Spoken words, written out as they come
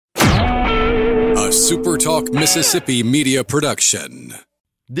A Super Talk Mississippi media production.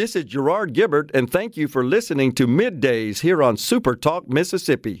 This is Gerard Gibbert, and thank you for listening to Middays here on Super Talk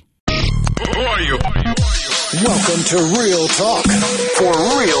Mississippi. Who are you? Welcome to Real Talk for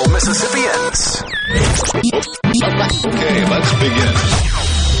real Mississippians. Okay, let's begin.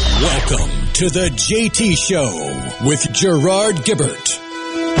 Welcome to the JT Show with Gerard Gibbert.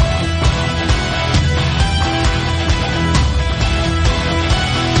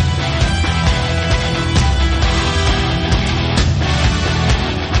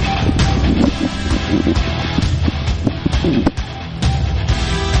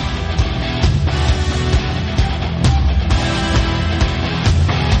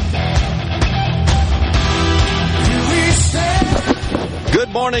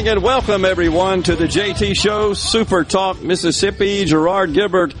 Good morning and welcome, everyone, to the JT Show, Super Talk Mississippi. Gerard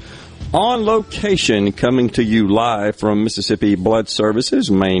Gibbert on location, coming to you live from Mississippi Blood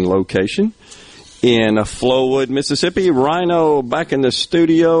Services, main location in Flowood, Mississippi. Rhino back in the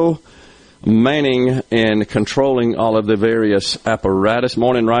studio, manning and controlling all of the various apparatus.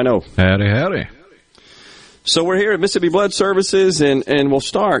 Morning, Rhino. Howdy, howdy. So we're here at Mississippi Blood Services, and we'll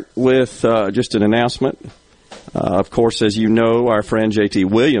start with just an announcement. Of course, as you know, our friend J.T.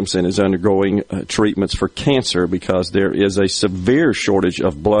 Williamson is undergoing treatments for cancer because there is a severe shortage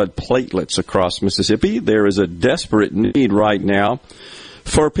of blood platelets across Mississippi. There is a desperate need right now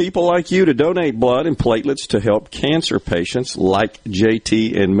for people like you to donate blood and platelets to help cancer patients like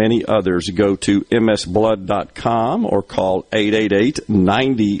J.T. and many others. Go to msblood.com or call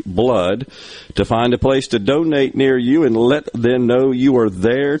 888-90-BLOOD to find a place to donate near you and let them know you are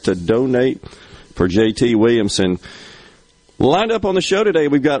there to donate for J.T. Williamson. Lined up on the show today,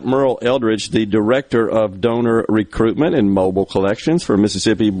 we've got Merle Eldridge, the Director of Donor Recruitment and Mobile Collections for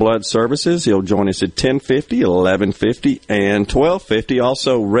Mississippi Blood Services. He'll join us at 10:50, 11:50, and 12:50.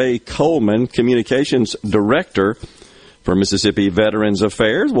 Also, Ray Coleman, Communications Director for Mississippi Veterans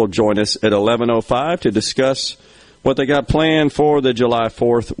Affairs, will join us at 11:05 to discuss what they got planned for the July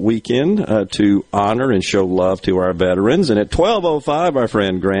 4th weekend to honor and show love to our veterans. And at 12:05, our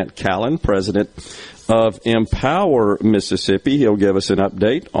friend Grant Callen, President of Empower Mississippi, he'll give us an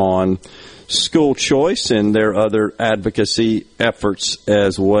update on school choice and their other advocacy efforts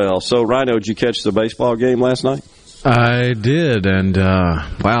as well. So, Rhino, did you catch the baseball game last night? I did, and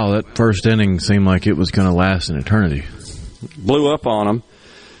wow, that first inning seemed like it was going to last an eternity. Blew up on them.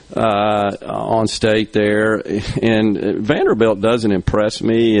 On state there, and Vanderbilt doesn't impress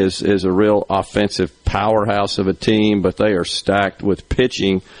me as a real offensive powerhouse of a team, but they are stacked with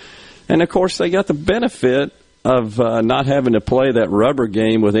pitching, and of course they got the benefit of not having to play that rubber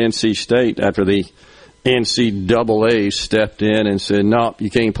game with NC State after the NCAA stepped in and said, nope, you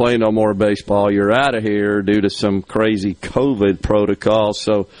can't play no more baseball, you're out of here due to some crazy COVID protocol.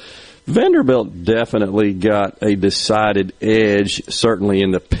 So Vanderbilt definitely got a decided edge, certainly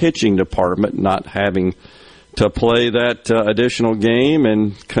in the pitching department, not having to play that additional game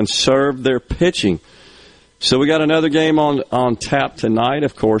and conserve their pitching. So we got another game on tap tonight.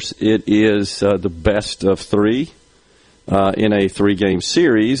 Of course, it is the best of three in a three-game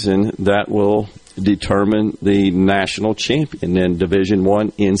series, and that will determine the national champion in Division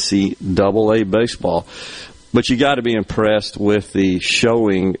I NCAA baseball. But you got to be impressed with the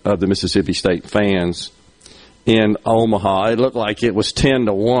showing of the Mississippi State fans in Omaha. It looked like it was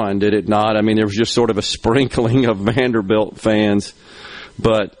 10-1, did it not? I mean, there was just sort of a sprinkling of Vanderbilt fans.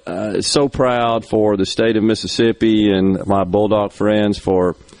 But so proud for the state of Mississippi and my Bulldog friends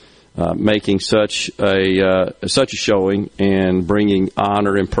for making such a showing and bringing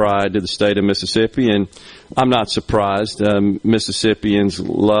honor and pride to the state of Mississippi. And I'm not surprised. Mississippians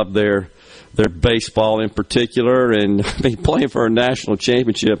love their baseball in particular, and I mean, playing for a national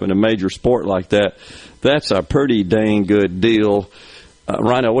championship in a major sport like that, that's a pretty dang good deal.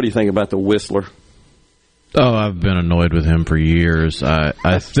 Rhino, what do you think about the Whistler? Oh, I've been annoyed with him for years.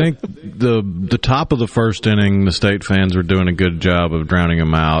 I think the top of the first inning, the state fans were doing a good job of drowning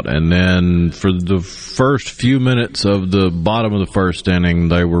him out, and then for the first few minutes of the bottom of the first inning,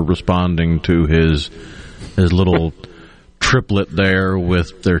 they were responding to his little triplet there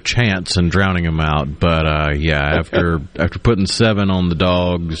with their chants and drowning him out. But after putting 7 on the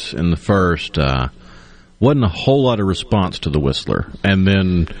Dogs in the first, wasn't a whole lot of response to the Whistler, and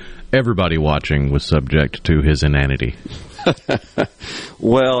then everybody watching was subject to his inanity.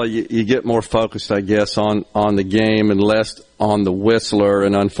 Well, you get more focused, I guess, on the game and less on the Whistler,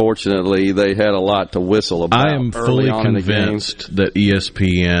 and unfortunately they had a lot to whistle about. I am fully convinced that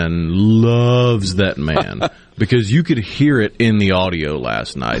ESPN loves that man because you could hear it in the audio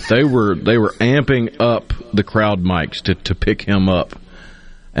last night. They were amping up the crowd mics to pick him up.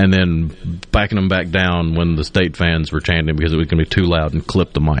 and then backing them back down when the state fans were chanting because it was going to be too loud and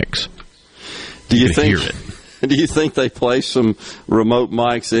clip the mics. Do you think? Hear it. Do you think they place some remote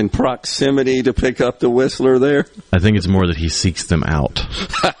mics in proximity to pick up the Whistler there? I think it's more that he seeks them out.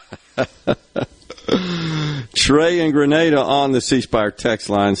 Trey in Grenada on the C Spire text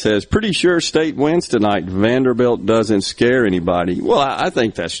line says, pretty sure State wins tonight. Vanderbilt doesn't scare anybody. Well, I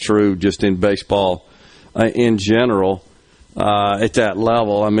think that's true just in baseball in general. At that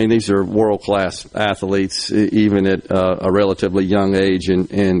level, I mean, these are world-class athletes, even at a relatively young age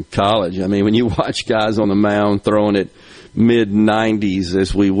in college. I mean, when you watch guys on the mound throwing it mid-90s,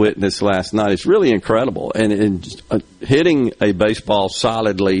 as we witnessed last night, it's really incredible. And hitting a baseball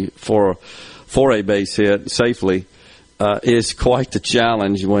solidly for a base hit safely is quite the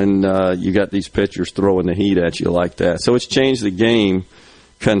challenge when you got these pitchers throwing the heat at you like that. So it's changed the game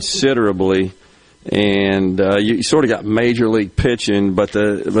considerably. And you sort of got major league pitching, but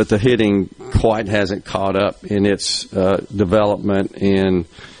the hitting quite hasn't caught up in its development and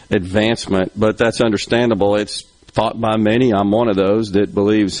advancement. But that's understandable. It's thought by many. I'm one of those that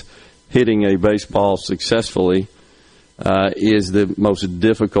believes hitting a baseball successfully is the most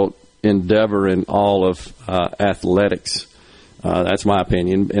difficult endeavor in all of athletics. That's my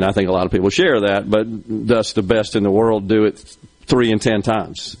opinion, and I think a lot of people share that. But thus, the best in the world do it 3 and 10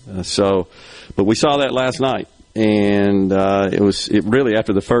 times. But we saw that last night, and it really,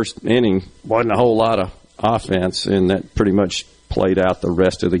 after the first inning, wasn't a whole lot of offense, and that pretty much played out the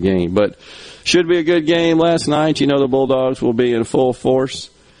rest of the game. But should be a good game last night. You know, the Bulldogs will be in full force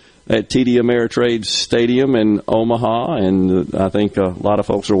at TD Ameritrade Stadium in Omaha, and I think a lot of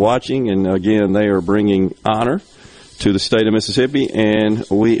folks are watching, and again, they are bringing honor to the state of Mississippi, and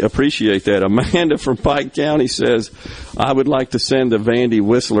we appreciate that. Amanda from Pike County says, I would like to send the Vandy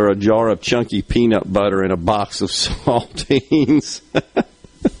Whistler a jar of chunky peanut butter and a box of saltines.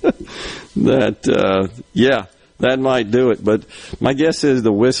 That might do it. But my guess is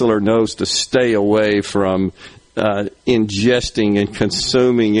the Whistler knows to stay away from ingesting and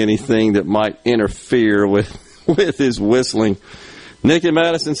consuming anything that might interfere with his whistling. Nick in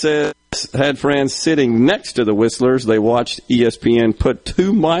Madison says, had friends sitting next to the Whistlers. They watched ESPN put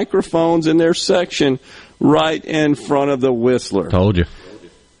 2 microphones in their section right in front of the Whistler. Told you.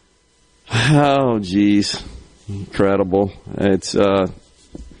 Oh, geez. Incredible. It's,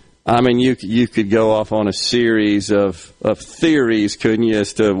 I mean, you could go off on a series of theories, couldn't you,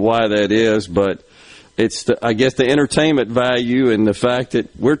 as to why that is, but it's, I guess, the entertainment value and the fact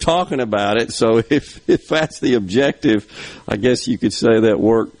that we're talking about it. So if that's the objective, I guess you could say that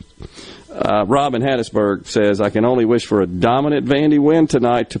worked. Rob in Hattiesburg says, I can only wish for a dominant Vandy win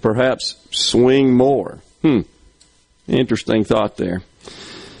tonight to perhaps swing more. Interesting thought there.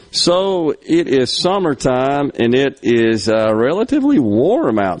 So it is summertime, and it is relatively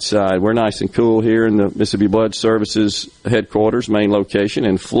warm outside. We're nice and cool here in the Mississippi Blood Services headquarters, main location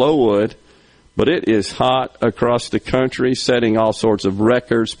in Flowood. But it is hot across the country, setting all sorts of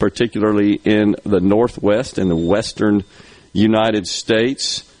records, particularly in the Northwest and the Western United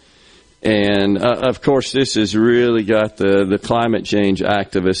States. And, of course, this has really got the climate change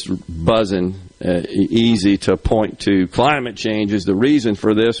activists buzzing. Easy to point to climate change is the reason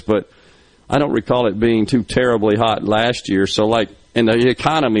for this, but I don't recall it being too terribly hot last year. So, and the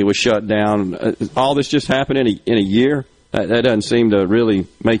economy was shut down. All this just happened in a year? That doesn't seem to really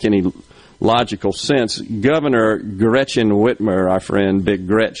make any logical sense. Governor Gretchen Whitmer, our friend Big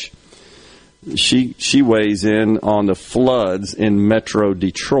Gretch, she weighs in on the floods in Metro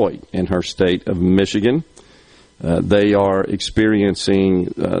Detroit in her state of Michigan. They are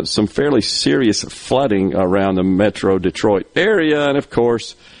experiencing some fairly serious flooding around the Metro Detroit area, and of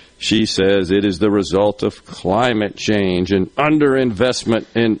course, she says it is the result of climate change and underinvestment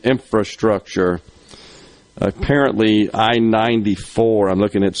in infrastructure. Apparently, I-94, I'm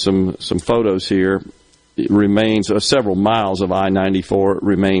looking at some photos here, it remains, several miles of I-94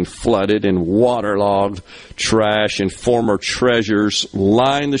 remain flooded, and waterlogged trash and former treasures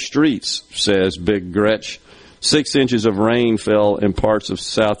line the streets, says Big Gretch. 6 inches of rain fell in parts of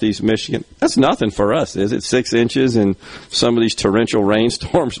southeast Michigan. That's nothing for us, is it? 6 inches in some of these torrential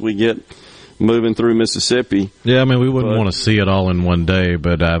rainstorms we get moving through Mississippi. Yeah, I mean, we wouldn't want to see it all in one day,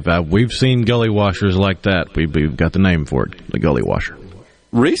 but we've seen gully washers like that. We've got the name for it, the gully washer.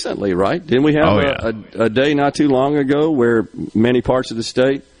 Recently, right? Didn't we have a day not too long ago where many parts of the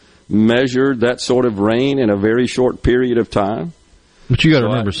state measured that sort of rain in a very short period of time? But you got to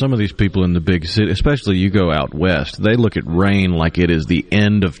remember, some of these people in the big city, especially you go out west, they look at rain like it is the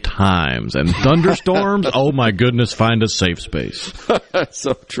end of times. And thunderstorms, oh my goodness, find a safe space.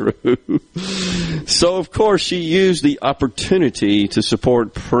 So true. So, of course, she used the opportunity to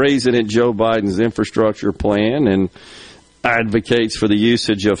support President Joe Biden's infrastructure plan and advocates for the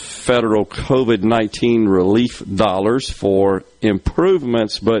usage of federal COVID-19 relief dollars for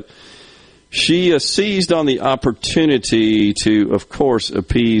improvements, but she seized on the opportunity to, of course,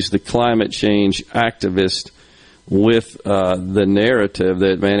 appease the climate change activist with the narrative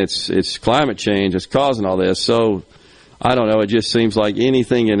that, man, it's climate change that's causing all this. So, I don't know, it just seems like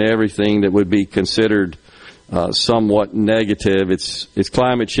anything and everything that would be considered somewhat negative. It's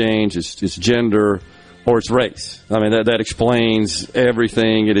climate change, it's gender, or it's race. I mean, that explains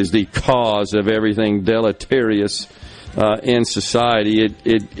everything. It is the cause of everything deleterious in society.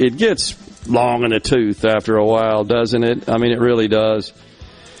 It gets long in the tooth after a while, doesn't it? I mean, it really does.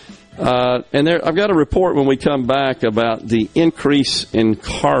 And I've got a report when we come back about the increase in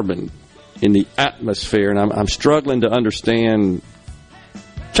carbon in the atmosphere, and I'm struggling to understand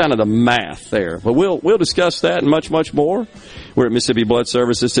kind of the math there. But we'll discuss that and much, much more. We're at Mississippi Blood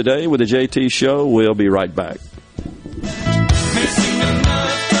Services today with the JT Show. We'll be right back.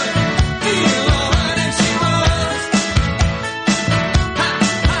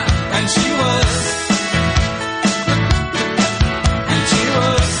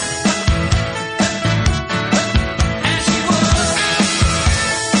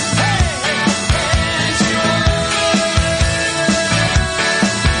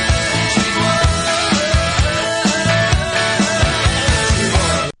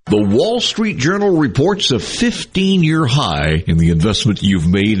 The Wall Street Journal reports a 15-year high in the investment you've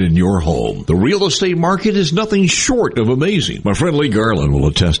made in your home. The real estate market is nothing short of amazing. My friend Lee Garland will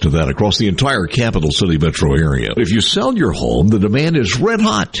attest to that across the entire capital city metro area. If you sell your home, the demand is red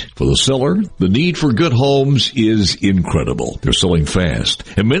hot. For the seller, the need for good homes is incredible. They're selling fast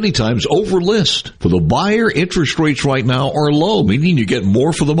and many times over list. For the buyer, interest rates right now are low, meaning you get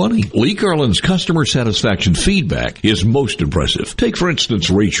more for the money. Lee Garland's customer satisfaction feedback is most impressive. Take, for instance,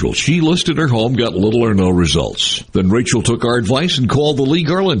 Rachel. She listed her home, got little or no results. Then Rachel took our advice and called the Lee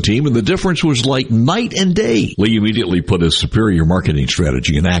Garland team, and the difference was like night and day. Lee immediately put his superior marketing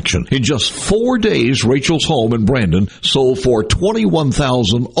strategy in action. In just 4 days, Rachel's home in Brandon sold for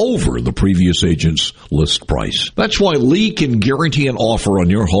 $21,000 over the previous agent's list price. That's why Lee can guarantee an offer on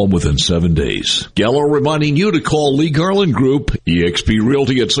your home within 7 days. Gallo reminding you to call Lee Garland Group, eXp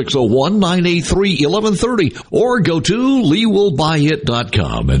Realty at 601-983-1130, or go to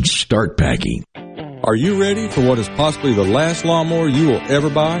LeeWillBuyIt.com and start packing. Are you ready for what is possibly the last lawnmower you will ever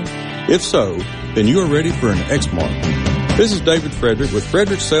buy? If so, then you are ready for an Exmark. This is David Frederick with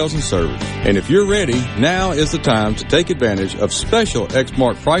Frederick Sales and Service. And if you're ready, now is the time to take advantage of special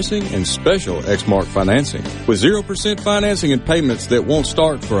Exmark pricing and special Exmark financing. With 0% financing and payments that won't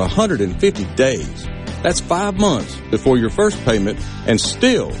start for 150 days. That's 5 months before your first payment and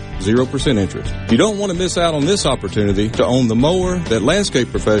still 0% interest. You don't want to miss out on this opportunity to own the mower that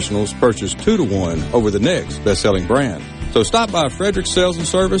landscape professionals purchase 2-to-1 over the next best-selling brand. So stop by Frederick Sales and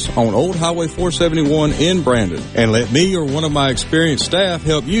Service on Old Highway 471 in Brandon and let me or one of my experienced staff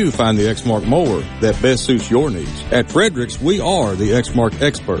help you find the Exmark mower that best suits your needs. At Frederick's, we are the Exmark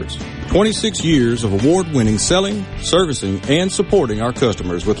experts. 26 years of award-winning selling, servicing, and supporting our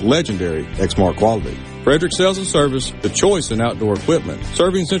customers with legendary Exmark quality. Frederick Sales and Service, the choice in outdoor equipment,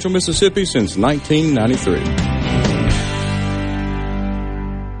 serving Central Mississippi since 1993.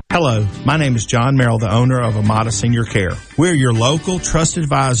 Hello, my name is John Merrill, the owner of Amada Senior Care. We're your local trusted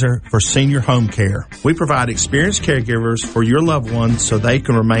advisor for senior home care. We provide experienced caregivers for your loved ones so they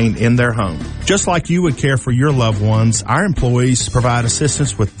can remain in their home. Just like you would care for your loved ones, our employees provide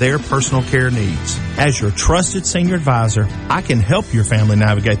assistance with their personal care needs. As your trusted senior advisor, I can help your family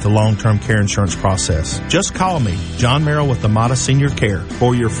navigate the long-term care insurance process. Just call me, John Merrill with Amada Senior Care,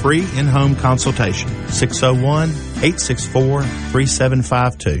 for your free in-home consultation.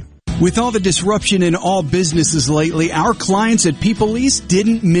 601-864-3752. With all the disruption in all businesses lately, our clients at People East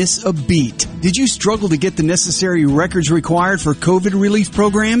didn't miss a beat. Did you struggle to get the necessary records required for COVID relief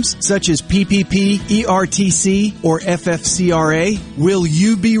programs, such as PPP, ERTC, or FFCRA? Will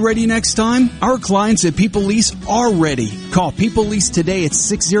you be ready next time? Our clients at People East are ready. Call People East today at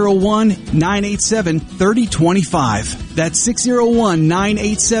 601-987-3025. That's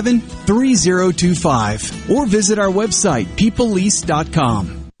 601-987-3025. Or visit our website,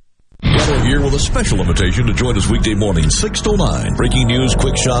 peopleeast.com. Gallo here with a special invitation to join us weekday morning, 6 to 9. Breaking news,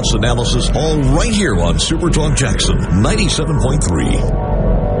 quick shots, analysis, all right here on Super Talk Jackson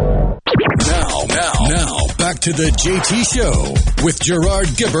 97.3. Now, back back to the JT Show with Gerard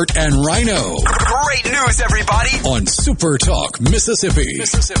Gibert and Rhino. Great news, everybody! On Super Talk, Mississippi.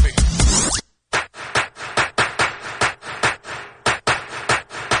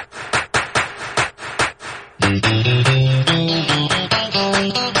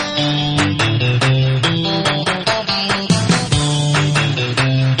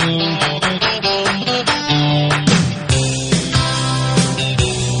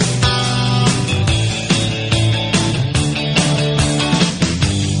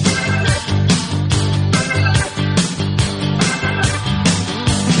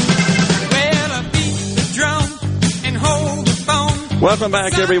 Welcome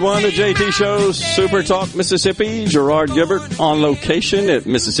back, everyone, to JT Show's Super Talk Mississippi. Gerard Gibert on location at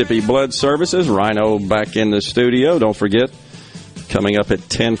Mississippi Blood Services. Rhino back in the studio. Don't forget, coming up at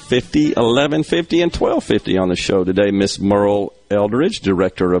 10:50, 11:50, and 12:50 on the show today, Miss Merle Eldridge,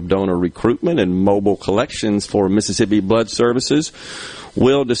 Director of Donor Recruitment and Mobile Collections for Mississippi Blood Services,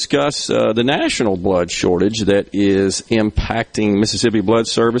 will discuss the national blood shortage that is impacting Mississippi Blood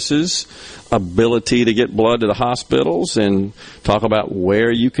Services' ability to get blood to the hospitals, and talk about where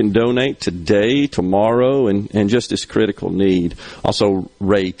you can donate today, tomorrow, and just this critical need. Also,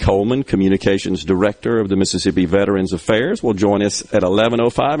 Ray Coleman, Communications Director of the Mississippi Veterans Affairs, will join us at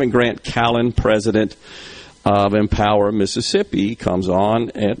 11:05, and Grant Callen, President of Empower Mississippi, comes on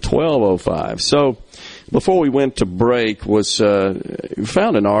at 12:05. So, before we went to break, we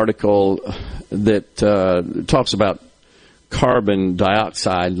found an article that talks about carbon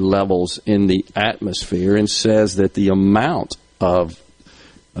dioxide levels in the atmosphere, and says that the amount of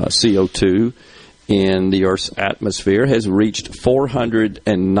CO2 in the Earth's atmosphere has reached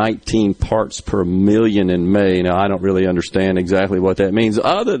 419 parts per million in May. Now, I don't really understand exactly what that means,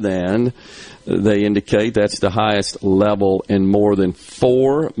 other than they indicate that's the highest level in more than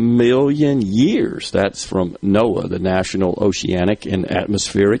 4 million years. That's from NOAA, the National Oceanic and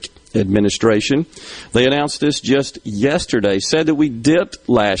Atmospheric Administration. They announced this just yesterday, said that we dipped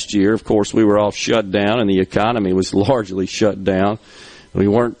last year. Of course, we were all shut down, and the economy was largely shut down. We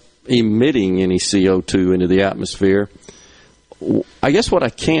weren't emitting any CO2 into the atmosphere. I guess what I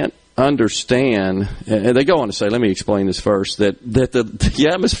can't understand, and they go on to say, let me explain this first, that the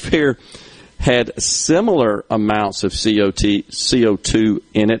atmosphere had similar amounts of CO2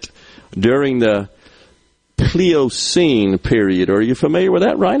 in it during the Pliocene period. Are you familiar with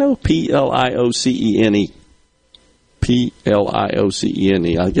that, Rhino? Pliocene.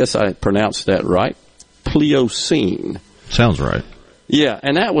 Pliocene. I guess I pronounced that right. Pliocene. Sounds right. Yeah,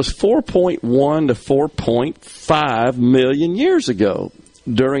 and that was 4.1 to 4.5 million years ago.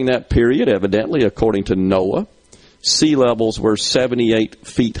 During that period, evidently, according to NOAA, sea levels were 78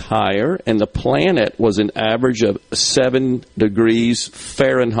 feet higher, and the planet was an average of 7 degrees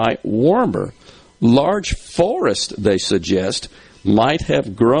Fahrenheit warmer. Large forests, they suggest, might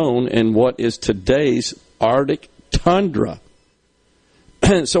have grown in what is today's Arctic tundra.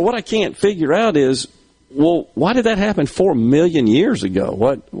 So what I can't figure out is, well, why did that happen 4 million years ago?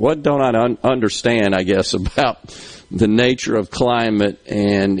 What don't I understand, I guess, about the nature of climate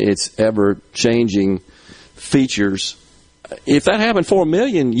and its ever-changing features? If that happened 4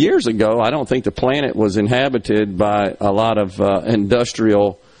 million years ago, I don't think the planet was inhabited by a lot of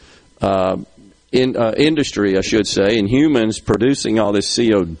industrial industry, I should say, and humans producing all this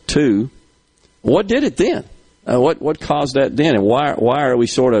CO2. What did it then? What caused that then? And why are we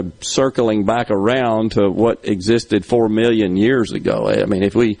sort of circling back around to what existed 4 million years ago? I mean,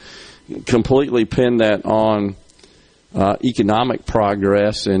 if we completely pin that on economic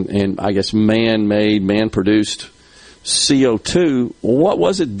progress and I guess man-made, man-produced CO2, what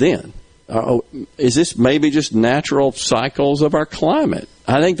was it then? Is this maybe just natural cycles of our climate?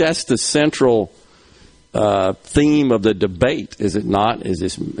 I think that's the central theme of the debate, is it not? Is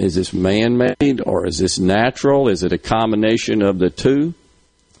this man-made, or is this natural? Is it a combination of the two?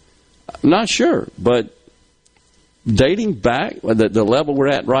 I'm not sure, but dating back, the level we're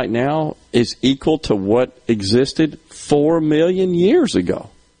at right now is equal to what existed 4 million years ago.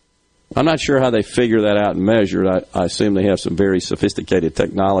 I'm not sure how they figure that out and measure it. I assume they have some very sophisticated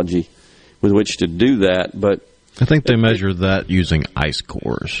technology with which to do that, but I think they measure that using ice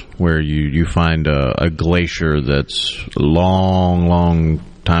cores, where you find a glacier that's a long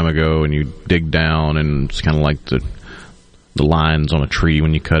time ago, and you dig down, and it's kind of like the lines on a tree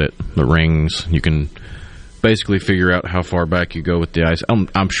when you cut it, the rings. You can basically figure out how far back you go with the ice.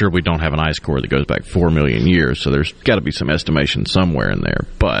 I'm sure we don't have an ice core that goes back 4 million years, so there's got to be some estimation somewhere in there.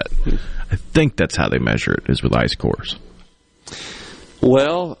 But I think that's how they measure it, is with ice cores.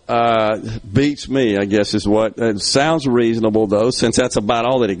 Well, beats me, I guess, is what it sounds reasonable, though, since that's about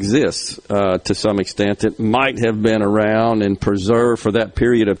all that exists to some extent. It might have been around and preserved for that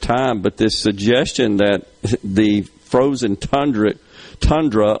period of time, but this suggestion that the frozen tundra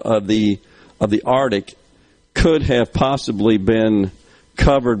of the Arctic could have possibly been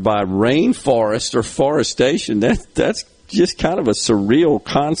covered by rainforest or forestation, that's just kind of a surreal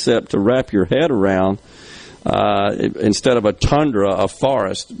concept to wrap your head around. Instead of a tundra, a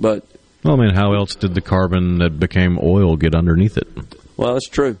forest. But well, I mean, how else did the carbon that became oil get underneath it? Well, that's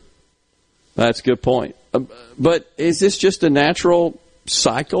true. That's a good point. But is this just the natural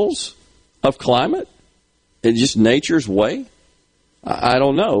cycles of climate? It's just nature's way? I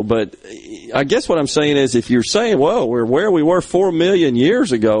don't know. But I guess what I'm saying is, if you're saying, well, we're where we were 4 million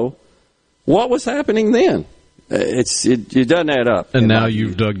years ago, what was happening then? It doesn't add up. And now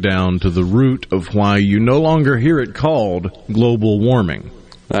you've dug down to the root of why you no longer hear it called global warming.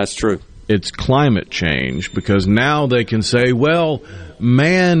 That's true. It's climate change, because now they can say, well,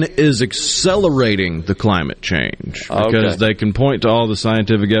 man is accelerating the climate change. Because they can point to all the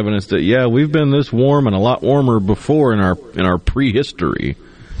scientific evidence that, yeah, we've been this warm and a lot warmer before in our prehistory.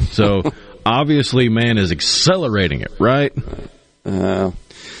 So obviously man is accelerating it, right?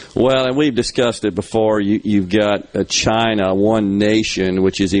 Well, and we've discussed it before. You've got China, one nation,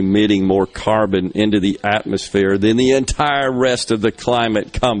 which is emitting more carbon into the atmosphere than the entire rest of the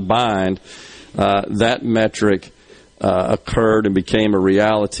climate combined. That metric occurred and became a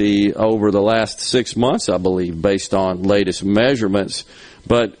reality over the last 6 months, I believe, based on latest measurements.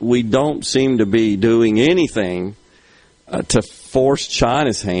 But we don't seem to be doing anything to force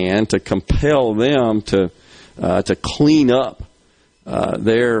China's hand, to compel them to clean up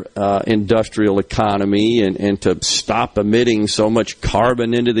their industrial economy and to stop emitting so much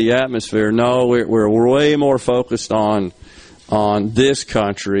carbon into the atmosphere. No, we're way more focused on this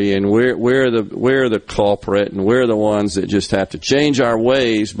country, and we're the culprit, and we're the ones that just have to change our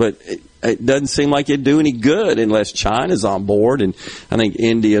ways. But it doesn't seem like it'd do any good unless China's on board, and I think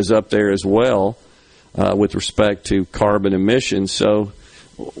India's up there as well with respect to carbon emissions. So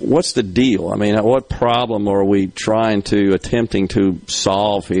what's the deal? I mean, what problem are we attempting to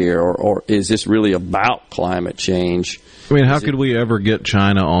solve here, or is this really about climate change? I mean, how could we ever get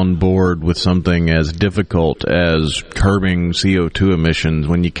China on board with something as difficult as curbing CO2 emissions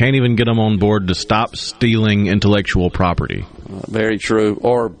when you can't even get them on board to stop stealing intellectual property? Very true.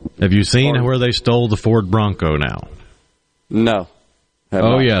 Or have you seen where they stole the Ford Bronco now? No.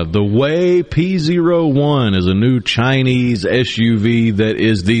 Yeah, the Way P01 is a new Chinese SUV that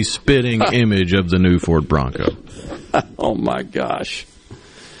is the spitting image of the new Ford Bronco. Oh, my gosh.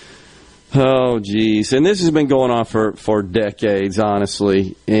 Oh, geez. And this has been going on for decades,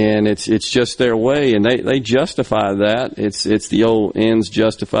 honestly, and it's just their way, and they justify that. It's the old ends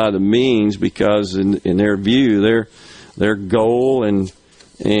justify the means, because in their view, their goal and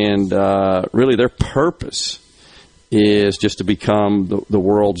really their purpose is just to become the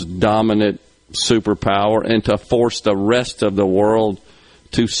world's dominant superpower and to force the rest of the world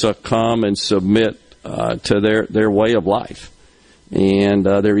to succumb and submit to their way of life and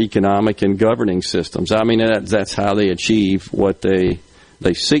their economic and governing systems. I mean, that's how they achieve what they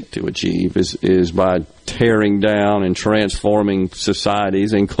seek to achieve is by tearing down and transforming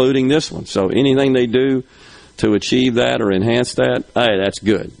societies, including this one. So anything they do to achieve that or enhance that, hey, that's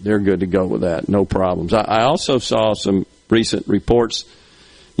good. They're good to go with that. No problems. I also saw some recent reports,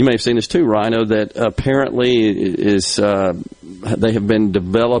 you may have seen this too, Rhino, that apparently they have been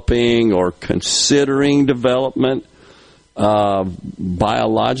developing or considering development of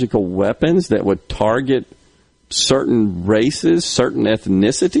biological weapons that would target certain races, certain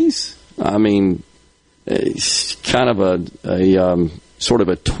ethnicities. I mean, it's kind of a sort of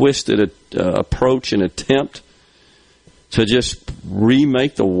a twisted approach and attempt to just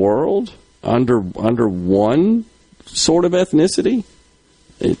remake the world under one sort of ethnicity.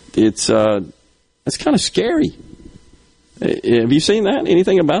 It's kind of scary. Have you seen that?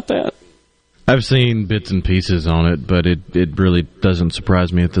 Anything about that? I've seen bits and pieces on it, but it really doesn't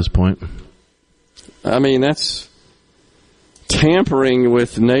surprise me at this point. I mean, that's tampering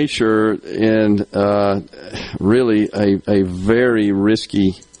with nature and really a very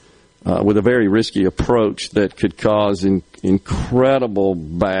risky, with a very risky approach that could cause incredible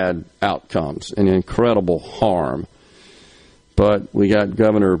bad outcomes and incredible harm. But we got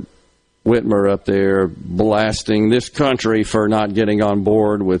Governor Whitmer up there blasting this country for not getting on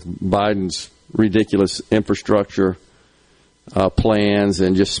board with Biden's ridiculous infrastructure plans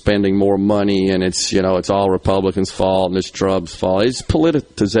and just spending more money, and it's all Republicans' fault and it's Trump's fault. It's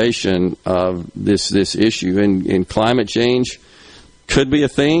politicization of this issue, and climate change could be a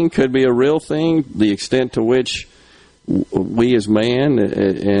thing, could be a real thing. The extent to which we as man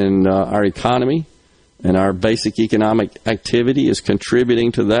and our economy and our basic economic activity is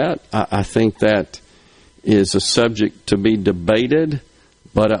contributing to that, I think that is a subject to be debated.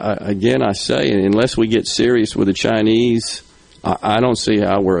 But again, I say, unless we get serious with the Chinese, I don't see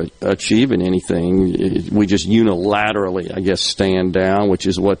how we're achieving anything. We just unilaterally, I guess, stand down, which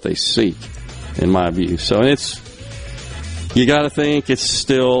is what they seek, in my view. So you got to think it's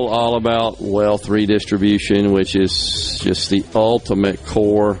still all about wealth redistribution, which is just the ultimate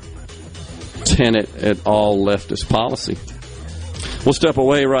core tenet at all leftist policy. We'll step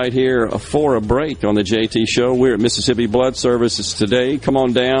away right here for a break on the JT Show. We're at Mississippi Blood Services today. Come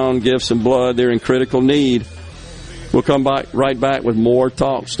on down, give some blood. They're in critical need. We'll come right back with more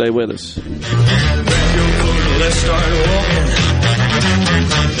talk. Stay with us. Let's start walking.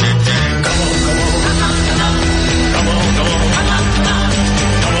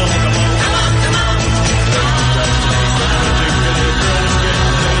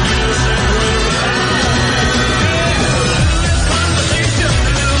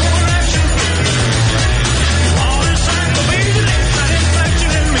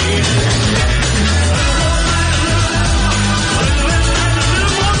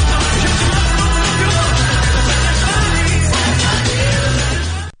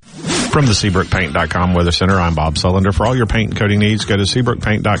 From the SeabrookPaint.com Weather Center, I'm Bob Sullender. For all your paint and coating needs, go to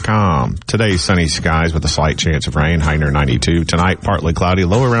SeabrookPaint.com. Today, sunny skies with a slight chance of rain, high near 92. Tonight, partly cloudy,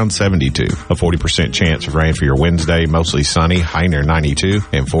 low around 72. A 40% chance of rain for your Wednesday, mostly sunny, high near 92.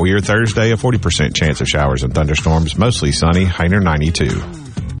 And for your Thursday, a 40% chance of showers and thunderstorms, mostly sunny, high near 92.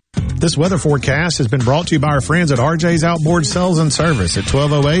 This weather forecast has been brought to you by our friends at RJ's Outboard Sales and Service at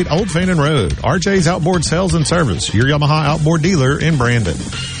 1208 Old Fannin Road. RJ's Outboard Sales and Service, your Yamaha outboard dealer in Brandon.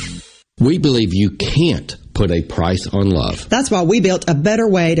 We believe you can't put a price on love. That's why we built a better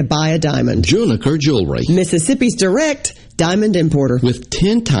way to buy a diamond. Juniker Jewelry. Mississippi's direct diamond importer. With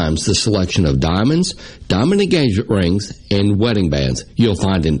 10 times the selection of diamonds, diamond engagement rings, and wedding bands you'll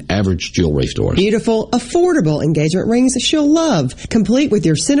find in average jewelry stores. Beautiful, affordable engagement rings she'll love. Complete with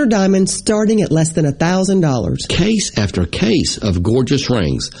your center diamond starting at less than $1,000. Case after case of gorgeous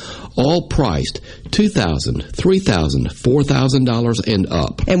rings, all priced $2,000, $3,000, $4,000 and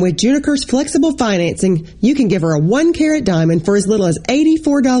up. And with Juniker's flexible financing, you can give her a 1-carat diamond for as little as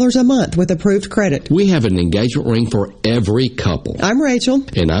 $84 a month with approved credit. We have an engagement ring for every couple. I'm Rachel.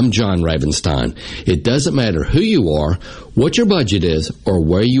 And I'm John Ravenstein. It doesn't matter who you are, what your budget is, or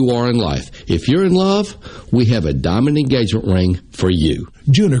where you are in life. If you're in love, we have a diamond engagement ring for you.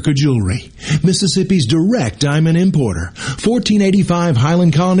 Juniker Jewelry, Mississippi's direct diamond importer. 1485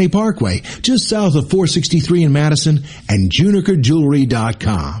 Highland Colony Parkway, just south of 463 in Madison, and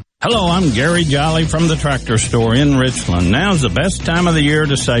JunikerJewelry.com. Hello, I'm Gary Jolly from the Tractor Store in Richland. Now's the best time of the year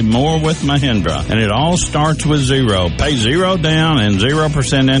to save more with Mahindra, and it all starts with zero. Pay zero down and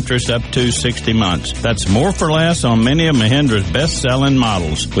 0% interest up to 60 months. That's more for less on many of Mahindra's best-selling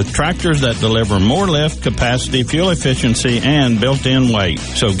models, with tractors that deliver more lift, capacity, fuel efficiency, and built-in weight.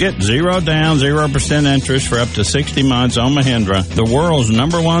 So get zero down, 0% interest for up to 60 months on Mahindra, the world's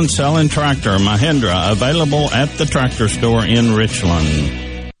 #1 selling tractor, Mahindra, available at the Tractor Store in Richland.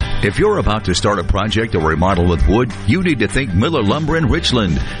 If you're about to start a project or remodel with wood, you need to think Miller Lumber in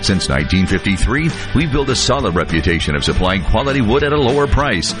Richland. Since 1953, we've built a solid reputation of supplying quality wood at a lower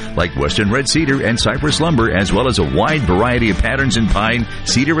price, like Western Red Cedar and Cypress Lumber, as well as a wide variety of patterns in pine,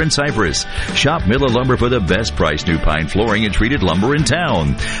 cedar, and cypress. Shop Miller Lumber for the best price new pine flooring and treated lumber in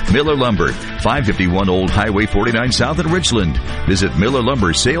town. Miller Lumber, 551 Old Highway 49 South in Richland. Visit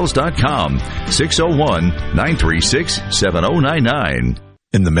MillerLumberSales.com, 601-936-7099.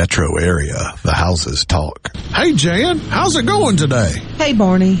 In the metro area, the houses talk. Hey, Jan, how's it going today? Hey,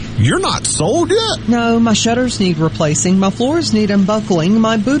 Barney. You're not sold yet? No, my shutters need replacing, my floors need unbuckling,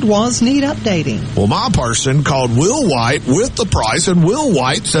 my boudoirs need updating. Well, my person called Will White with the price, and Will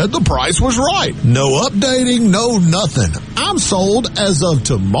White said the price was right. No updating, no nothing. I'm sold as of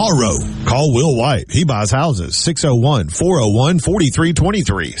tomorrow. Call Will White. He buys houses.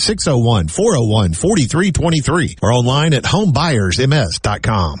 601-401-4323. 601-401-4323. Or online at homebuyersms.com.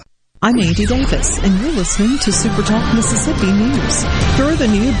 I'm Andy Davis, and you're listening to Super Talk Mississippi News. Through the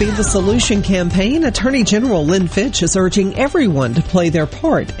new Be the Solution campaign, Attorney General Lynn Fitch is urging everyone to play their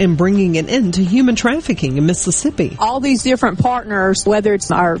part in bringing an end to human trafficking in Mississippi. All these different partners, whether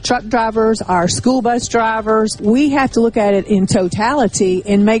it's our truck drivers, our school bus drivers, we have to look at it in totality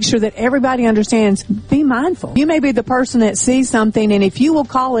and make sure that everybody understands, be mindful. You may be the person that sees something, and if you will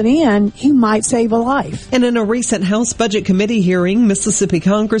call it in, you might save a life. And in a recent House Budget Committee hearing, Mississippi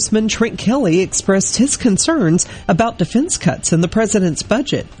Congressman Trent Kelly expressed his concerns about defense cuts in the president's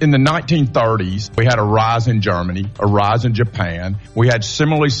budget. In the 1930s, we had a rise in Germany, a rise in Japan. We had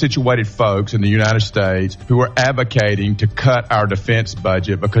similarly situated folks in the United States who were advocating to cut our defense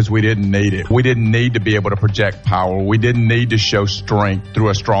budget because we didn't need it. We didn't need to be able to project power. We didn't need to show strength through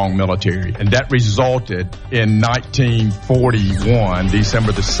a strong military. And that resulted in 1941,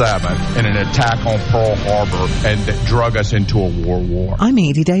 December the 7th, in an attack on Pearl Harbor, and that drug us into a war. I'm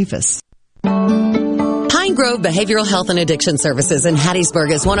Edie Davis. Pine Grove Behavioral Health and Addiction Services in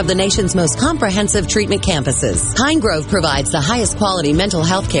Hattiesburg is one of the nation's most comprehensive treatment campuses. Pine Grove provides the highest quality mental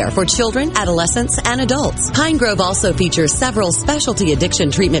health care for children, adolescents, and adults. Pine Grove also features several specialty addiction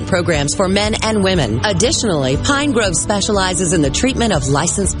treatment programs for men and women. Additionally, Pine Grove specializes in the treatment of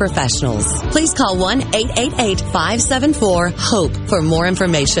licensed professionals. Please call 1-888-574-HOPE for more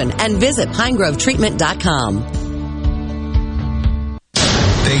information and visit pinegrovetreatment.com.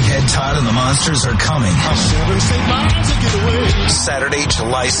 Big Head Todd and the Monsters are coming. Saturday,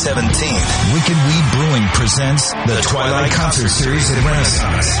 July 17th. Wicked Weed Brewing presents the Twilight Concert Series at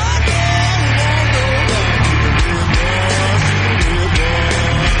Renaissance.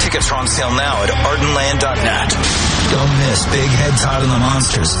 Tickets are on sale now at ardenland.net. Don't miss Big Head Todd and the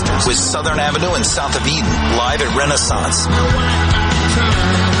Monsters with Southern Avenue and South of Eden live at Renaissance.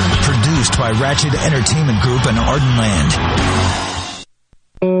 Produced by Ratchet Entertainment Group and Ardenland.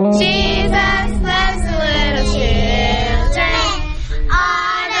 Jesus loves the little children,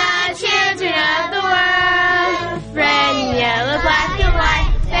 all the children of the world. Red and yellow, black and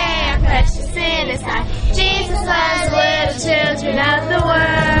white, they are precious in His sight. Jesus loves the little children of the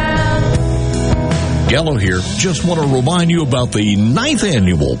world. Gallo here. Just want to remind you about the 9th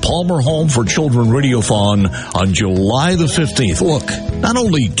annual Palmer Home for Children Radiothon on July the 15th. Look, not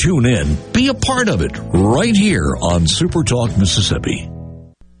only tune in, be a part of it right here on Super Talk Mississippi.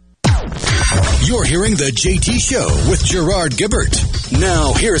 You're hearing The JT Show with Gerard Gibbert.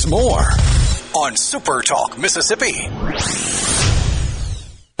 Now, here's more on Super Talk Mississippi.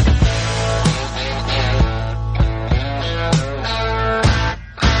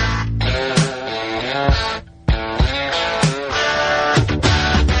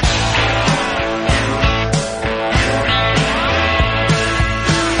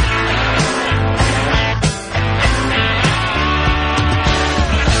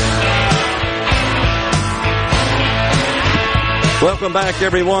 Welcome back,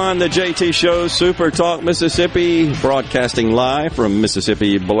 everyone. The JT Show, Super Talk Mississippi, broadcasting live from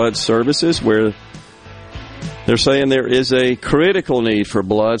Mississippi Blood Services, where they're saying there is a critical need for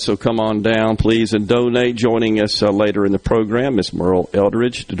blood, so come on down, please, and donate. Joining us later in the program, Ms. Merle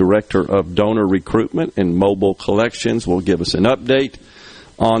Eldridge, the Director of Donor Recruitment and Mobile Collections, will give us an update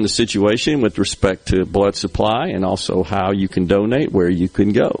on the situation with respect to blood supply and also how you can donate, where you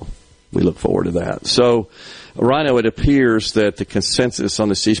can go. We look forward to that. So, Rhino, it appears that the consensus on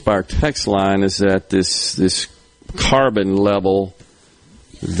the C Spire text line is that this carbon level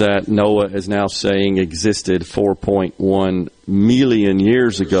that NOAA is now saying existed 4.1 million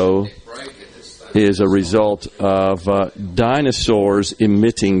years ago is a result of dinosaurs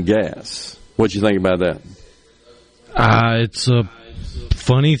emitting gas. What do you think about that? It's a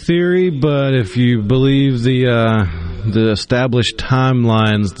funny theory, but if you believe the established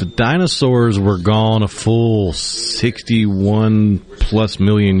timelines, the dinosaurs were gone a full 61 plus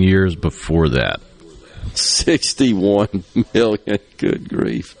million years before that. 61 million, good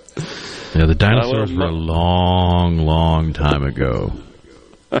grief. Yeah, the dinosaurs were a long time ago.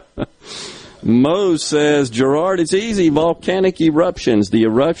 Mo says, Gerard, it's easy. Volcanic eruptions. The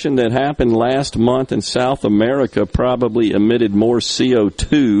eruption that happened last month in South America probably emitted more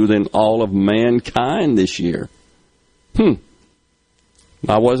CO2 than all of mankind this year. I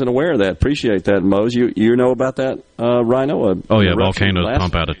wasn't aware of that. Appreciate that, Mose. You know about that, Rhino? Oh, yeah, volcanoes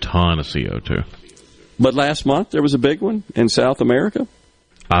pump out a ton of CO2. But last month there was a big one in South America?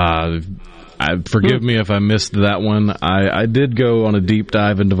 Forgive me if I missed that one. I did go on a deep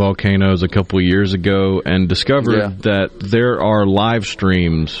dive into volcanoes a couple of years ago and discovered that there are live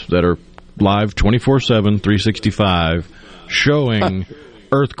streams that are live 24/7, 365, showing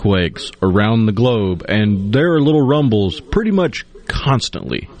earthquakes around the globe, and there are little rumbles pretty much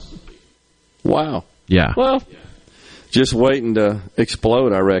constantly. Wow. Yeah. Well, just waiting to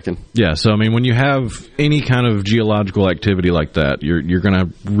explode, I reckon. Yeah, so I mean, when you have any kind of geological activity like that, you're going to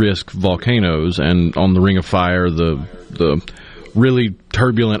risk volcanoes, and on the Ring of Fire, the really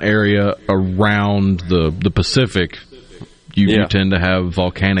turbulent area around the Pacific, you tend to have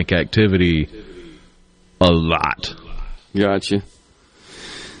volcanic activity a lot. Gotcha.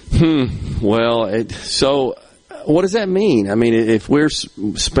 Well, so what does that mean? I mean, if we're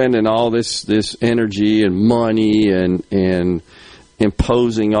spending all this energy and money and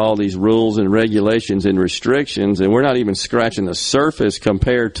imposing all these rules and regulations and restrictions, and we're not even scratching the surface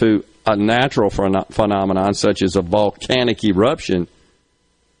compared to a natural phenomenon such as a volcanic eruption,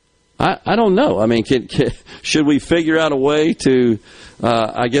 I don't know. I mean, should we figure out a way to,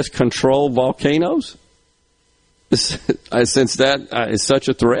 control volcanoes? Since that is such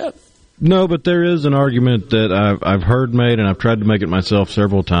a threat? No, but there is an argument that I've heard made, and I've tried to make it myself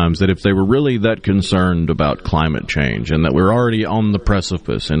several times, that if they were really that concerned about climate change and that we're already on the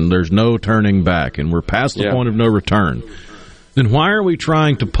precipice and there's no turning back and we're past the point of no return, then why are we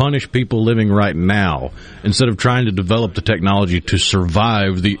trying to punish people living right now instead of trying to develop the technology to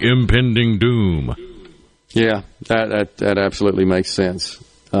survive the impending doom? Yeah, that absolutely makes sense.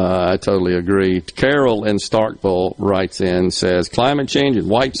 I totally agree. Carol in Starkville writes in, says, climate change and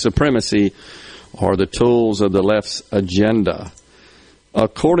white supremacy are the tools of the left's agenda.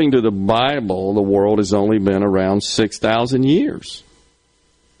 According to the Bible, the world has only been around 6,000 years.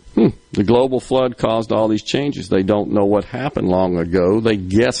 The global flood caused all these changes. They don't know what happened long ago. They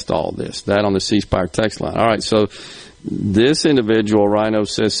guessed all this. That on the C Spire text line. All right, so this individual, Rhino,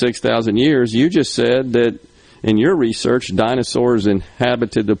 says 6,000 years. You just said that in your research, dinosaurs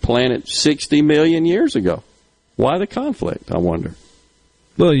inhabited the planet 60 million years ago. Why the conflict, I wonder?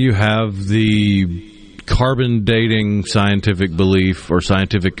 Well, you have the carbon dating scientific belief or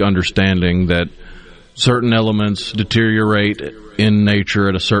scientific understanding that certain elements deteriorate in nature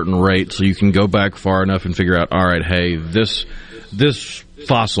at a certain rate, so you can go back far enough and figure out, all right, hey, this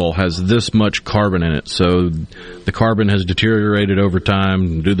fossil has this much carbon in it, so the carbon has deteriorated over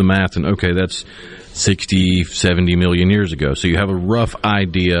time. Do the math, and okay, that's 60, 70 million years ago. So you have a rough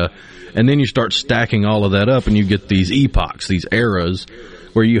idea, and then you start stacking all of that up, and you get these epochs, these eras,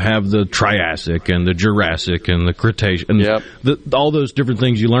 where you have the Triassic and the Jurassic and the Cretaceous, and all those different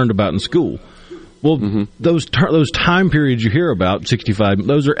things you learned about in school. Well, those time periods you hear about, 65,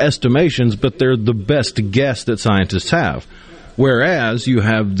 those are estimations, but they're the best guess that scientists have. Whereas you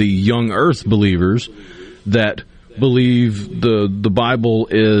have the young Earth believers that believe the Bible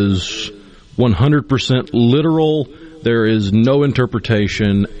is 100% literal, there is no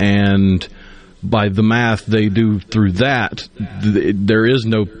interpretation, and by the math they do through that, there is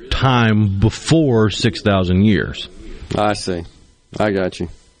no time before 6,000 years. I see. I got you.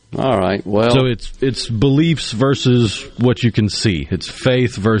 All right, well... So it's beliefs versus what you can see. It's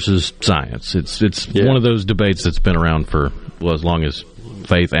faith versus science. It's one of those debates that's been around for, well, as long as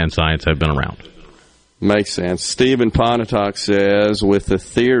faith and science have been around. Makes sense. Stephen Pontotoc says, with the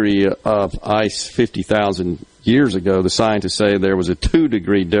theory of ice 50,000 years ago, the scientists say there was a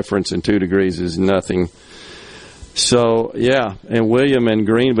 2-degree difference, and 2 degrees is nothing. So, yeah, and William in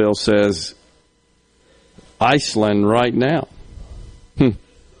Greenville says, Iceland right now.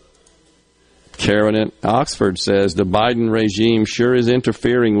 Karen in Oxford says, the Biden regime sure is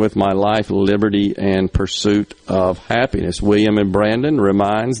interfering with my life, liberty, and pursuit of happiness. William in Brandon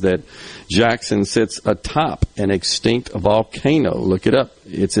reminds that Jackson sits atop an extinct volcano. Look it up.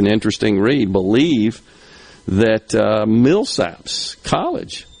 It's an interesting read. Believe that Millsaps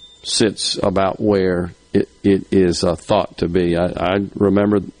College sits about where it is thought to be. I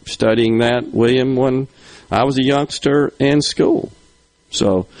remember studying that, William, when I was a youngster in school.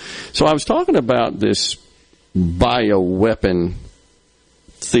 So I was talking about this bioweapon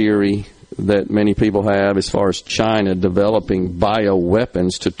theory that many people have as far as China developing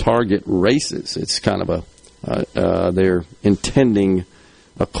bioweapons to target races. It's kind of they're intending,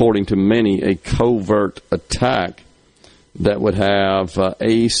 according to many, a covert attack that would have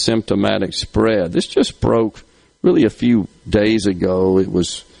asymptomatic spread. This just broke really a few days ago. It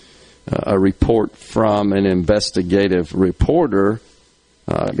was a report from an investigative reporter,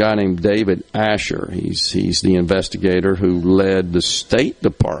 a guy named David Asher. He's the investigator who led the State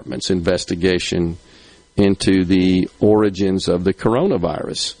Department's investigation into the origins of the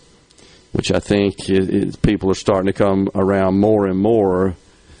coronavirus, which I think people are starting to come around more and more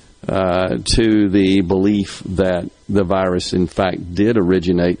to the belief that the virus, in fact, did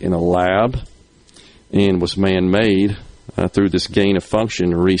originate in a lab and was man-made through this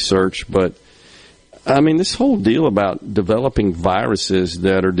gain-of-function research. But I mean, this whole deal about developing viruses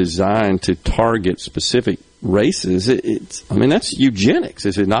that are designed to target specific races, that's eugenics,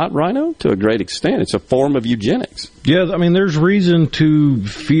 is it not, Rhino? To a great extent. It's a form of eugenics. Yeah, I mean, there's reason to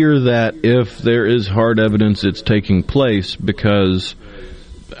fear that if there is hard evidence it's taking place, because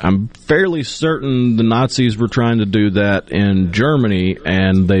I'm fairly certain the Nazis were trying to do that in Germany,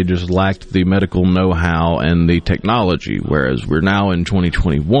 and they just lacked the medical know-how and the technology, whereas we're now in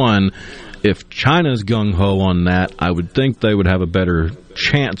 2021, if China's gung-ho on that, I would think they would have a better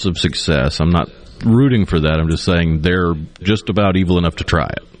chance of success. I'm not rooting for that. I'm just saying they're just about evil enough to try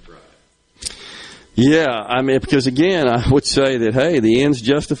it. Yeah, I mean, because again, I would say that, hey, the ends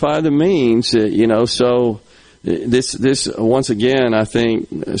justify the means, so this once again, I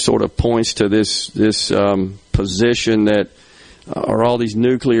think, sort of points to this position that are all these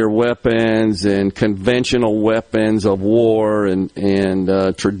nuclear weapons and conventional weapons of war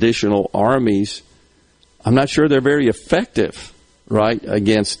and traditional armies. I'm not sure they're very effective, right,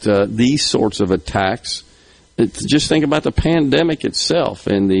 against these sorts of attacks. Just think about the pandemic itself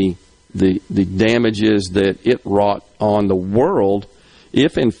and the damages that it wrought on the world.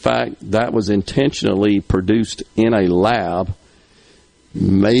 If, in fact, that was intentionally produced in a lab,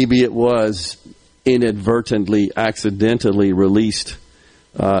 maybe it was inadvertently, accidentally released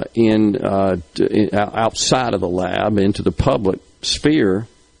outside of the lab into the public sphere,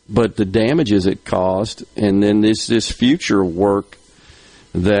 but the damages it caused, and then this future work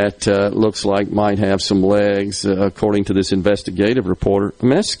that looks like might have some legs, according to this investigative reporter. I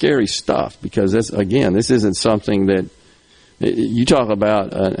mean, that's scary stuff, because this isn't something that you talk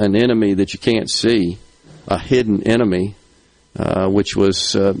about an enemy that you can't see, a hidden enemy. Which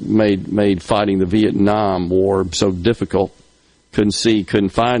was made fighting the Vietnam War so difficult. Couldn't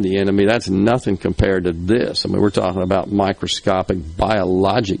find the enemy. That's nothing compared to this. I mean, we're talking about microscopic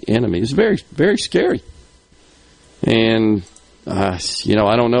biologic enemies. It's very, very scary. And, I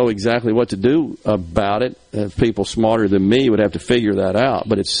don't know exactly what to do about it. People smarter than me would have to figure that out.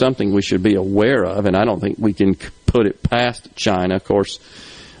 But it's something we should be aware of, and I don't think we can put it past China. Of course,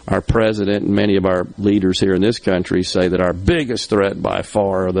 our president and many of our leaders here in this country say that our biggest threat by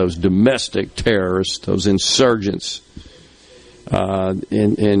far are those domestic terrorists, those insurgents,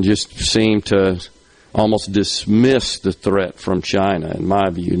 and just seem to almost dismiss the threat from China, in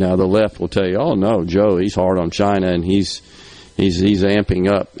my view. Now, the left will tell you, oh, no, Joe, he's hard on China, and he's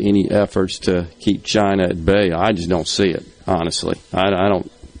amping up any efforts to keep China at bay. I just don't see it, honestly. I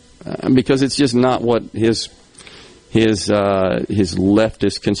don't, because it's just not what his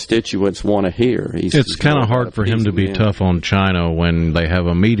leftist constituents want to hear. It's kind of hard for him to be tough on China when they have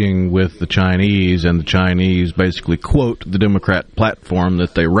a meeting with the Chinese, and the Chinese basically quote the Democrat platform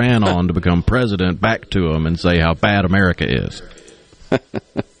that they ran on to become president back to him and say how bad America is.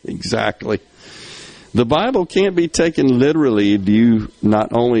 Exactly. The Bible can't be taken literally due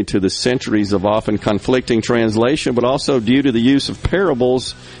not only to the centuries of often conflicting translation, but also due to the use of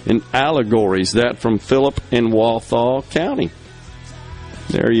parables and allegories. That from Philip in Walthall County.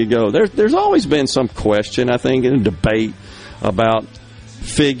 There you go. There's always been some question, I think, in a debate about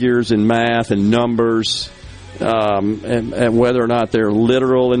figures and math and numbers, and whether or not they're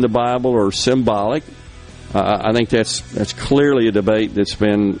literal in the Bible or symbolic. I think that's clearly a debate that's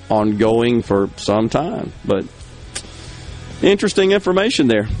been ongoing for some time. But interesting information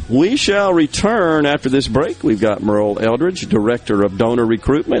there. We shall return after this break. We've got Merle Eldridge, Director of Donor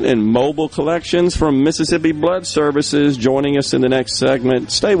Recruitment and Mobile Collections from Mississippi Blood Services, joining us in the next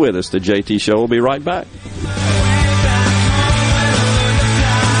segment. Stay with us. The JT Show will be right back.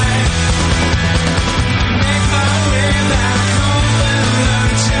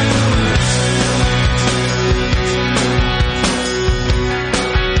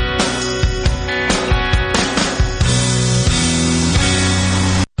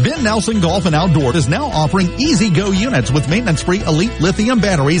 Nelson Golf and Outdoor is now offering Easy Go units with maintenance-free Elite lithium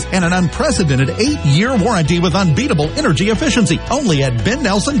batteries and an unprecedented 8-year warranty with unbeatable energy efficiency. Only at Ben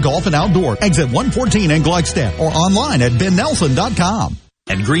Nelson Golf and Outdoor, exit 114 in Gluckstadt, or online at bennelson.com.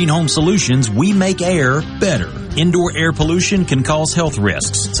 At Green Home Solutions, we make air better. Indoor air pollution can cause health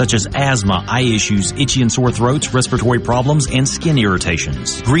risks, such as asthma, eye issues, itchy and sore throats, respiratory problems, and skin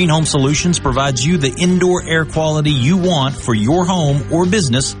irritations. Green Home Solutions provides you the indoor air quality you want for your home or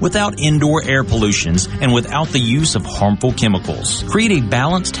business without indoor air pollutions and without the use of harmful chemicals. Create a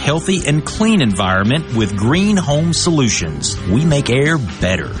balanced, healthy, and clean environment with Green Home Solutions. We make air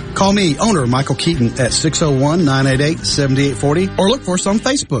better. Call me, owner Michael Keaton, at 601-988-7840, or look for us on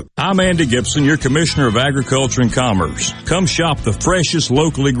Facebook. I'm Andy Gibson, your Commissioner of Agriculture and Commerce. Come shop the freshest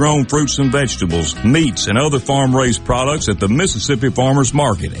locally grown fruits and vegetables, meats, and other farm-raised products at the Mississippi Farmers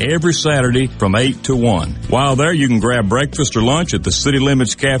Market every Saturday from 8 to 1. While there, you can grab breakfast or lunch at the City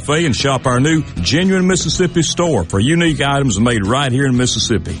Limits Cafe and shop our new Genuine Mississippi store for unique items made right here in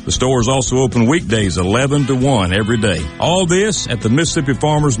Mississippi. The store is also open weekdays 11 to 1 every day. All this at the Mississippi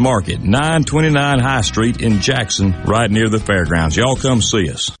Farmers Market, 929 High Street in Jackson, right near the fairgrounds. Y'all come see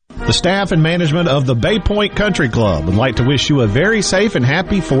us. The staff and management of the Bay Point Country Club would like to wish you a very safe and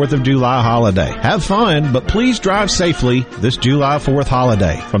happy 4th of July holiday. Have fun, but please drive safely this July 4th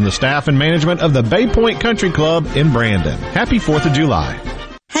holiday. From the staff and management of the Bay Point Country Club in Brandon. Happy 4th of July.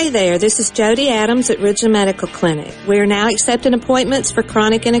 Hey there, this is Jody Adams at Ridgeland Medical Clinic. We are now accepting appointments for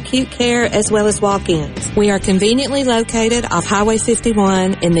chronic and acute care as well as walk-ins. We are conveniently located off Highway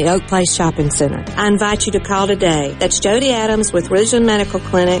 51 in the Oak Place Shopping Center. I invite you to call today. That's Jody Adams with Ridgeland Medical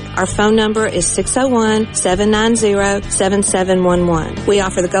Clinic. Our phone number is 601-790-7711. We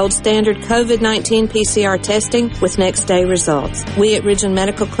offer the gold standard COVID-19 PCR testing with next day results. We at Ridgeland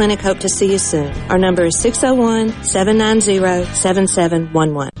Medical Clinic hope to see you soon. Our number is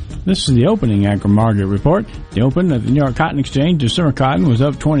 601-790-7711. This is the opening agri-market report. The open of the New York Cotton Exchange, December cotton was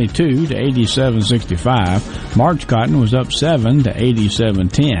up 22 to 87.65. March cotton was up 7 to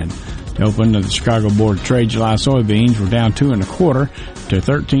 87.10. The open of the Chicago Board of Trade, July soybeans were down 2 1/4 to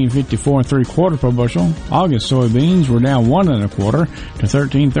 13.54 3/4 per bushel. August soybeans were down 1 1/4 to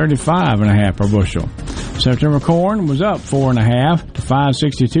 13.35 1/2 per bushel. September corn was up 4 1/2 to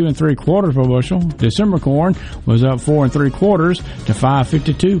 5.62 3/4 per bushel. December corn was up 4 3/4 to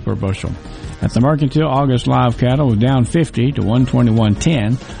 5.52 per bushel. At the Mercantile, August live cattle was down 50 to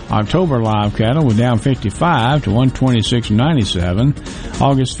 121.10. October live cattle was down 55 to 126.97.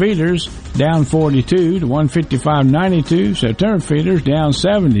 August feeders down 42 to 155.92. September feeders down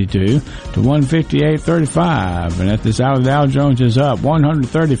 72 to 158.35. And at this hour, the Dow Jones is up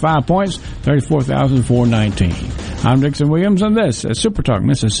 135 points, 34,419. I'm Dixon Williams, and this is Super Talk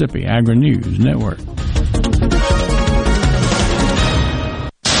Mississippi Agri News Network.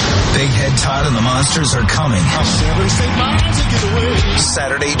 Big Head Todd and the Monsters are coming.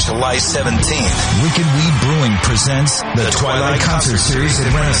 Saturday, July 17th. Wicked Weed Brewing presents the Twilight Concert Series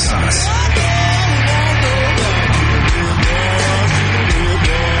at Renaissance.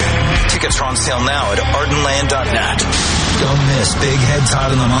 Tickets are on sale now at ardenland.net. Don't miss Big Head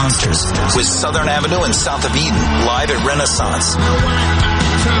Todd and the Monsters with Southern Avenue and South of Eden live at Renaissance.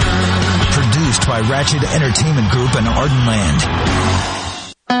 Produced by Ratchet Entertainment Group and Ardenland.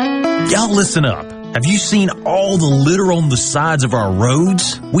 Y'all listen up. Have you seen all the litter on the sides of our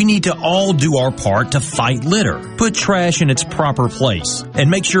roads? We need to all do our part to fight litter. Put trash in its proper place and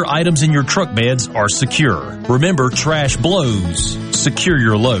make sure items in your truck beds are secure. Remember, trash blows. Secure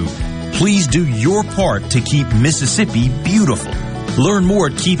your load. Please do your part to keep Mississippi beautiful. Learn more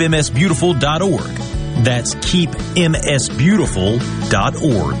at keepmsbeautiful.org. That's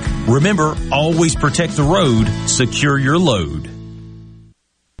keepmsbeautiful.org. Remember, always protect the road, secure your load.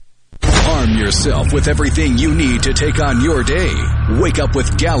 Arm yourself with everything you need to take on your day. Wake up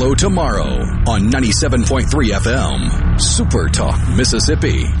with Gallo tomorrow on 97.3 FM. Super Talk,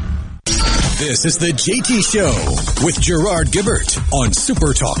 Mississippi. This is the JT Show with Gerard Gibbert on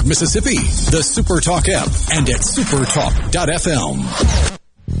Super Talk, Mississippi, the Super Talk app, and at supertalk.fm.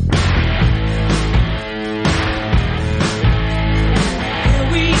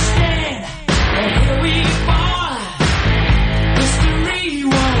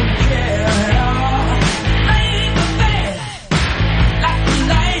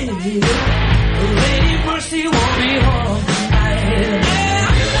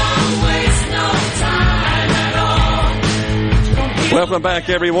 Welcome back,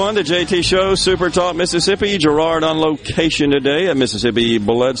 everyone, to JT Show, Super Talk Mississippi. Gerard on location today at Mississippi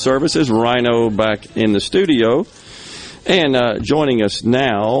Blood Services. Rhino back in the studio. And joining us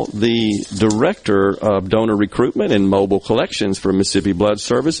now, the Director of Donor Recruitment and Mobile Collections for Mississippi Blood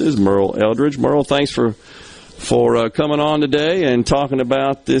Services, Merle Eldridge. Merle, thanks for coming on today and talking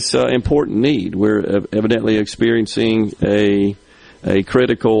about this important need. We're evidently experiencing a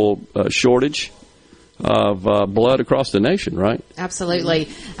critical shortage of blood across the nation, right? Absolutely.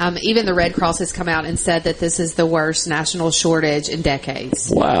 Even the Red Cross has come out and said that this is the worst national shortage in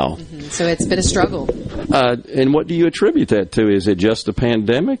decades. Wow. Mm-hmm. So it's been a struggle. And what do you attribute that to? Is it just the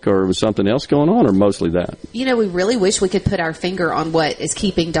pandemic, or was something else going on, or mostly that? You know, we really wish we could put our finger on what is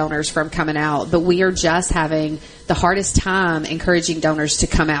keeping donors from coming out, but we are just having the hardest time encouraging donors to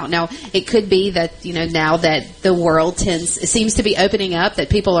come out. Now, it could be that, you know, now that the world seems to be opening up, that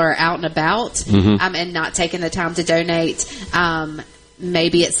people are out and about, mm-hmm. And not taking the time to donate.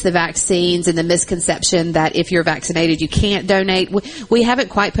 Maybe it's the vaccines and the misconception that if you're vaccinated, you can't donate. We haven't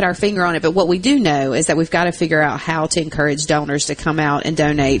quite put our finger on it, but what we do know is that we've got to figure out how to encourage donors to come out and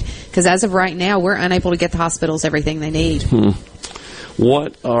donate, because as of right now, we're unable to get the hospitals everything they need.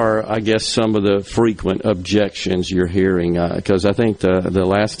 What are, I guess, some of the frequent objections you're hearing? Because I think the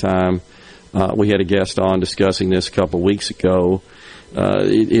last time we had a guest on discussing this a couple of weeks ago,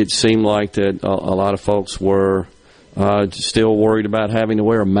 it seemed like that a lot of folks were Still worried about having to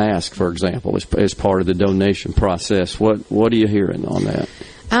wear a mask, for example, as part of the donation process. What are you hearing on that?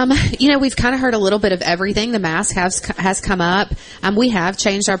 We've kind of heard a little bit of everything. The mask has come up. We have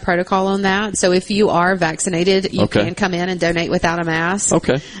changed our protocol on that. So if you are vaccinated, you can come in and donate without a mask.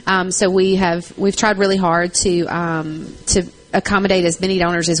 Okay. So we've tried really hard to accommodate as many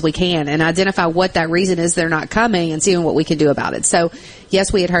donors as we can and identify what that reason is they're not coming and seeing what we can do about it. So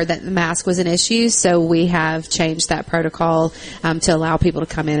yes, we had heard that the mask was an issue, so we have changed that protocol to allow people to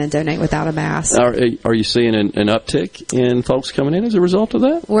come in and donate without a mask. Are you seeing an uptick in folks coming in as a result of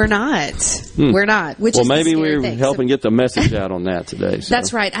that? We're not. We're not. Which well, is maybe we're thing. helping get the message out on that today. So.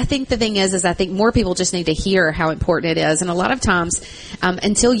 That's right. I think the thing is I think more people just need to hear how important it is. And a lot of times,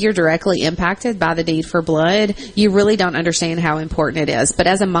 until you're directly impacted by the need for blood, you really don't understand how important it is. But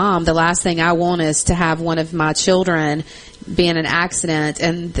as a mom, the last thing I want is to have one of my children be in an accident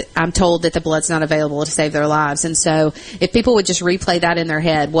and I'm told that the blood's not available to save their lives. And so if people would just replay that in their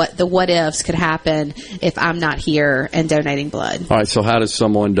head, what ifs could happen if I'm not here and donating blood. All right, so how does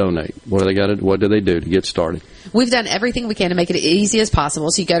someone donate? What do they do to get started? We've done everything we can to make it as easy as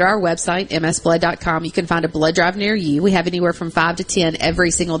possible. So you go to our website, msblood.com. You can find a blood drive near you. We have anywhere from 5 to 10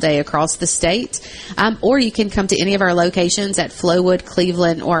 every single day across the state. Or you can come to any of our locations at Flowood,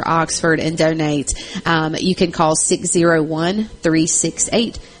 Cleveland, or Oxford and donate. You can call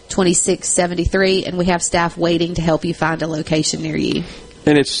 601-368-2673, and we have staff waiting to help you find a location near you.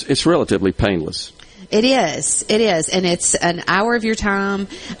 And it's relatively painless. It is. And it's an hour of your time.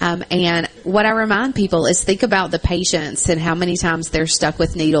 And what I remind people is think about the patients and how many times they're stuck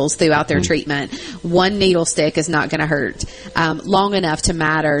with needles throughout their treatment. One needle stick is not going to hurt long enough to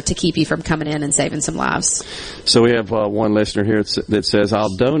matter to keep you from coming in and saving some lives. So we have one listener here that says,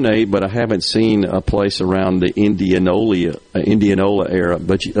 I'll donate, but I haven't seen a place around the Indianola area.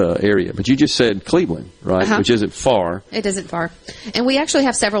 But you just said Cleveland, right? Which isn't far. It isn't far. And we actually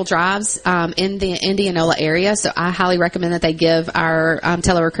have several drives in the Indianola area, so I highly recommend that they give our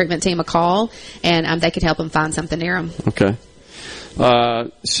tele-recruitment team a call, and they could help them find something near them. Okay.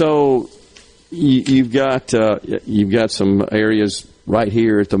 So you've got some areas right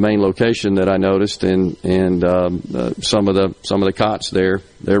here at the main location that I noticed, and some of the cots there,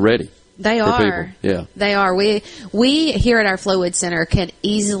 they're ready. They are. Yeah. They are. We here at our Flowood Center can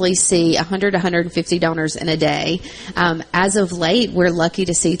easily see 100 to 150 donors in a day. As of late, we're lucky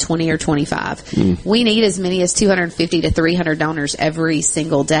to see 20 or 25. We need as many as 250 to 300 donors every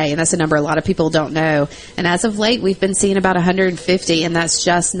single day, and that's a number a lot of people don't know. And as of late, we've been seeing about 150, and that's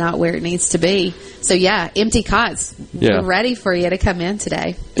just not where it needs to be. So, yeah, empty cots. Yeah. We're ready for you to come in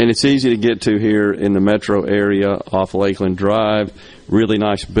today. And it's easy to get to here in the metro area off Lakeland Drive. Really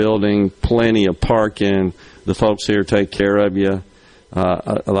nice building, plenty of parking. The folks here take care of you.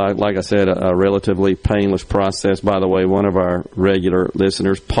 Like I said, a relatively painless process. By the way, one of our regular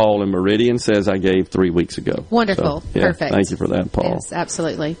listeners, Paul in Meridian, says I gave 3 weeks ago. Wonderful. So, yeah, perfect. Thank you for that, Paul. Yes,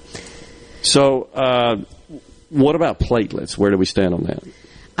 absolutely. So, what about platelets? Where do we stand on that?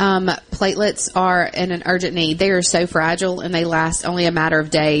 Platelets are in an urgent need. They are so fragile and they last only a matter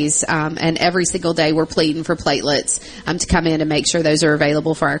of days. And every single day we're pleading for platelets to come in and make sure those are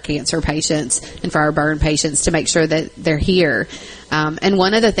available for our cancer patients and for our burn patients to make sure that they're here. And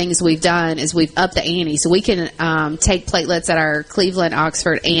one of the things we've done is we've upped the ante. So we can take platelets at our Cleveland,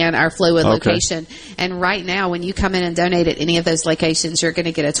 Oxford, and our Flowood location. And right now, when you come in and donate at any of those locations, you're going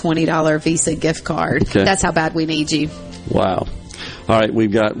to get a $20 Visa gift card. Okay. That's how bad we need you. Wow. All right,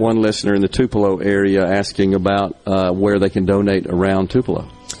 we've got one listener in the Tupelo area asking about where they can donate around Tupelo.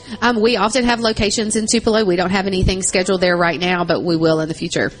 We often have locations in Tupelo. We don't have anything scheduled there right now, but we will in the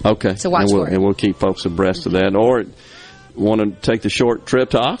future. Okay. So watch for it. And we'll keep folks abreast of that. Or want to take the short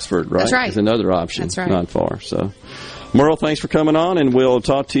trip to Oxford, right? That's right. It's another option. That's right. Not far. So, Merle, thanks for coming on, and we'll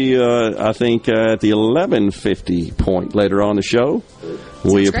talk to you, I think, at the 11:50 point later on the show.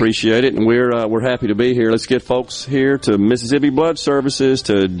 We appreciate it, and we're happy to be here. Let's get folks here to Mississippi Blood Services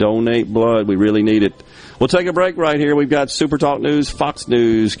to donate blood. We really need it. We'll take a break right here. We've got Super Talk News, Fox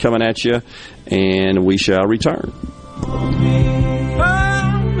News coming at you, and we shall return.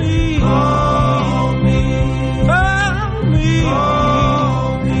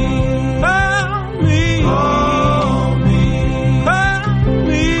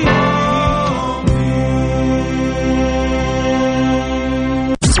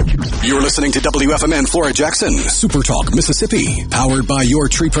 You're listening to WFMN Flora Jackson, Super Talk, Mississippi, powered by your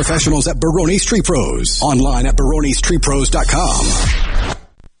tree professionals at Barone's Tree Pros. Online at baronestreepros.com.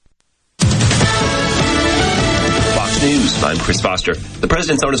 Fox News News. I'm Chris Foster. The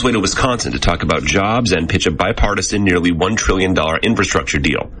president's on his way to Wisconsin to talk about jobs and pitch a bipartisan, nearly $1 trillion infrastructure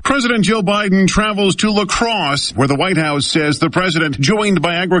deal. President Joe Biden travels to La Crosse, where the White House says the president, joined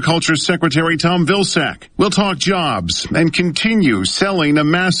by Agriculture Secretary Tom Vilsack, will talk jobs and continue selling a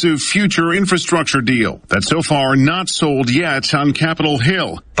massive future infrastructure deal that's so far not sold yet on Capitol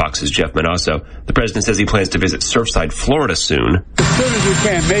Hill. Fox's Jeff Manasso. The president says he plans to visit Surfside, Florida soon. As soon as you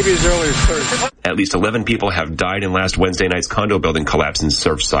can, maybe as early as Thursday. At least 11 people have died in last Wednesday night's condo building collapse in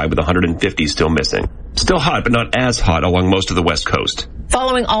Surfside, with 150 still missing. Still hot, but not as hot along most of the West Coast.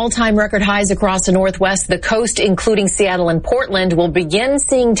 Following all-time record highs across the Northwest, the coast, including Seattle and Portland, will begin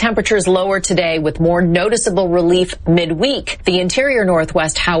seeing temperatures lower today with more noticeable relief midweek. The interior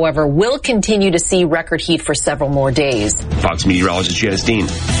Northwest, however, will continue to see record heat for several more days. Fox meteorologist Janice Dean.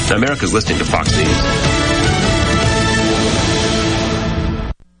 Now America's listening to Fox News.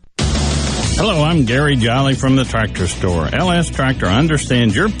 Hello, I'm Gary Jolly from the Tractor Store. LS Tractor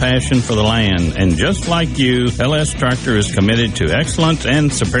understands your passion for the land, and just like you, LS Tractor is committed to excellence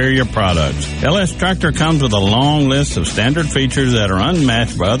and superior products. LS Tractor comes with a long list of standard features that are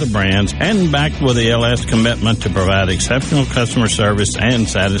unmatched by other brands and backed with the LS commitment to provide exceptional customer service and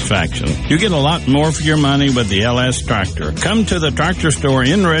satisfaction. You get a lot more for your money with the LS Tractor. Come to the Tractor Store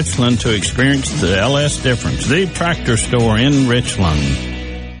in Richland to experience the LS difference. The Tractor Store in Richland.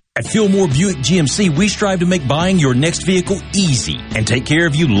 At Fillmore Buick GMC, we strive to make buying your next vehicle easy and take care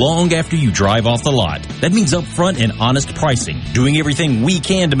of you long after you drive off the lot. That means upfront and honest pricing, doing everything we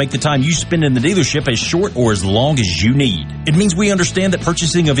can to make the time you spend in the dealership as short or as long as you need. It means we understand that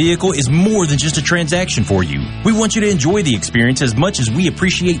purchasing a vehicle is more than just a transaction for you. We want you to enjoy the experience as much as we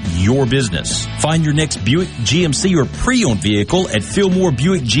appreciate your business. Find your next Buick, GMC, or pre-owned vehicle at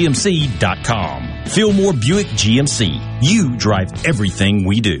FillmoreBuickGMC.com. Fillmore Buick GMC. You drive everything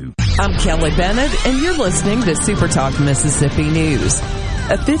we do. I'm Kelly Bennett, and you're listening to Super Talk Mississippi News.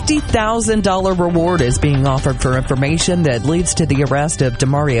 A $50,000 reward is being offered for information that leads to the arrest of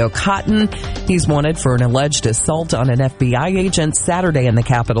Demario Cotton. He's wanted for an alleged assault on an FBI agent Saturday in the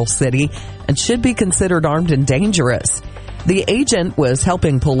capital city and should be considered armed and dangerous. The agent was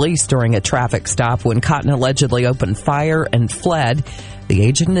helping police during a traffic stop when Cotton allegedly opened fire and fled. The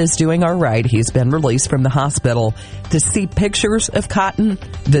agent is doing all right. He's been released from the hospital. To see pictures of Cotton,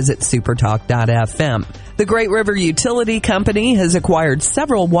 visit supertalk.fm. The Great River Utility Company has acquired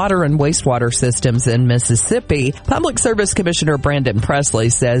several water and wastewater systems in Mississippi. Public Service Commissioner Brandon Presley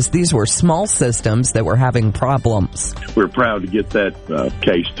says these were small systems that were having problems. We're proud to get that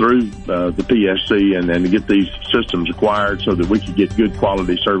case through the PSC and to get these systems acquired so that we can get good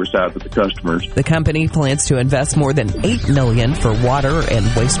quality service out to the customers. The company plans to invest more than $8 million for water and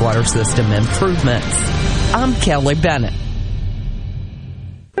wastewater system improvements. I'm Kelly Bennett.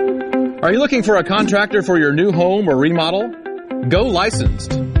 Are you looking for a contractor for your new home or remodel? Go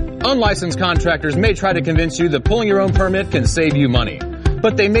licensed. Unlicensed contractors may try to convince you that pulling your own permit can save you money,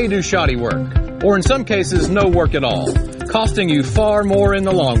 but they may do shoddy work, or in some cases, no work at all, costing you far more in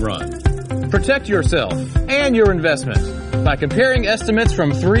the long run. Protect yourself and your investment by comparing estimates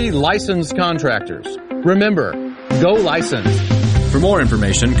from 3 licensed contractors. Remember, go licensed. For more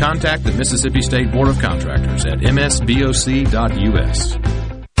information, contact the Mississippi State Board of Contractors at msboc.us.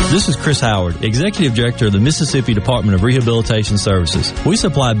 This is Chris Howard, Executive Director of the Mississippi Department of Rehabilitation Services. We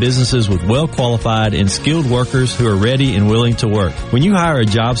supply businesses with well-qualified and skilled workers who are ready and willing to work. When you hire a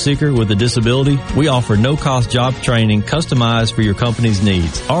job seeker with a disability, we offer no-cost job training customized for your company's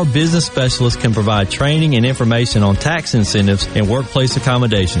needs. Our business specialists can provide training and information on tax incentives and workplace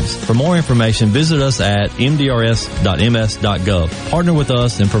accommodations. For more information, visit us at mdrs.ms.gov. Partner with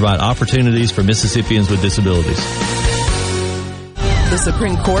us and provide opportunities for Mississippians with disabilities. The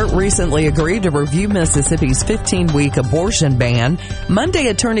Supreme Court recently agreed to review Mississippi's 15-week abortion ban. Monday,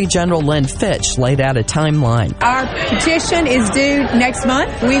 Attorney General Lynn Fitch laid out a timeline. Our petition is due next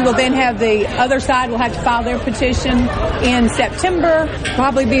month. We will then have the other side will have to file their petition in September,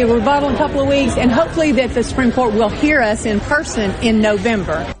 probably be a rebuttal in a couple of weeks, and hopefully that the Supreme Court will hear us in person in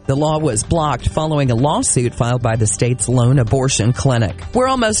November. The law was blocked following a lawsuit filed by the state's lone abortion clinic. We're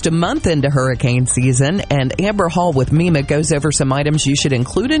almost a month into hurricane season, and Amber Hall with MEMA goes over some items you should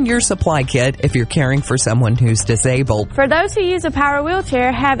include in your supply kit if you're caring for someone who's disabled. For those who use a power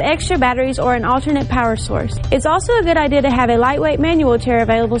wheelchair, have extra batteries or an alternate power source. It's also a good idea to have a lightweight manual chair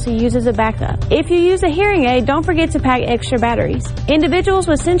available to use as a backup. If you use a hearing aid, don't forget to pack extra batteries. Individuals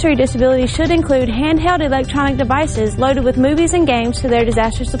with sensory disabilities should include handheld electronic devices loaded with movies and games to their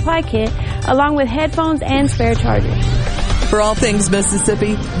disaster supply kit, along with headphones and spare chargers. For all things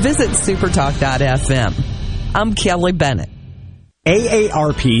Mississippi, visit supertalk.fm. I'm Kelly Bennett.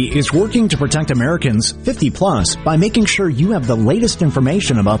 AARP is working to protect Americans 50 plus by making sure you have the latest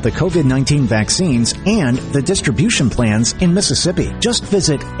information about the COVID-19 vaccines and the distribution plans in Mississippi. Just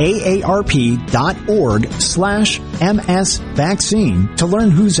visit aarp.org/MSvaccine to learn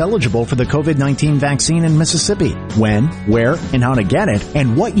who's eligible for the COVID-19 vaccine in Mississippi, when, where, and how to get it,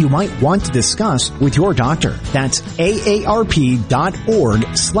 and what you might want to discuss with your doctor. That's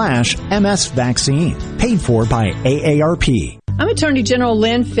aarp.org/MSvaccine. Paid for by AARP. I'm Attorney General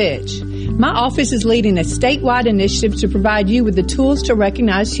Lynn Fitch. My office is leading a statewide initiative to provide you with the tools to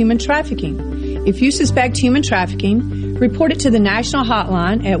recognize human trafficking. If you suspect human trafficking, report it to the national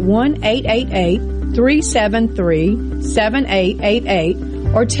hotline at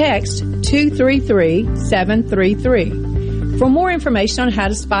 1-888-373-7888 or text 233-733. For more information on how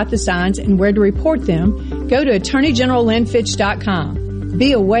to spot the signs and where to report them, go to AttorneyGeneralLynnFitch.com.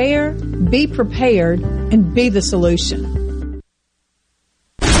 Be aware, be prepared, and be the solution.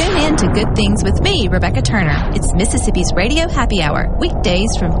 To Good Things with me, Rebecca Turner. It's Mississippi's Radio Happy Hour, weekdays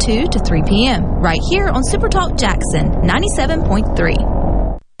from 2 to 3 p.m., right here on Super Talk Jackson 97.3.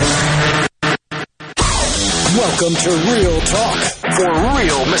 Welcome to Real Talk for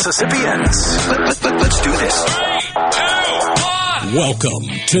real Mississippians. Let's do this. 3, 2, 1. Welcome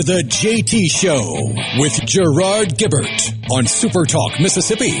to the JT Show with Gerard Gibbert on Super Talk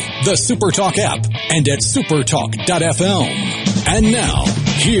Mississippi, the Super Talk app, and at supertalk.fm. And now,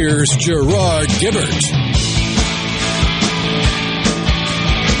 here's Gerard Gibbert.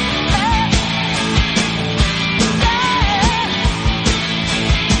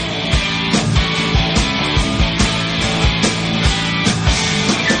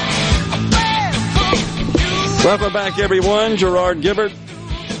 Welcome back, everyone. Gerard Gibbert,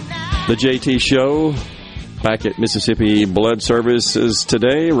 the JT Show, back at Mississippi Blood Services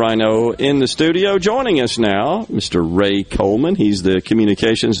today. Rhino in the studio. Joining us now, Mr. Ray Coleman. He's the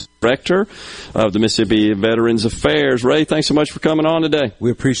Communications Director of the Mississippi Veterans Affairs. Ray, thanks so much for coming on today. We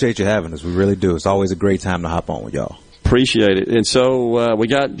appreciate you having us. We really do. It's always a great time to hop on with y'all. Appreciate it. And so we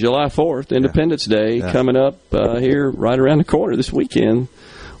got July 4th, Independence Day, coming up here right around the corner this weekend.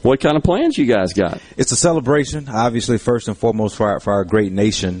 What kind of plans you guys got? It's a celebration, obviously, first and foremost for our great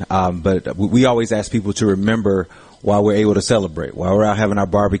nation. But we always ask people to remember while we're able to celebrate, while we're out having our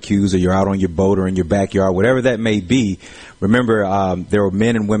barbecues or you're out on your boat or in your backyard, whatever that may be. Remember, there were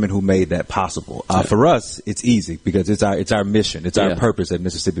men and women who made that possible. For us, it's easy because it's our mission. It's our purpose at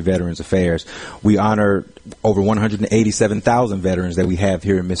Mississippi Veterans Affairs. We honor over 187,000 veterans that we have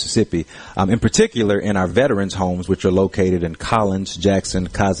here in Mississippi. In particular, in our veterans homes, which are located in Collins, Jackson,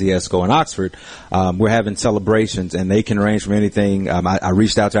 Kosciuszko, and Oxford, we're having celebrations, and they can range from anything. I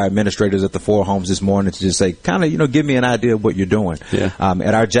reached out to our administrators at the 4 homes this morning to just say, kind of, give me an idea of what you're doing.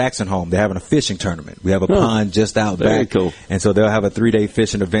 At our Jackson home, they're having a fishing tournament. We have a pond just out back. Cool. And so they'll have a 3-day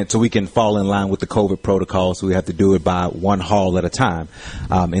fishing event so we can fall in line with the COVID protocol. So we have to do it by one hall at a time.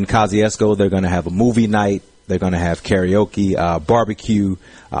 In Kosciuszko, they're going to have a movie night. They're going to have karaoke, barbecue,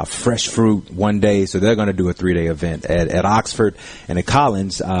 fresh fruit one day. So they're going to do a 3-day event at Oxford and at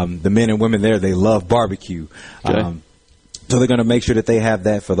Collins. The men and women there, they love barbecue. Okay. So they're going to make sure that they have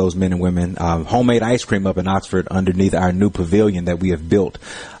that for those men and women. Homemade ice cream up in Oxford underneath our new pavilion that we have built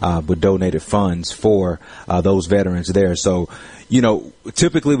with donated funds for those veterans there. So,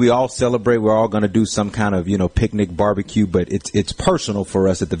 typically we all celebrate. We're all going to do some kind of, picnic barbecue, but it's personal for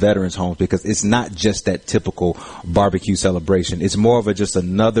us at the veterans homes because it's not just that typical barbecue celebration. It's more of just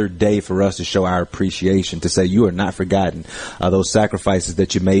another day for us to show our appreciation, to say you are not forgotten. Those sacrifices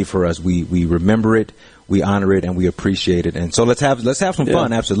that you made for us, we remember it. We honor it and we appreciate it, and so let's have some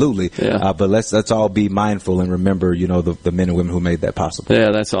fun, absolutely. But let's all be mindful and remember, the men and women who made that possible.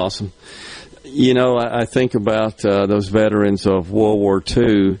 Yeah, that's awesome. I think about those veterans of World War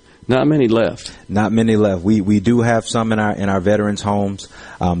II. Not many left. Not many left. We do have some in our veterans homes.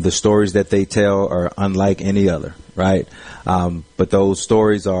 The stories that they tell are unlike any other, right? But those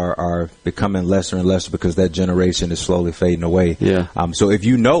stories are becoming lesser and lesser because that generation is slowly fading away. Yeah. So if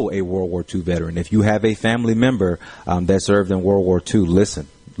you know a World War II veteran, if you have a family member that served in World War II, listen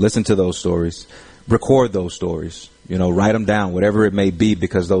to those stories, record those stories. Write them down, whatever it may be,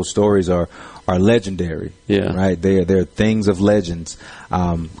 because those stories are legendary. Yeah. Right? They're things of legends.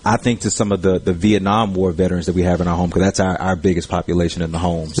 I think to some of the Vietnam War veterans that we have in our home, because that's our biggest population in the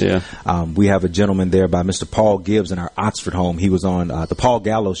homes. Yeah. We have a gentleman there by Mr. Paul Gibbs in our Oxford home. He was on the Paul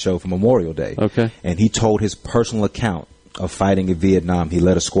Gallo show for Memorial Day. Okay. And he told his personal account of fighting in Vietnam. He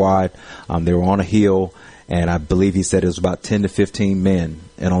led a squad. They were on a hill, and I believe he said it was about 10 to 15 men,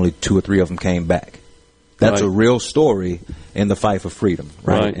 and only 2 or 3 of them came back. That's a real story in the fight for freedom,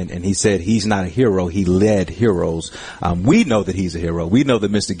 right? And he said he's not a hero. He led heroes. We know that he's a hero. We know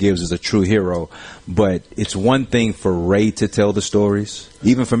that Mr. Gibbs is a true hero. But it's one thing for Ray to tell the stories,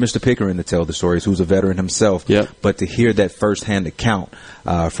 even for Mr. Pickering to tell the stories, who's a veteran himself. But to hear that firsthand account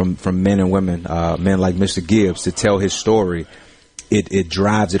from men and women, men like Mr. Gibbs, to tell his story, it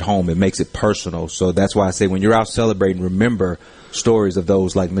drives it home. It makes it personal. So that's why I say when you're out celebrating, remember stories of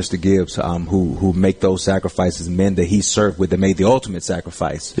those like Mr. Gibbs, who make those sacrifices, men that he served with, that made the ultimate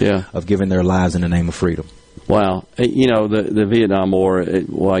sacrifice of giving their lives in the name of freedom. Wow. You know, the Vietnam War,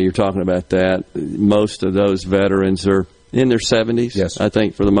 while you're talking about that, most of those veterans are in their 70s, I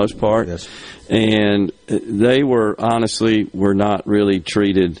think, for the most part. And they were not really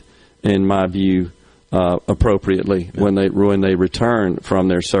treated, in my view, appropriately when they returned from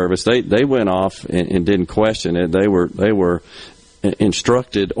their service. They went off and didn't question it. They were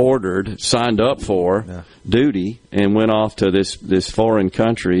instructed, ordered, signed up for duty, and went off to this foreign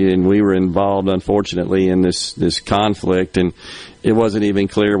country. And we were involved, unfortunately, in this conflict, and it wasn't even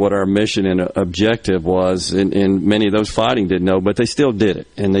clear what our mission and objective was. And many of those fighting didn't know, but they still did it,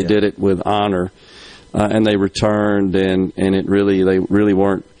 and they did it with honor. And they returned, and they really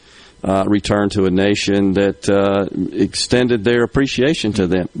weren't returned to a nation that extended their appreciation to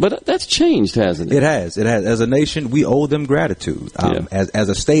them. But that's changed, hasn't it? It has. As a nation, we owe them gratitude. As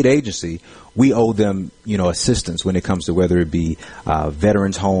a state agency, we owe them, assistance when it comes to whether it be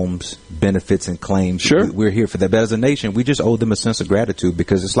veterans' homes, benefits, and claims. Sure, we're here for that. But as a nation, we just owe them a sense of gratitude,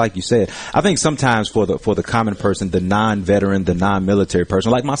 because it's like you said. I think sometimes for the common person, the non-veteran, the non-military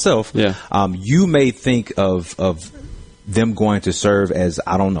person, like myself, you may think of them going to serve as,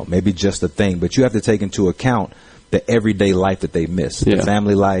 I don't know, maybe just a thing, but you have to take into account the everyday life that they miss, the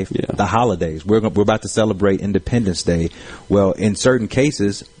family life, the holidays. We're about to celebrate Independence Day. Well, in certain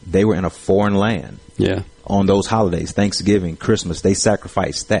cases, they were in a foreign land on those holidays, Thanksgiving, Christmas. They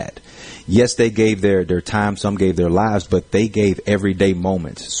sacrificed that. Yes, they gave their time, some gave their lives, but they gave everyday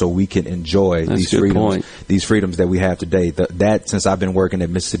moments so we can enjoy these freedoms that we have today. That, since I've been working at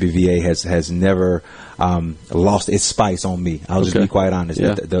Mississippi VA, has never lost its spice on me. I'll just be quite honest.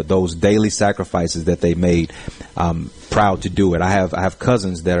 Those daily sacrifices that they made, proud to do it. I have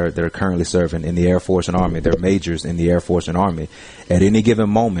cousins that are currently serving in the Air Force and Army. They're majors in the Air Force and Army. At any given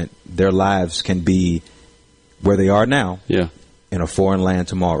moment, their lives can be where they are now in a foreign land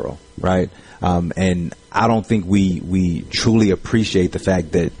tomorrow, right? And I don't think we truly appreciate the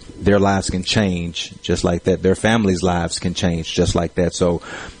fact that their lives can change just like that. Their families' lives can change just like that. So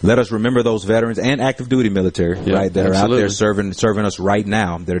let us remember those veterans and active duty military, right, that are out there serving us right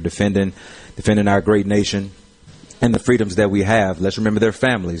now, that are defending our great nation and the freedoms that we have. Let's remember their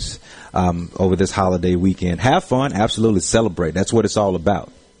families over this holiday weekend. Have fun, absolutely celebrate. That's what it's all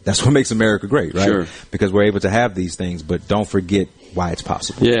about. That's what makes America great, right? Sure. Because we're able to have these things, but don't forget why it's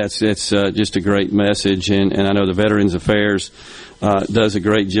possible. Yeah, it's just a great message, and I know the Veterans Affairs does a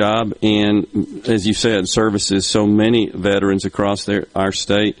great job, and as you said, services so many veterans across our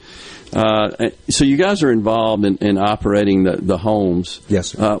state. So you guys are involved in operating the homes. Yes,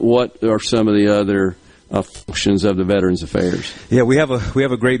 sir. What are some of the other functions of the Veterans Affairs? Yeah, we have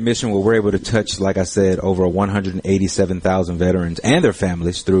a great mission where we're able to touch, like I said, over 187,000 veterans and their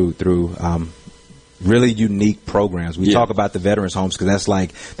families through really unique programs. We talk about the veterans homes because that's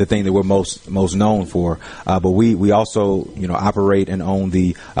like the thing that we're most known for. But we also, operate and own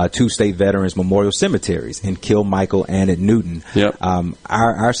the two state veterans memorial cemeteries in Kilmichael and at Newton. Yep.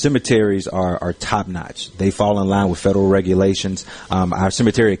 Our cemeteries are top notch. They fall in line with federal regulations. Our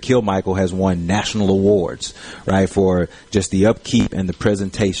cemetery at Kilmichael has won national awards, right, for just the upkeep and the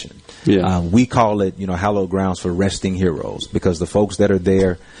presentation. Yeah. We call it, hallowed grounds for resting heroes, because the folks that are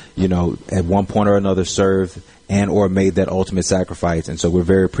there, at one point or another served and or made that ultimate sacrifice. And so we're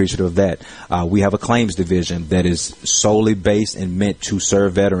very appreciative of that. We have a claims division that is solely based and meant to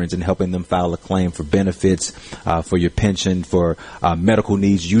serve veterans and helping them file a claim for benefits, for your pension, for medical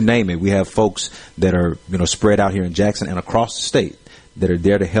needs, you name it. We have folks that are, spread out here in Jackson and across the state that are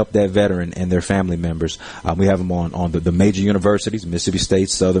there to help that veteran and their family members. We have them on the major universities, Mississippi State,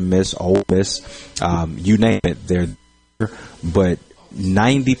 Southern Miss, Ole Miss, you name it, they're there. But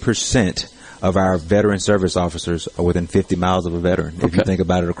 90% of our veteran service officers are within 50 miles of a veteran, if you think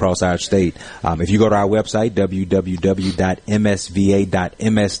about it, across our state. If you go to our website,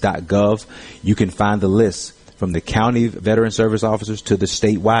 www.msva.ms.gov, you can find the list from the county veteran service officers to the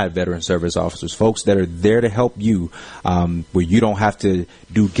statewide veteran service officers, folks that are there to help you, where you don't have to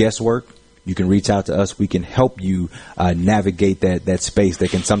do guesswork. you can reach out to us. We can help you navigate that space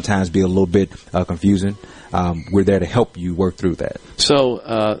that can sometimes be a little bit confusing. We're there to help you work through that.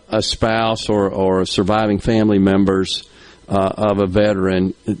 So a spouse or surviving family members of a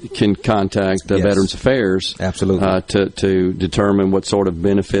veteran can contact the Veterans Affairs to determine what sort of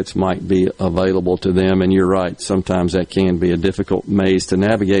benefits might be available to them. And you're right, sometimes that can be a difficult maze to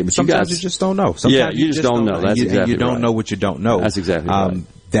navigate. But sometimes you just don't know. Sometimes you just don't know. That's exactly you don't know what you don't know. That's exactly right.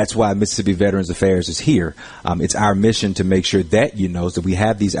 That's why Mississippi Veterans Affairs is here. It's our mission to make sure that you know that we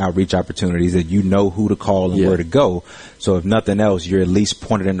have these outreach opportunities, that you know who to call and where to go. So if nothing else, you're at least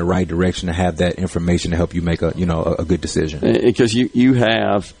pointed in the right direction to have that information to help you make a good decision. Because you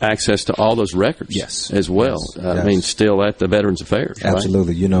have access to all those records as well. I mean, still at the Veterans Affairs.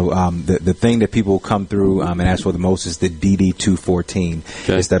 Absolutely. Right? The thing that people come through and ask for the most is the DD-214.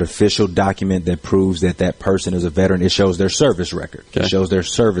 It's that official document that proves that person is a veteran. It shows their service record. It shows their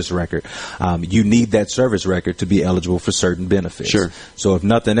service record. You need that service record to be eligible for certain benefits. Sure. So if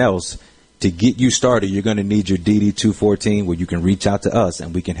nothing else, to get you started, you're going to need your DD-214, where you can reach out to us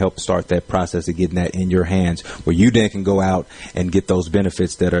and we can help start that process of getting that in your hands, where you then can go out and get those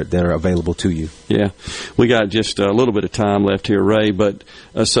benefits that are available to you. Yeah. We got just a little bit of time left here, Ray, but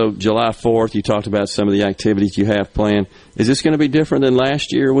so July 4th, you talked about some of the activities you have planned. Is this going to be different than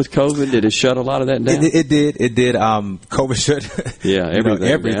last year with COVID? Did it shut a lot of that down? It did. COVID shut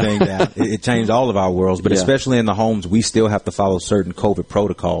everything down. It changed all of our worlds, but especially in the homes, we still have to follow certain COVID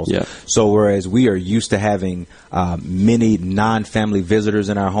protocols. Yeah. So whereas we are used to having many non-family visitors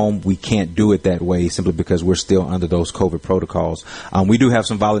in our home, we can't do it that way simply because we're still under those COVID protocols. We do have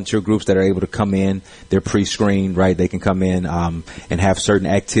some volunteer groups that are able to come in. They're pre-screened, right? They can come in and have certain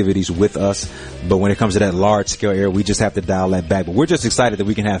activities with us. But when it comes to that large-scale area, we just have to dial that back. But we're just excited that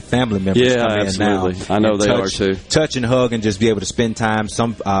we can have family members come in now. I know they are too. Touch and hug and just be able to spend time.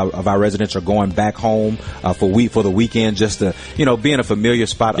 Some of our residents are going back home for the weekend just to, be in a familiar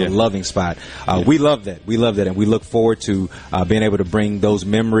spot, a loving spot. We love that. And we look forward to being able to bring those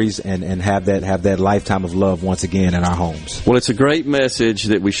memories and have that lifetime of love once again in our homes. Well, it's a great message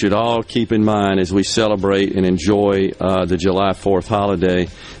that we should all keep in mind as we celebrate and enjoy the July 4th holiday,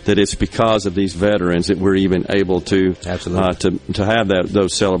 that it's because of these veterans that we're even able to have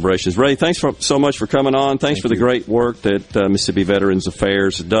those celebrations. Ray, thanks so much for coming on. Thanks for the great work that Mississippi Veterans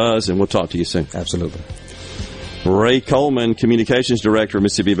Affairs does, and we'll talk to you soon. Absolutely. Ray Coleman, Communications Director of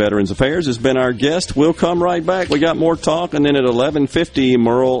Mississippi Veterans Affairs, has been our guest. We'll come right back. We got more talk, and then at 11:50,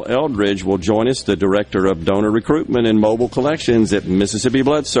 Merle Eldridge will join us, the Director of Donor Recruitment and Mobile Collections at Mississippi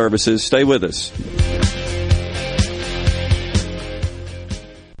Blood Services. Stay with us.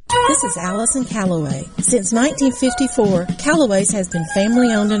 This is Allison Calloway. Since 1954, Calloway's has been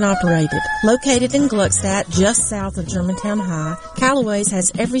family-owned and operated. Located in Gluckstadt, just south of Germantown High, Calloway's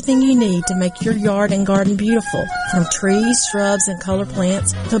has everything you need to make your yard and garden beautiful, from trees, shrubs, and color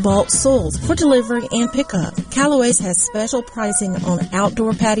plants to bulk soils for delivery and pickup. Calloway's has special pricing on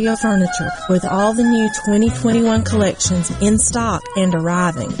outdoor patio furniture with all the new 2021 collections in stock and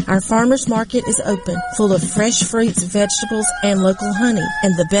arriving. Our farmers market is open, full of fresh fruits, vegetables, and local honey,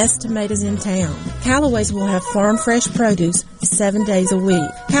 and the best tomatoes in town. Calloway's will have farm fresh produce 7 days a week.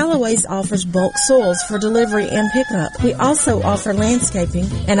 Calloway's offers bulk soils for delivery and pickup. We also offer landscaping,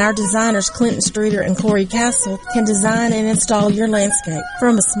 and our designers Clinton Streeter and Corey Castle can design and install your landscape.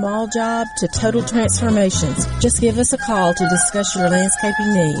 From a small job to total transformations, just give us a call to discuss your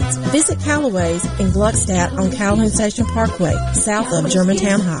landscaping needs. Visit Calloway's in Gluckstadt on Calhoun Station Parkway, south of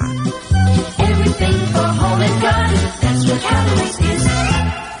Germantown High. Everything for home and garden, that's what Calloway's is.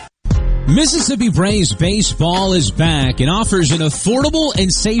 Mississippi Braves baseball is back and offers an affordable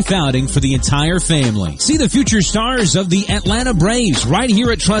and safe outing for the entire family. See the future stars of the Atlanta Braves right here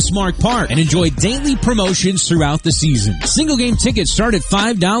at Trustmark Park and enjoy daily promotions throughout the season. Single game tickets start at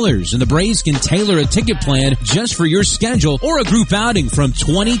 $5 and the Braves can tailor a ticket plan just for your schedule or a group outing from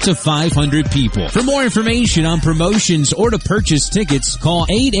 20 to 500 people. For more information on promotions or to purchase tickets, call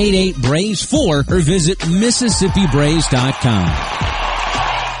 888-BRAVES-4 or visit MississippiBraves.com.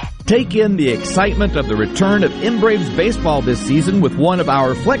 Take in the excitement of the return of M-Braves baseball this season with one of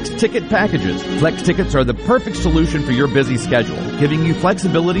our Flex Ticket packages. Flex Tickets are the perfect solution for your busy schedule, giving you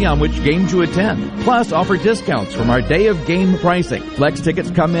flexibility on which games you attend. Plus, offer discounts from our day of game pricing. Flex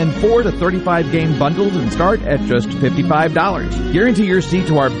Tickets come in 4 to 35 game bundles and start at just $55. Guarantee your seat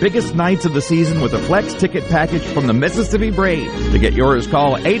to our biggest nights of the season with a Flex Ticket package from the Mississippi Braves. To get yours,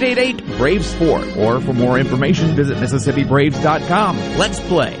 call 888-BRAVES-4 or for more information, visit MississippiBraves.com. Let's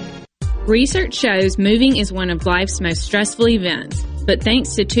play. Research shows moving is one of life's most stressful events, but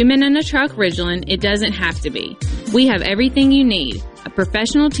thanks to 2 Men and a Truck Ridgeland, it doesn't have to be. We have everything you need. A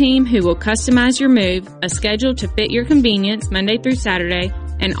professional team who will customize your move, a schedule to fit your convenience Monday through Saturday,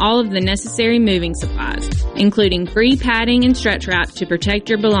 and all of the necessary moving supplies, including free padding and stretch wrap to protect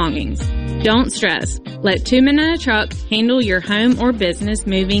your belongings. Don't stress. Let Two Men in a Truck handle your home or business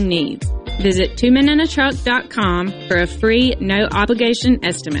moving needs. Visit twomeninatruck.com for a free, no-obligation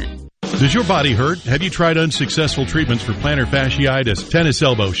estimate. Does your body hurt? Have you tried unsuccessful treatments for plantar fasciitis, tennis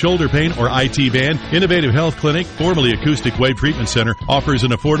elbow, shoulder pain, or IT band? Innovative Health Clinic, formerly Acoustic Wave Treatment Center, offers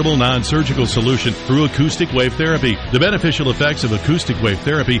an affordable non-surgical solution through acoustic wave therapy. The beneficial effects of acoustic wave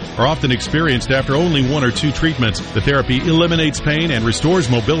therapy are often experienced after only 1 or 2 treatments. The therapy eliminates pain and restores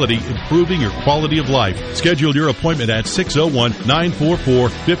mobility, improving your quality of life. Schedule your appointment at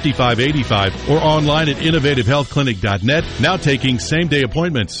 601-944-5585 or online at innovativehealthclinic.net. Now taking same-day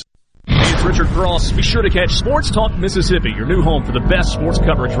appointments. Hey, it's Richard Cross. Be sure to catch Sports Talk Mississippi, your new home for the best sports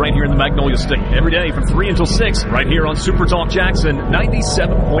coverage right here in the Magnolia State. Every day from 3 until 6, right here on Super Talk Jackson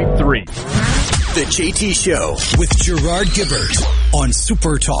 97.3. The JT Show with Gerard Gibbert on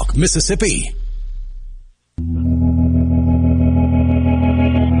Super Talk Mississippi.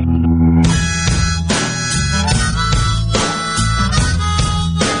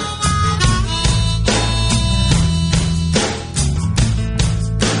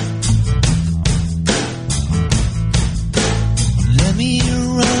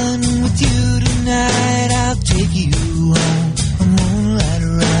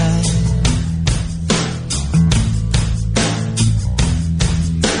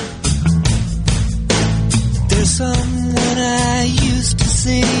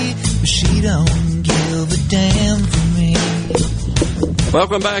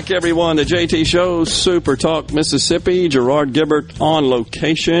 Welcome back, everyone, to JT Show, Super Talk Mississippi. Gerard Gibbert on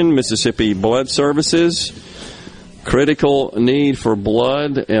location, Mississippi Blood Services. Critical need for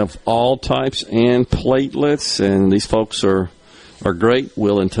blood of all types and platelets, and these folks are great,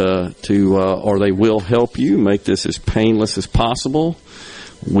 willing to or they will help you make this as painless as possible.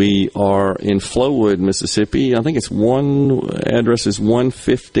 We are in Flowood, Mississippi. I think it's address is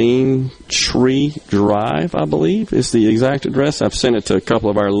 115 Tree Drive, I believe, is the exact address. I've sent it to a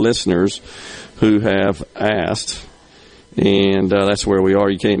couple of our listeners who have asked, and that's where we are.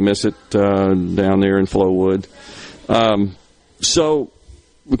 You can't miss it down there in Flowood. So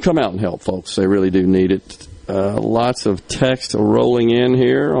we come out and help, folks. They really do need it. Lots of text rolling in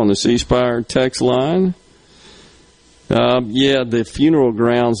here on the C-Spire text line. The funeral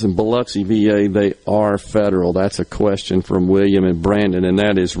grounds in Biloxi, VA, they are federal. That's a question from William and Brandon, and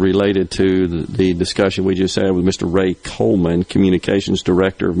that is related to the discussion we just had with Mr. Ray Coleman, Communications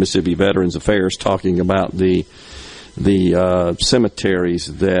Director of Mississippi Veterans Affairs, talking about the cemeteries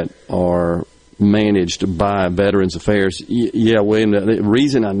that are managed by Veterans Affairs. William, the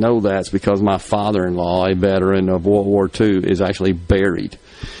reason I know that is because my father-in-law, a veteran of World War II, is actually buried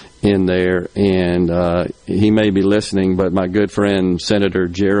in there, and he may be listening, but my good friend Senator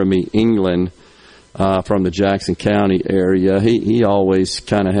Jeremy England from the Jackson County area, he always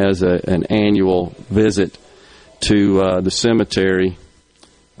kind of has an annual visit to the cemetery.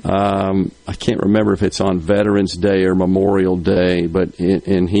 I can't remember if it's on Veterans Day or Memorial Day, but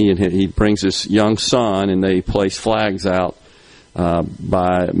he brings his young son, and they place flags out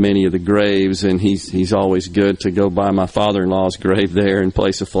by many of the graves, and he's always good to go by my father-in-law's grave there and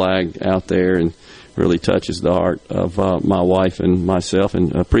place a flag out there, and really touches the heart of my wife and myself,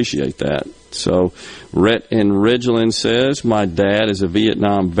 and appreciate that. So Rhett in Ridgeland says, my dad is a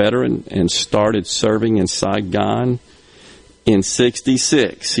Vietnam veteran and started serving in Saigon in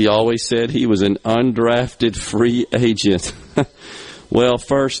 1966. He always said he was an undrafted free agent. Well,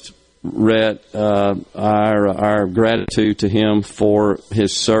 first, Rhett, our gratitude to him for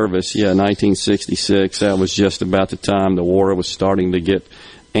his service. 1966, that was just about the time the war was starting to get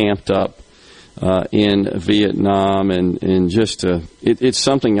amped up in Vietnam, and just it's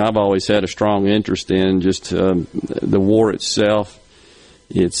something I've always had a strong interest in, just the war itself,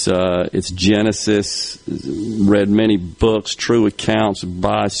 its genesis. Read many books, true accounts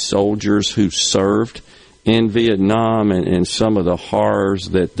by soldiers who served in Vietnam, and some of the horrors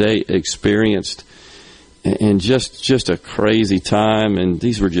that they experienced, and just a crazy time. And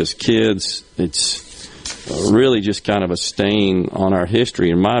these were just kids. It's really just kind of a stain on our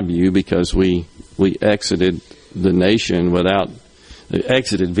history, in my view, because we exited the nation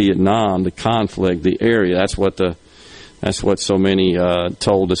exited Vietnam, the conflict, the area. That's what so many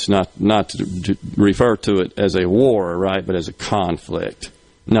told us not to refer to it as a war, right, but as a conflict.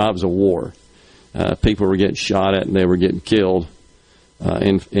 No, it was a war. People were getting shot at, and they were getting killed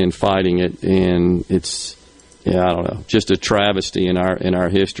in fighting it, and it's I don't know, just a travesty in our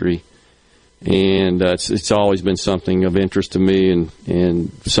history. And it's always been something of interest to me,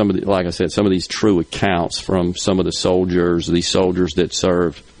 and some of like I said, some of these true accounts from some of the soldiers, these soldiers that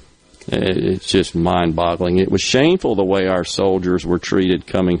served, it's just mind-boggling. It was shameful the way our soldiers were treated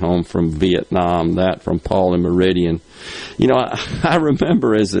coming home from Vietnam, that from Paul and Meridian. You know, I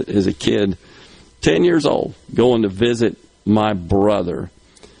remember as a kid, 10 years old, going to visit my brother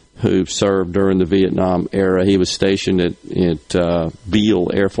who served during the Vietnam era. He was stationed at Beale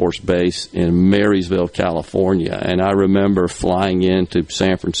Air Force Base in Marysville, California. And I remember flying into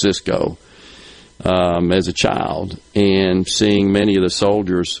San Francisco as a child and seeing many of the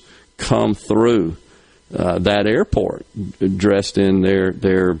soldiers come through that airport dressed in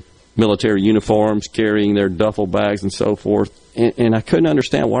their military uniforms, carrying their duffel bags and so forth. And I couldn't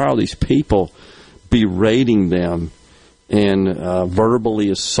understand why all these people berating them and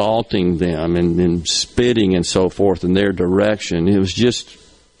verbally assaulting them and spitting and so forth in their direction.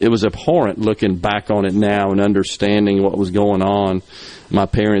 It was abhorrent looking back on it now and understanding what was going on. My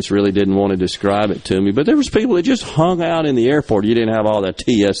parents really didn't want to describe it to me, but there was people that just hung out in the airport. You didn't have all the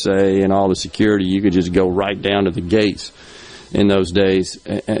TSA and all the security. You could just go right down to the gates in those days.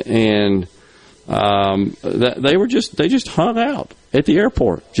 And they just hung out at the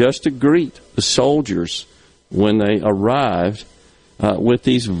airport just to greet the soldiers when they arrived with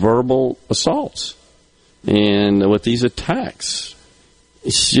these verbal assaults and with these attacks.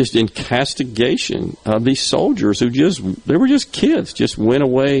 It's just in castigation of these soldiers who they were just kids, just went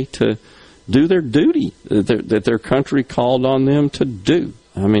away to do their duty that their country called on them to do.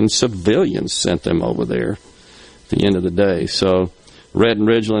 I mean, civilians sent them over there at the end of the day. So Red and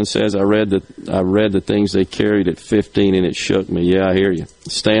Ridgeland says, I read the things they carried at 15 and it shook me. Yeah, I hear you.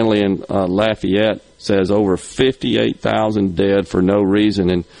 Stanley and Lafayette says over 58,000 dead for no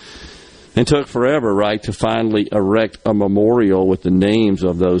reason, and took forever, right, to finally erect a memorial with the names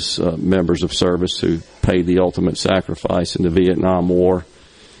of those members of service who paid the ultimate sacrifice in the Vietnam War.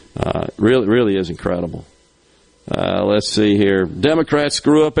 Really is incredible. Let's see here. Democrats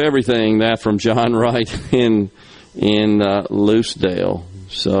screw up everything. That from John Wright in Loosedale.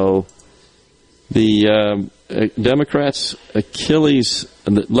 So the Democrats' Achilles,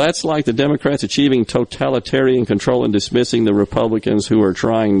 that's like the Democrats achieving totalitarian control and dismissing the Republicans who are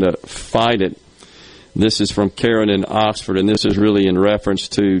trying to fight it. This is from Karen in Oxford, and this is really in reference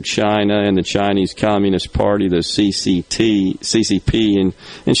to China and the Chinese Communist Party, the CCP,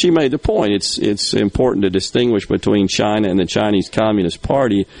 and she made the point. It's important to distinguish between China and the Chinese Communist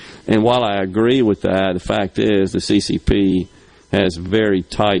Party, and while I agree with that, the fact is the CCP has very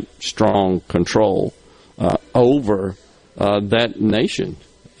tight, strong control over that nation,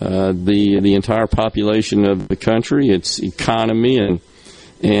 the entire population of the country, its economy,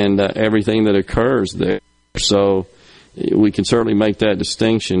 and everything that occurs there. So we can certainly make that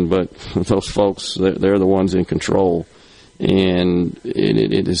distinction, but those folks, they're the ones in control, and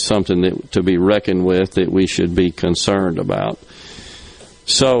it is something to be reckoned with, that we should be concerned about.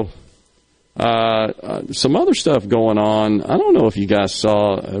 So some other stuff going on. I don't know if you guys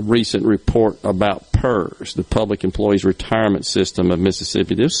saw a recent report about PERS, the Public Employees Retirement System of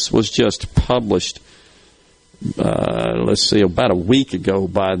Mississippi. This was just published, about a week ago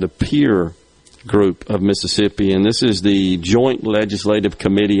by the PEER Group of Mississippi, and this is the Joint Legislative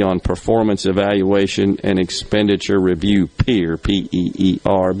Committee on Performance Evaluation and Expenditure Review, PEER,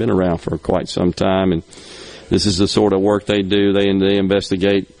 P-E-E-R. Been around for quite some time, and this is the sort of work they do. They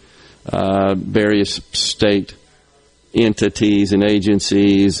investigate various state entities and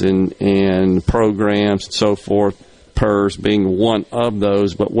agencies and programs and so forth, PERS being one of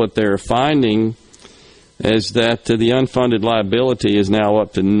those. But what they're finding is that the unfunded liability is now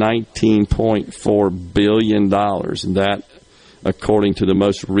up to $19.4 billion. And that, according to the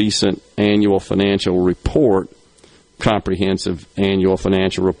most recent annual financial report, Comprehensive Annual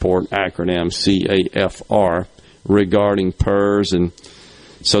Financial Report, acronym CAFR, regarding PERS. And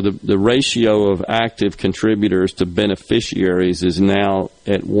so the ratio of active contributors to beneficiaries is now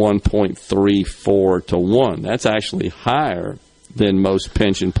at 1.34 to 1. That's actually higher than most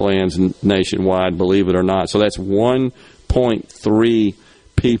pension plans nationwide, believe it or not. So that's 1.3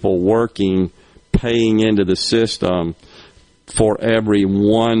 people working, paying into the system for every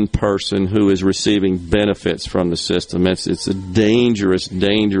one person who is receiving benefits from the system. It's a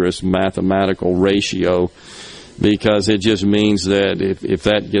dangerous mathematical ratio, because it just means that if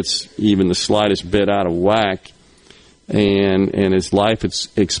that gets even the slightest bit out of whack, and as life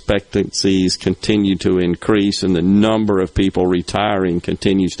expectancies continue to increase and the number of people retiring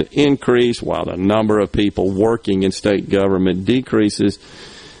continues to increase while the number of people working in state government decreases,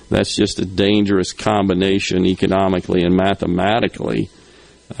 that's just a dangerous combination economically and mathematically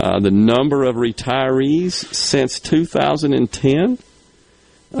The number of retirees since 2010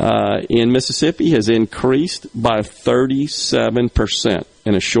 in Mississippi has increased by 37%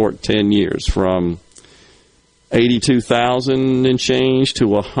 in a short 10 years, from 82,000 and change to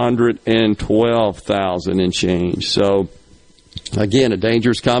 112,000 and change. So, again, a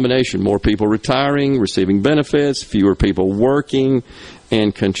dangerous combination. More people retiring, receiving benefits, fewer people working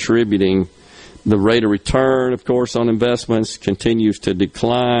and contributing. The rate of return, of course, on investments continues to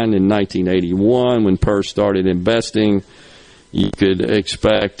decline. In 1981, when PERS started investing, you could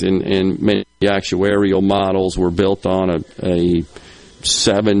expect, and many actuarial models were built on a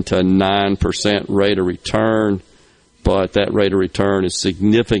 7 to 9% rate of return, but that rate of return is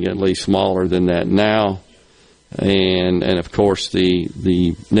significantly smaller than that now. And of course,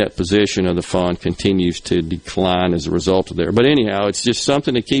 the net position of the fund continues to decline as a result of that. But anyhow, it's just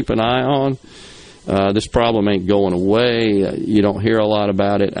something to keep an eye on. This problem ain't going away. You don't hear a lot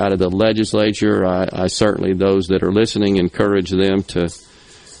about it out of the legislature. I certainly, those that are listening, encourage them to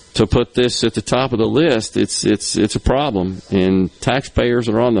put this at the top of the list. It's a problem, and taxpayers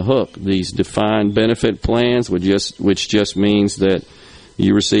are on the hook. These defined benefit plans, which just means that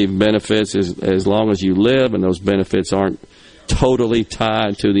you receive benefits as long as you live, and those benefits aren't totally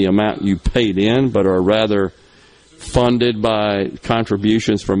tied to the amount you paid in, but are rather funded by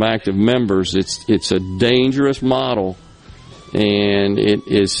contributions from active members. It's a dangerous model, and it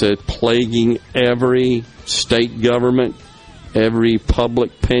is plaguing every state government, every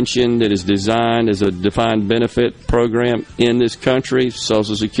public pension that is designed as a defined benefit program in this country,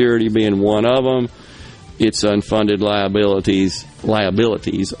 Social Security being one of them. Its unfunded liabilities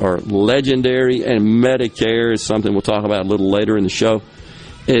are legendary, and Medicare is something we'll talk about a little later in the show,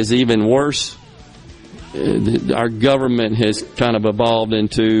 is even worse. Our government has kind of evolved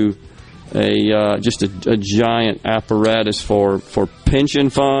into just a giant apparatus for pension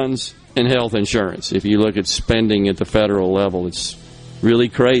funds and health insurance. If you look at spending at the federal level, it's really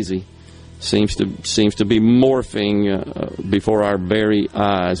crazy. Seems to be morphing before our very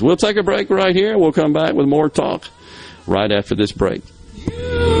eyes. We'll take a break right here. We'll come back with more talk right after this break.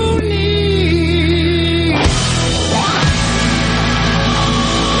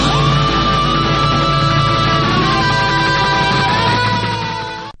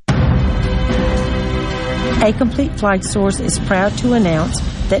 A Complete Flag Source is proud to announce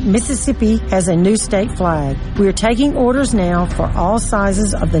that Mississippi has a new state flag. We are taking orders now for all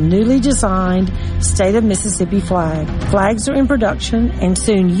sizes of the newly designed State of Mississippi flag. Flags are in production, and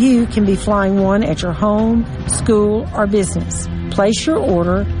soon you can be flying one at your home, school, or business. Place your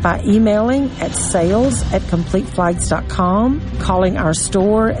order by emailing at sales@completeflags.com, calling our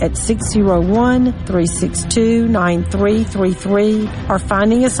store at 601-362-9333, or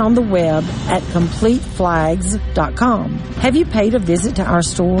finding us on the web at completeflags.com. Have you paid a visit to our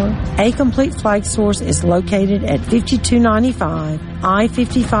store? A Complete Flag Source is located at 5295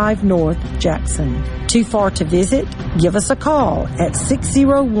 I-55 North, Jackson. Too far to visit? Give us a call at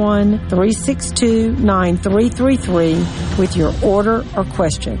 601-362-9333 with your order or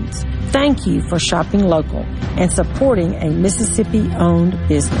questions. Thank you for shopping local and supporting a Mississippi-owned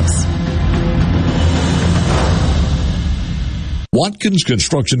business. Watkins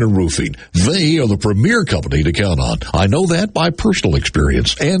Construction and Roofing. They are the premier company to count on. I know that by personal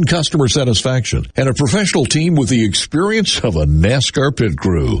experience and customer satisfaction, and a professional team with the experience of a NASCAR pit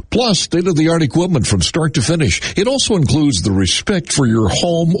crew. Plus, state-of-the-art equipment from start to finish. It also includes the respect for your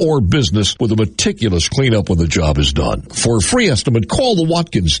home or business with a meticulous cleanup when the job is done. For a free estimate, call the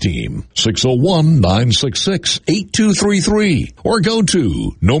Watkins team, 601-966-8233, or go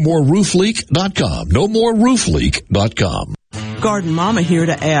to nomoreroofleak.com, nomoreroofleak.com. Garden Mama here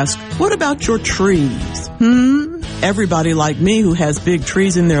to ask, what about your trees? Everybody like me who has big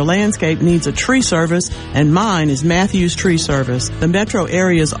trees in their landscape needs a tree service, and mine is Matthews Tree Service, the metro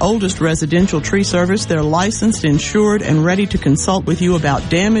area's oldest residential tree service. They're licensed, insured, and ready to consult with you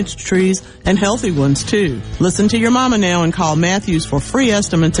about damaged trees and healthy ones too. Listen to your mama now and call Matthews for free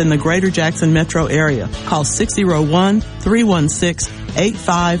estimates in the greater Jackson metro area. Call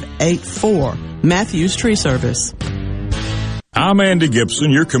 601-316-8584. Matthews Tree Service. I'm Andy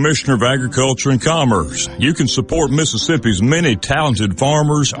Gibson, your Commissioner of Agriculture and Commerce. You can support Mississippi's many talented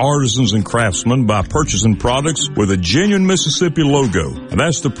farmers, artisans, and craftsmen by purchasing products with a genuine Mississippi logo. And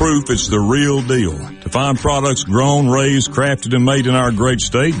that's the proof it's the real deal. To find products grown, raised, crafted, and made in our great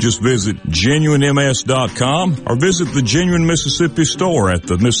state, just visit GenuineMS.com or visit the Genuine Mississippi store at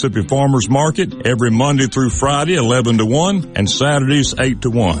the Mississippi Farmers Market every Monday through Friday, 11 to 1, and Saturdays, 8 to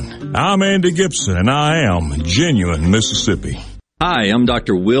 1. I'm Andy Gibson, and I am Genuine Mississippi. Hi, I'm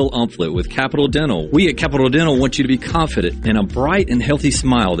Dr. Will Umflett with Capital Dental. We at Capital Dental want you to be confident in a bright and healthy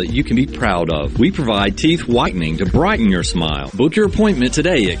smile that you can be proud of. We provide teeth whitening to brighten your smile. Book your appointment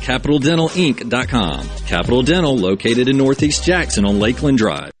today at CapitalDentalInc.com. Capital Dental, located in Northeast Jackson on Lakeland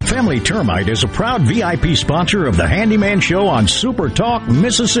Drive. Family Termite is a proud VIP sponsor of the Handyman Show on Super Talk,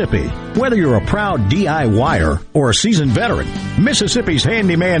 Mississippi. Whether you're a proud DIYer or a seasoned veteran, Mississippi's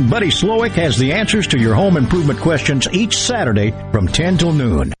handyman Buddy Slowick has the answers to your home improvement questions each Saturday from 10 till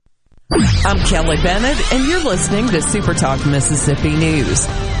noon. I'm Kelly Bennett, and you're listening to Super Talk Mississippi News.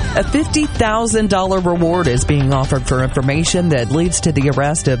 A $50,000 reward is being offered for information that leads to the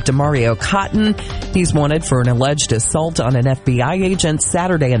arrest of Demario Cotton. He's wanted for an alleged assault on an FBI agent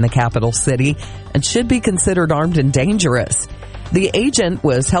Saturday in the capital city and should be considered armed and dangerous. The agent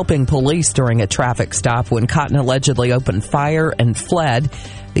was helping police during a traffic stop when Cotton allegedly opened fire and fled.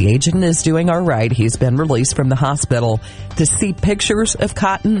 The agent is doing all right. He's been released from the hospital. To see pictures of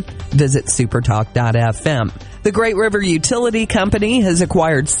Cotton, visit supertalk.fm. The Great River Utility Company has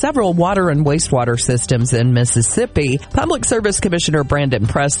acquired several water and wastewater systems in Mississippi. Public Service Commissioner Brandon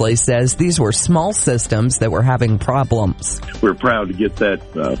Presley says these were small systems that were having problems. We're proud to get that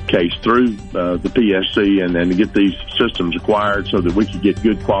case through the PSC and to get these systems acquired so that we can get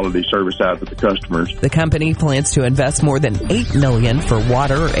good quality service out to the customers. The company plans to invest more than $8 million for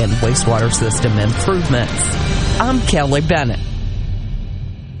water and wastewater system improvements. I'm Kelly Bennett.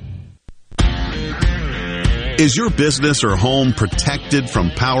 Is your business or home protected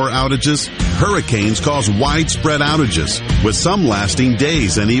from power outages? Hurricanes cause widespread outages, with some lasting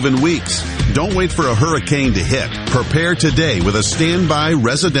days and even weeks. Don't wait for a hurricane to hit. Prepare today with a standby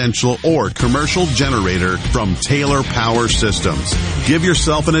residential or commercial generator from Taylor Power Systems. Give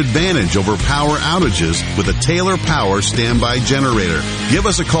yourself an advantage over power outages with a Taylor Power standby generator. Give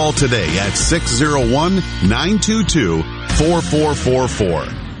us a call today at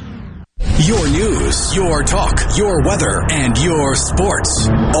 601-922-4444. Your news, your talk, your weather, and your sports.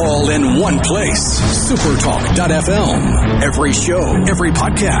 All in one place. Supertalk.fm. Every show, every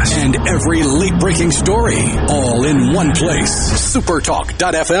podcast, and every late-breaking story. All in one place.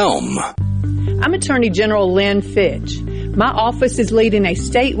 Supertalk.fm. I'm Attorney General Lynn Fitch. My office is leading a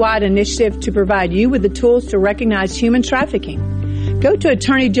statewide initiative to provide you with the tools to recognize human trafficking. Go to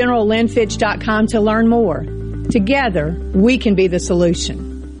AttorneyGeneralLynnFitch.com to learn more. Together, we can be the solution.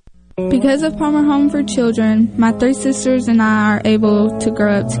 Because of Palmer Home for Children, my 3 sisters and I are able to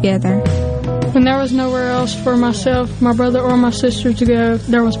grow up together. When there was nowhere else for myself, my brother, or my sister to go,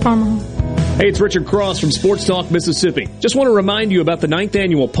 there was Palmer Home. Hey, it's Richard Cross from Sports Talk Mississippi. Just want to remind you about the 9th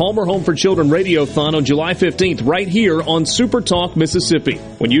annual Palmer Home for Children Radiothon on July 15th right here on Super Talk Mississippi.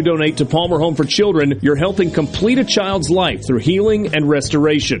 When you donate to Palmer Home for Children, you're helping complete a child's life through healing and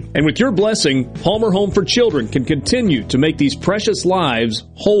restoration. And with your blessing, Palmer Home for Children can continue to make these precious lives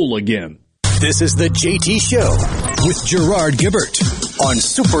whole again. This is the JT Show with Gerard Gibbert on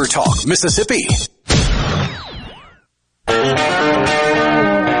Super Talk Mississippi.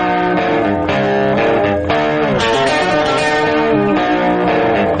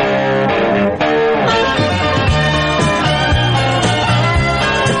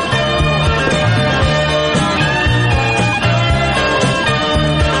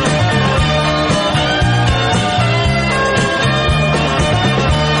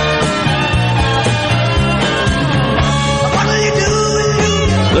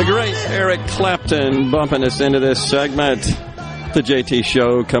 Clapton bumping us into this segment. The JT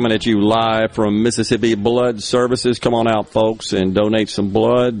Show coming at you live from Mississippi Blood Services. Come on out, folks, and donate some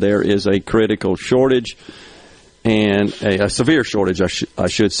blood. There is a critical shortage, and a severe shortage, I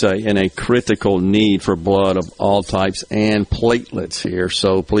should say, and a critical need for blood of all types and platelets here.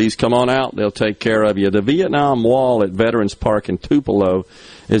 So please come on out. They'll take care of you. The Vietnam Wall at Veterans Park in Tupelo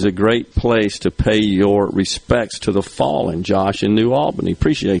is a great place to pay your respects to the fallen, Josh, in New Albany.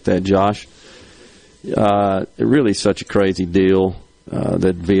 Appreciate that, Josh. Really such a crazy deal,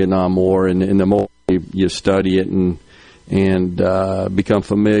 that Vietnam War, and the more you study it and become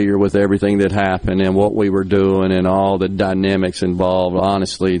familiar with everything that happened and what we were doing and all the dynamics involved,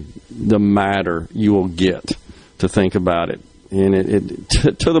 honestly, the madder you will get to think about it. And it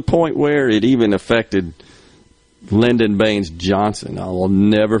to the point where it even affected Lyndon Baines Johnson. I will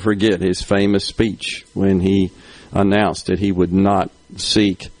never forget his famous speech when he announced that he would not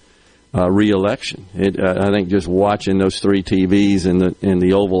seek re-election. I think just watching those 3 TVs in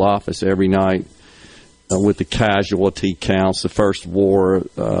the Oval Office every night with the casualty counts, the first war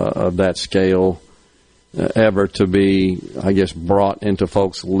of that scale ever to be, I guess, brought into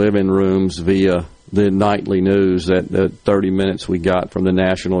folks' living rooms via the nightly news, that 30 minutes we got from the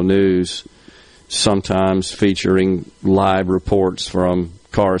national news, sometimes featuring live reports from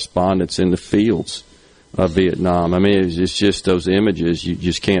correspondents in the fields of Vietnam. I mean, it's just those images. You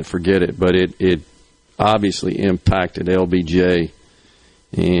just can't forget it. But it obviously impacted LBJ,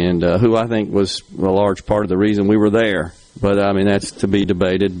 and who I think was a large part of the reason we were there. But, I mean, that's to be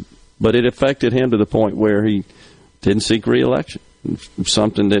debated. But it affected him to the point where he didn't seek re-election,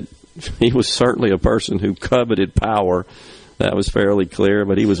 something that he was certainly a person who coveted power. That was fairly clear,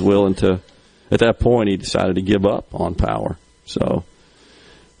 but he was willing to, at that point, he decided to give up on power. So,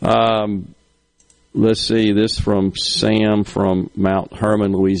 let's see, this from Sam from Mount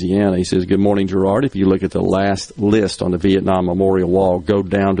Hermon, Louisiana. He says, good morning, Gerard. If you look at the last list on the Vietnam Memorial Wall, go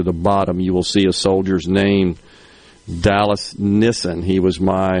down to the bottom, you will see a soldier's name, Dallas Nissen. He was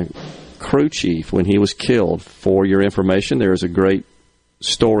my crew chief when he was killed. For your information, there is a great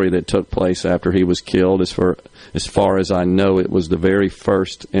story that took place after he was killed. As far as I know, it was the very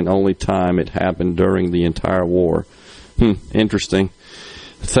first and only time it happened during the entire war. Interesting.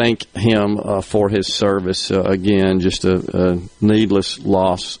 Thank him for his service. Again, just a needless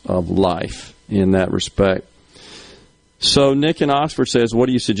loss of life in that respect. So Nick in Oxford says, what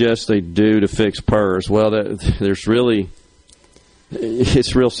do you suggest they do to fix PERS? Well,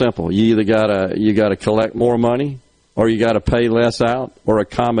 it's real simple. You either gotta collect more money, or you got to pay less out, or a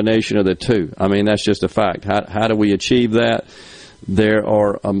combination of the two. I mean, that's just a fact. How do we achieve that? There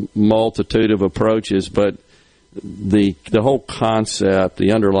are a multitude of approaches, but the whole concept,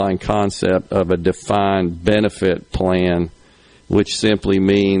 the underlying concept of a defined benefit plan, which simply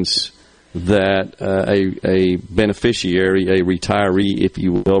means that a beneficiary, a retiree, if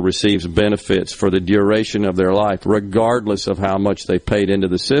you will, receives benefits for the duration of their life, regardless of how much they paid into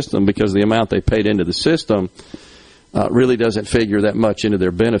the system, because the amount they paid into the system really doesn't figure that much into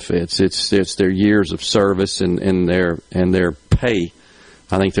their benefits. It's their years of service and their pay.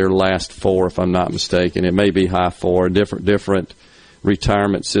 I think their last 4, if I'm not mistaken. It may be high 4. Different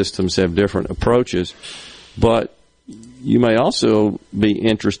retirement systems have different approaches. But you may also be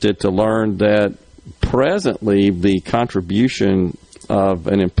interested to learn that presently the contribution of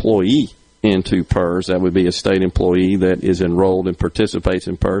an employee into PERS, that would be a state employee that is enrolled and participates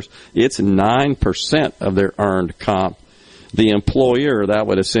in PERS, it's 9% of their earned comp. The employer, that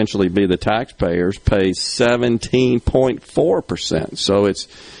would essentially be the taxpayers, pays 17.4%. So it's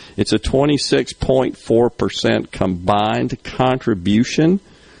a 26.4% combined contribution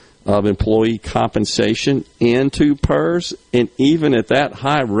of employee compensation into PERS, and even at that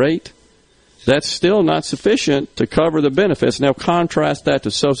high rate, that's still not sufficient to cover the benefits. Now, contrast that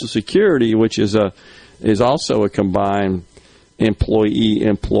to Social Security, which is also a combined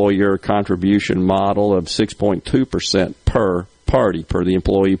employee-employer contribution model of 6.2% per party, per the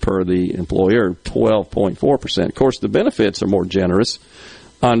employee, per the employer, 12.4%. Of course, the benefits are more generous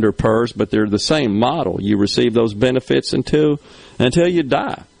under PERS, but they're the same model. You receive those benefits until you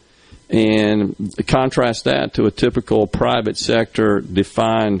die. And contrast that to a typical private sector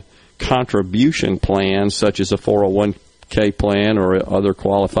defined contribution plan, such as a 401k plan or other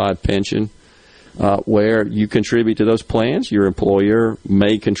qualified pension, where you contribute to those plans. Your employer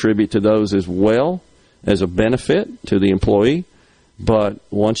may contribute to those as well as a benefit to the employee. But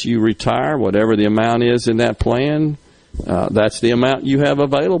once you retire, whatever the amount is in that plan, that's the amount you have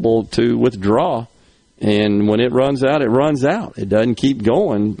available to withdraw. And when it runs out, it runs out. It doesn't keep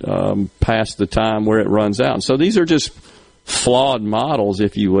going past the time where it runs out. And so these are just flawed models,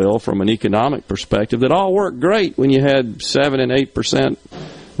 if you will, from an economic perspective that all work great when you had 7 and 8%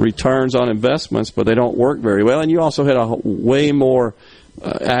 returns on investments, but they don't work very well. And you also had a way more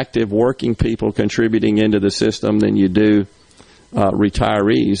active working people contributing into the system than you do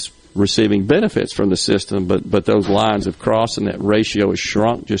retirees receiving benefits from the system, but those lines have crossed and that ratio has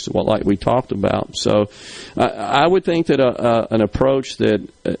shrunk, just like we talked about. So I would think that an approach that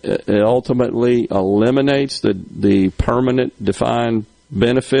ultimately eliminates the permanent defined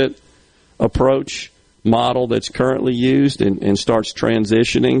benefit approach model that's currently used and starts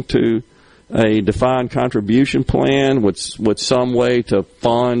transitioning to a defined contribution plan with some way to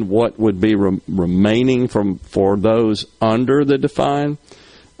fund what would be remaining for those under the defined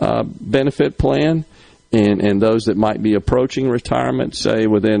benefit plan, and those that might be approaching retirement, say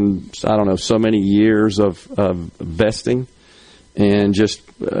within, I don't know, so many years of vesting, and just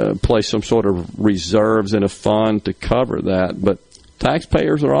place some sort of reserves in a fund to cover that. But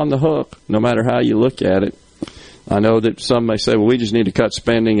taxpayers are on the hook, no matter how you look at it. I know that some may say, well, we just need to cut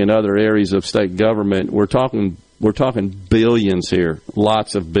spending in other areas of state government. We're talking billions here,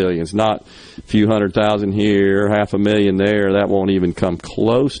 lots of billions, not a few $100,000 here, $500,000 there. That won't even come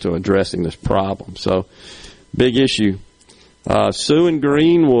close to addressing this problem. So, big issue Sue in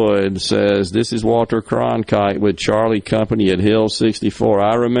Greenwood says, this is Walter Cronkite with Charlie Company at Hill 64.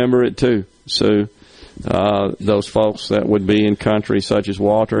 I remember it too, Sue. Those folks that would be in country such as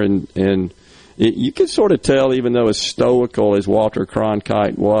Walter, and you could sort of tell, even though as stoical as Walter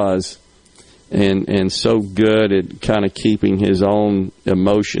Cronkite was, and so good at kind of keeping his own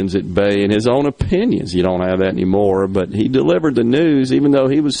emotions at bay and his own opinions. You don't have that anymore, but he delivered the news, even though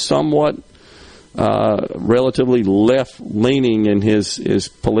he was somewhat relatively left-leaning in his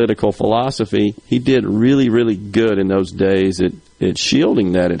political philosophy. He did really, really good in those days at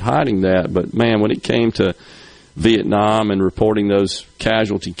shielding that, at hiding that. But, man, when it came to Vietnam and reporting those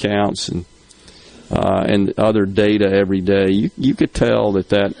casualty counts and other data every day, you could tell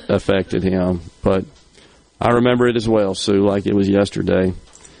that affected him. But I remember it as well, Sue, like it was yesterday.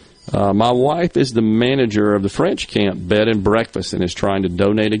 My wife is the manager of the French Camp Bed and Breakfast and is trying to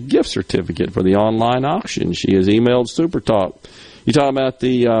donate a gift certificate for the online auction. She has emailed Super Talk. You talking about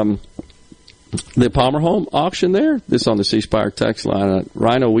the Palmer Home auction there? This on the C Spire text line.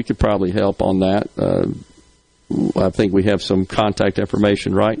 Rhino, we could probably help on that. I think we have some contact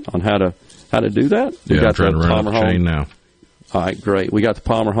information, right, on how to do that? Yeah, I'm trying to run up the chain now. All right, great. We got the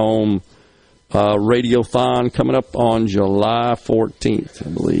Palmer Home Radiothon coming up on July 14th, I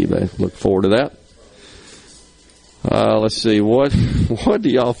believe. I look forward to that. Let's see. What do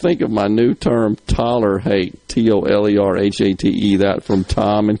y'all think of my new term, tolerhate? Tolerhate. That from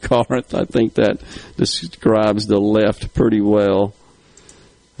Tom in Corinth. I think that describes the left pretty well.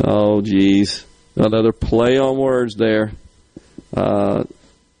 Oh, geez. Another play on words there.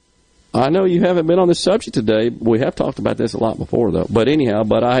 I know you haven't been on this subject today. We have talked about this a lot before, though. But anyhow,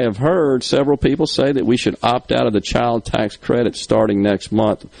 I have heard several people say that we should opt out of the child tax credit starting next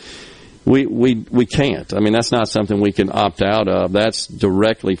month. We can't. I mean, that's not something we can opt out of. That's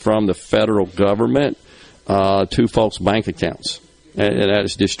directly from the federal government to folks' bank accounts. And that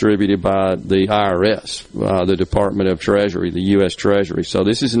is distributed by the IRS, the Department of Treasury, the U.S. Treasury. So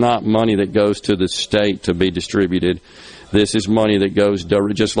this is not money that goes to the state to be distributed. This is money that goes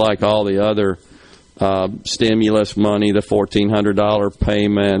just like all the other stimulus money, the $1,400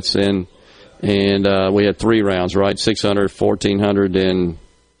 payments, and we had 3 rounds, right? $600, $1,400, and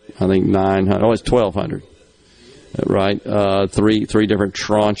I think $900. Oh, it's $1,200, right? Three different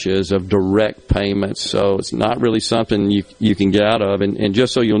tranches of direct payments. So it's not really something you can get out of. And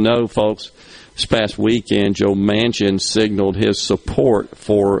just so you'll know, folks, this past weekend, Joe Manchin signaled his support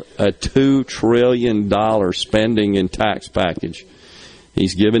for a $2 trillion spending and tax package.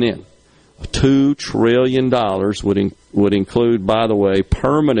 He's given in. $2 trillion would include, by the way,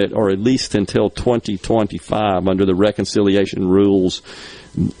 permanent, or at least until 2025, under the reconciliation rules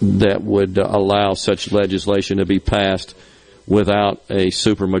that would allow such legislation to be passed without a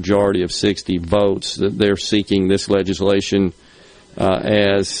supermajority of 60 votes. They're seeking this legislation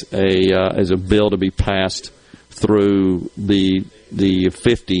as a bill to be passed through the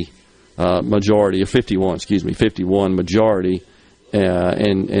 51 majority,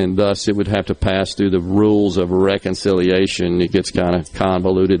 and thus it would have to pass through the rules of reconciliation. It gets kind of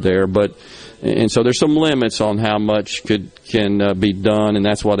convoluted there, and so there's some limits on how much can be done, and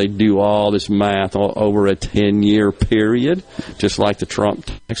that's why they do all this math over a 10-year period, just like the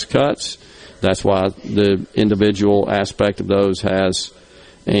Trump tax cuts. That's why the individual aspect of those has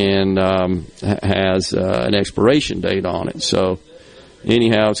an expiration date on it. So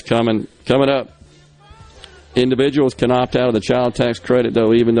anyhow, it's coming up. Individuals can opt out of the child tax credit,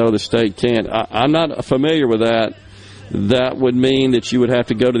 though, even though the state can't. I'm not familiar with that. That would mean that you would have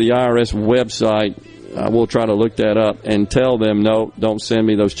to go to the IRS website. We'll try to look that up and tell them, no, don't send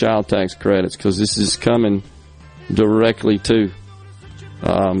me those child tax credits, because this is coming directly to.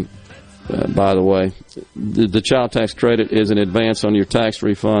 By the way, the child tax credit is an advance on your tax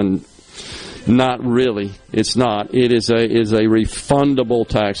refund. Not really. It's not. It is a refundable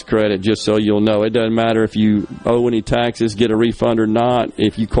tax credit, just so you'll know. It doesn't matter if you owe any taxes, get a refund or not.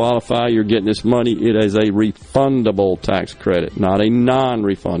 If you qualify, you're getting this money. It is a refundable tax credit, not a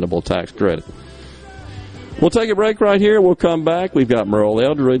non-refundable tax credit. We'll take a break right here. We'll come back. We've got Merle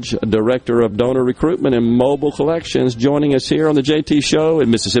Eldridge, Director of Donor Recruitment and Mobile Collections, joining us here on the JT Show at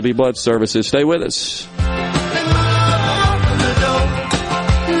Mississippi Blood Services. Stay with us.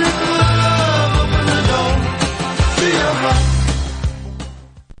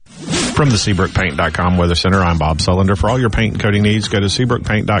 From the SeabrookPaint.com Weather Center, I'm Bob Sullender. For all your paint and coating needs, go to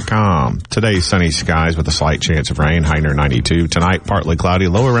SeabrookPaint.com. Today, sunny skies with a slight chance of rain, high near 92. Tonight, partly cloudy,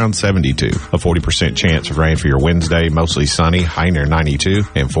 low around 72. A 40% chance of rain for your Wednesday, mostly sunny, high near 92.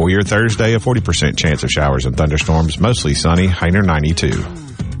 And for your Thursday, a 40% chance of showers and thunderstorms, mostly sunny, high near 92.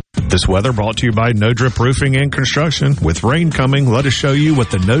 This weather brought to you by No Drip Roofing and Construction. With rain coming, let us show you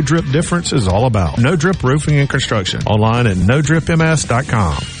what the No Drip difference is all about. No Drip Roofing and Construction. Online at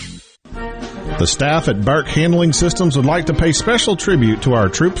NoDripMS.com. The staff at Burke Handling Systems would like to pay special tribute to our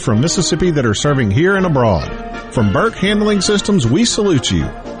troops from Mississippi that are serving here and abroad. From Burke Handling Systems, we salute you.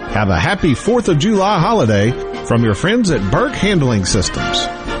 Have a happy 4th of July holiday from your friends at Burke Handling Systems.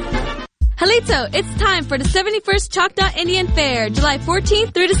 Halito, it's time for the 71st Choctaw Indian Fair, July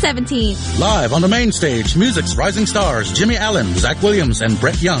 14th through the 17th. Live on the main stage, music's rising stars, Jimmy Allen, Zach Williams, and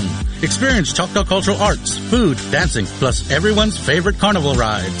Brett Young. Experience Choctaw cultural arts, food, dancing, plus everyone's favorite carnival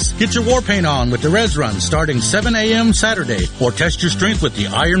rides. Get your war paint on with the Res Run starting 7 a.m. Saturday, or test your strength with the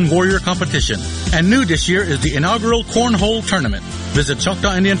Iron Warrior competition. And new this year is the inaugural Cornhole Tournament. Visit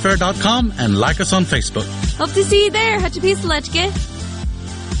ChoctawIndianFair.com and like us on Facebook. Hope to see you there. Hachapisalechke.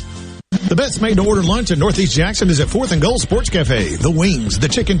 The best made-to-order lunch in Northeast Jackson is at 4th and Gold Sports Cafe. The wings, the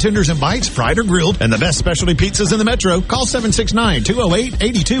chicken tenders and bites, fried or grilled, and the best specialty pizzas in the metro. Call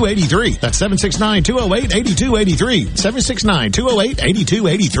 769-208-8283. That's 769-208-8283.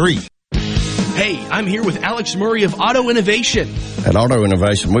 769-208-8283. Hey, I'm here with Alex Murray of Auto Innovation. At Auto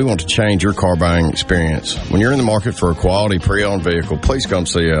Innovation, we want to change your car buying experience. When you're in the market for a quality pre-owned vehicle, please come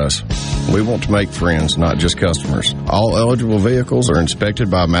see us. We want to make friends, not just customers. All eligible vehicles are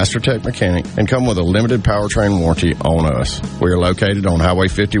inspected by a MasterTech mechanic and come with a limited powertrain warranty on us. We are located on Highway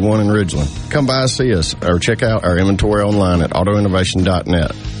 51 in Ridgeland. Come by and see us or check out our inventory online at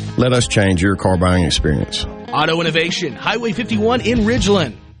autoinnovation.net. Let us change your car buying experience. Auto Innovation, Highway 51 in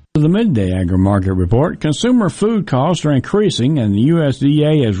Ridgeland. The Midday Agri-Market Report, consumer food costs are increasing, and the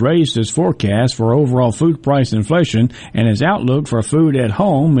USDA has raised its forecast for overall food price inflation and its outlook for food at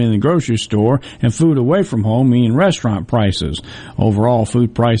home in the grocery store and food away from home, meaning restaurant prices. Overall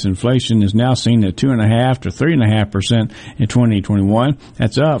food price inflation is now seen at 2.5% to 3.5% in 2021.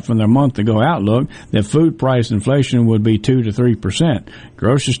 That's up from their month-ago outlook that food price inflation would be 2 to 3%.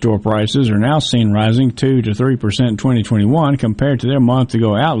 Grocery store prices are now seen rising 2 to 3% in 2021 compared to their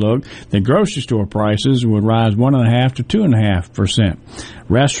month-ago outlook that grocery store prices would rise 1.5% to 2.5%.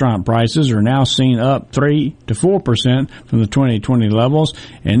 Restaurant prices are now seen up 3 to 4% from the 2020 levels,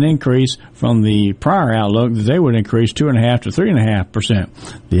 an increase from the prior outlook that they would increase 2.5% to 3.5%.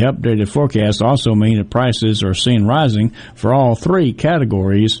 The updated forecast also means that prices are seen rising for all three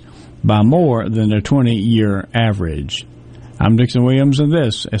categories by more than their 20-year average. I'm Dixon Williams, and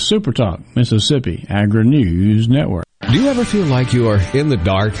this is Super Talk Mississippi Agri-News Network. Do you ever feel like you are in the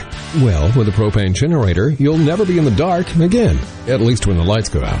dark? Well, with a propane generator, you'll never be in the dark again, at least when the lights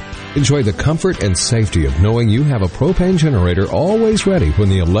go out. Enjoy the comfort and safety of knowing you have a propane generator always ready when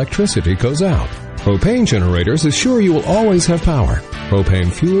the electricity goes out. Propane generators assure you will always have power.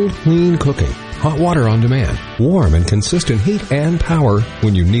 Propane-fueled, clean cooking. Hot water on demand. Warm and consistent heat and power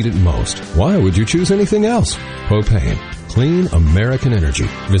when you need it most. Why would you choose anything else? Propane. Clean American energy.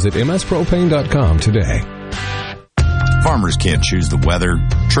 Visit mspropane.com today. Farmers can't choose the weather,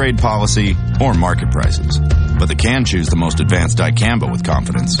 trade policy, or market prices, but they can choose the most advanced dicamba with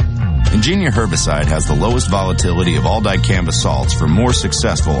confidence. Ingenia herbicide has the lowest volatility of all dicamba salts for more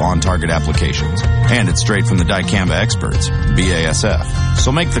successful on-target applications, and it's straight from the dicamba experts, BASF.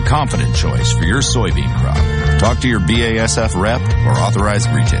 So make the confident choice for your soybean crop. Talk to your BASF rep or authorized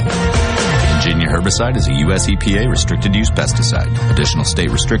retailer. Ingenia herbicide is a U.S. EPA restricted use pesticide. Additional state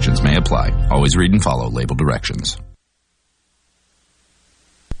restrictions may apply. Always read and follow label directions.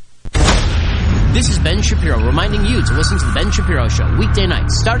 This is Ben Shapiro reminding you to listen to The Ben Shapiro Show weekday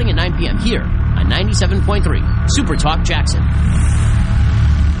nights starting at 9 p.m. here on 97.3 Super Talk Jackson.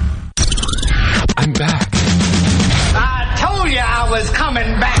 I'm back. I told you I was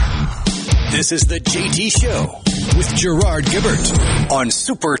coming back. This is the JT Show with Gerard Gibbert on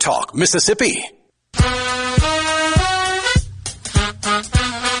Super Talk Mississippi.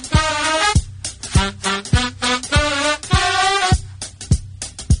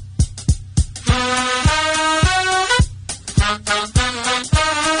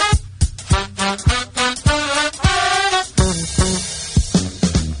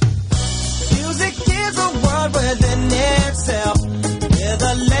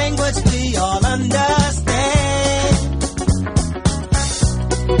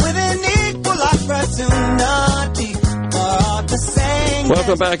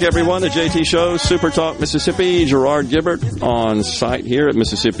 Welcome back, everyone. The JT Show, Super Talk Mississippi. Gerard Gibbert on site here at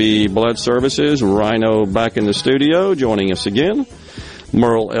Mississippi Blood Services. Rhino back in the studio, joining us again.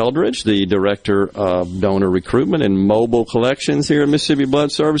 Merle Eldridge, the Director of Donor Recruitment and Mobile Collections here at Mississippi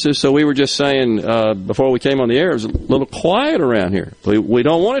Blood Services. So we were just saying before we came on the air, it was a little quiet around here. We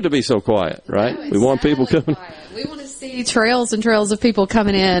don't want it to be so quiet, right? No, we want people coming. We want to see trails and trails of people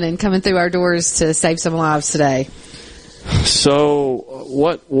coming in and coming through our doors to save some lives today. So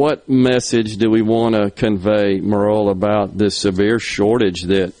what message do we want to convey, Merle, about this severe shortage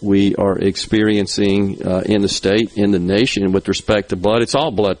that we are experiencing in the state, in the nation, with respect to blood? It's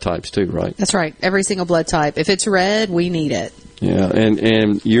all blood types too, right? That's right. Every single blood type. If it's red, we need it. Yeah,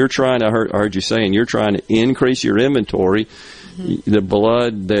 and you're trying, I heard you saying, you're trying to increase your inventory. Mm-hmm. The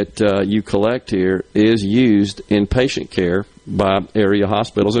blood that you collect here is used in patient care by area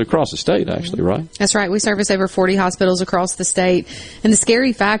hospitals and across the state, actually, right? That's right. We service over 40 hospitals across the state. And the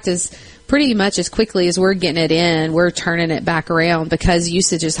scary fact is, pretty much as quickly as we're getting it in, we're turning it back around because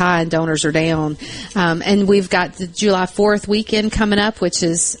usage is high and donors are down. And we've got the July 4th weekend coming up, which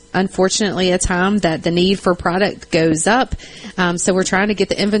is unfortunately a time that the need for product goes up. So we're trying to get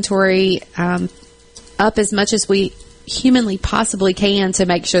the inventory up as much as we humanly possibly can to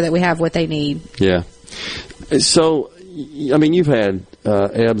make sure that we have what they need. Yeah. So, I mean, you've had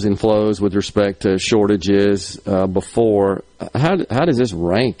ebbs and flows with respect to shortages before. How does this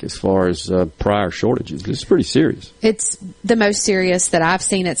rank as far as prior shortages? This is pretty serious. It's the most serious that I've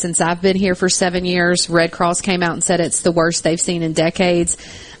seen it since I've been here for 7 years. Red Cross came out and said it's the worst they've seen in decades.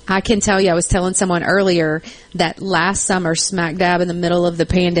 I can tell you, I was telling someone earlier that last summer, smack dab in the middle of the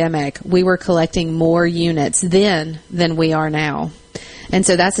pandemic, we were collecting more units then than we are now. And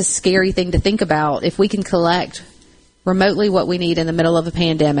so that's a scary thing to think about. If we can collect remotely what we need in the middle of a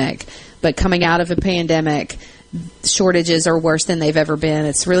pandemic, but coming out of a pandemic, shortages are worse than they've ever been.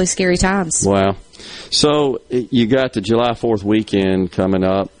 It's really scary times. Wow. So you got the July 4th weekend coming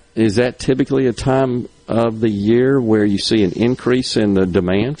up. Is that typically a time of the year where you see an increase in the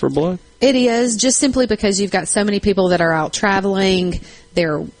demand for blood? It is, just simply because you've got so many people that are out traveling.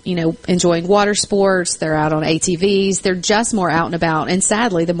 They're, enjoying water sports. They're out on ATVs. They're just more out and about. And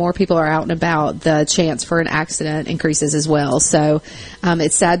sadly, the more people are out and about, the chance for an accident increases as well. So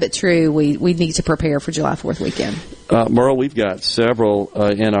it's sad but true. We need to prepare for July 4th weekend. Merle, we've got several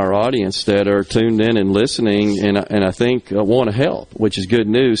in our audience that are tuned in and listening, and I think want to help, which is good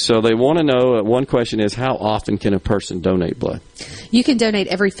news. So they want to know, one question is, how often can a person donate blood? You can donate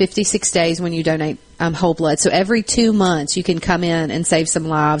every 56 days when you donate whole blood. So every 2 months you can come in and save some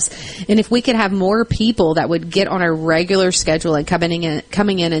lives. And if we could have more people that would get on a regular schedule and coming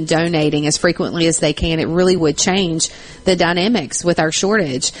in and donating as frequently as they can, it really would change the dynamics with our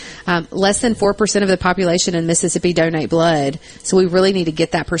shortage. Less than 4% of the population in Mississippi donate blood. So we really need to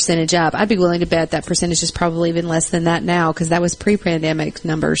get that percentage up. I'd be willing to bet that percentage is probably even less than that now, because that was pre-pandemic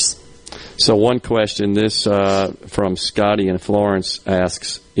numbers. So one question, this from Scotty in Florence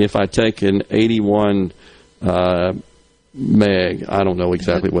asks, if I take an 81 meg, I don't know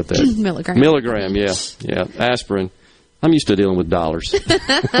exactly what that is. Milligram, yeah, aspirin. I'm used to dealing with dollars.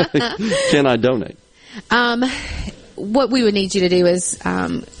 Can I donate? What we would need you to do is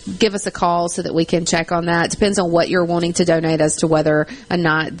give us a call so that we can check on that. It depends on what you're wanting to donate as to whether or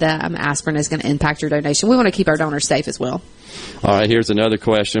not the aspirin is going to impact your donation. We want to keep our donors safe as well. All right, here's another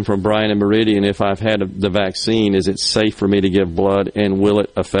question from Brian in Meridian. If I've had the vaccine, is it safe for me to give blood, and will it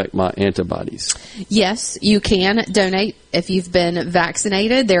affect my antibodies? Yes, you can donate if you've been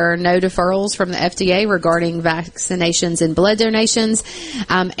vaccinated. There are no deferrals from the FDA regarding vaccinations and blood donations.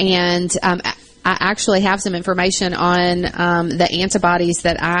 I actually have some information on the antibodies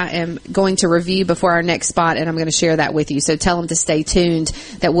that I am going to review before our next spot, and I'm going to share that with you. So tell them to stay tuned,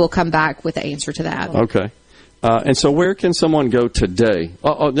 that we'll come back with the answer to that. Okay. And so where can someone go today?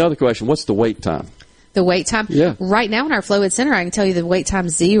 Another question, what's the wait time? The wait time? Yeah. Right now in our Flowwood Center, I can tell you the wait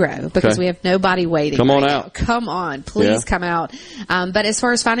time's 0 because we have nobody waiting. Come on out. Come on. Please come out. But as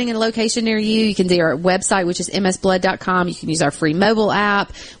far as finding a location near you can do our website, which is msblood.com. You can use our free mobile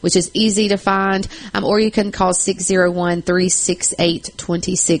app, which is easy to find. Or you can call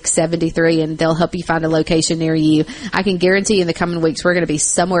 601-368-2673, and they'll help you find a location near you. I can guarantee you in the coming weeks we're going to be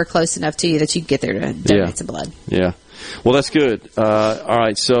somewhere close enough to you that you can get there to donate some blood. Yeah. Well, that's good. All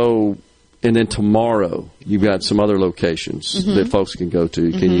right. So... And then tomorrow, you've got some other locations that folks can go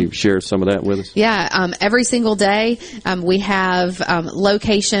to. Can you share some of that with us? Yeah. Every single day, we have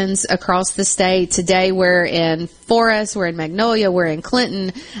locations across the state. Today, we're in Forest, we're in Magnolia, we're in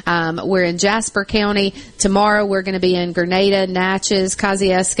Clinton, we're in Jasper County. Tomorrow, we're going to be in Grenada, Natchez,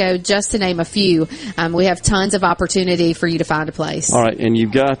 Kosciuszko, just to name a few. We have tons of opportunity for you to find a place. All right. And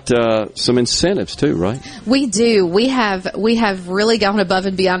you've got some incentives, too, right? We do. We have really gone above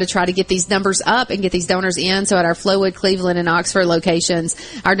and beyond to try to get these numbers up and get these donors in. So at our Flowwood, Cleveland, and Oxford locations,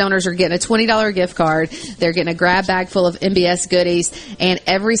 our donors are getting a $20 gift card. They're getting a grab bag full of MBS goodies, and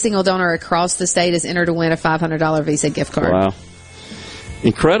every single donor across the state is entered to win a $500 Visa gift card. Wow.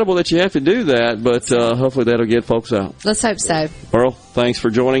 incredible that you have to do that, but hopefully that'll get folks out. Let's hope so. Earl, thanks for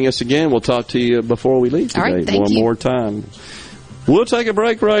joining us again. We'll talk to you before we leave today. All right, thank you. One more time. We'll take a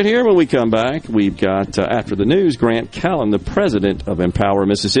break right here. When we come back, we've got, after the news, Grant Callen, the president of Empower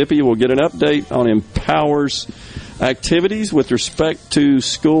Mississippi. We'll get an update on Empower's activities with respect to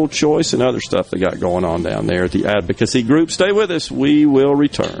school choice and other stuff they got going on down there at the advocacy group. Stay with us. We will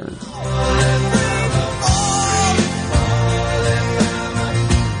return.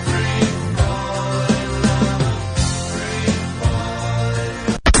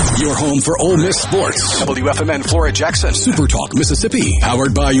 Your home for Ole Miss sports. WFMN Flora Jackson. Super Talk Mississippi.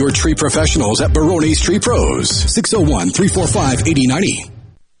 Powered by your tree professionals at Barone's Tree Pros. 601-345-8090.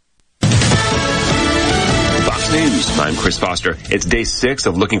 News. I'm Chris Foster. It's day 6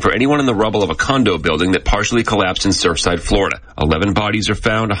 of looking for anyone in the rubble of a condo building that partially collapsed in Surfside, Florida. 11 bodies are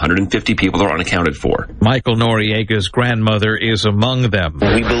found. 150 people are unaccounted for. Michael Noriega's grandmother is among them.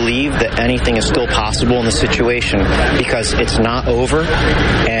 We believe that anything is still possible in the situation because it's not over,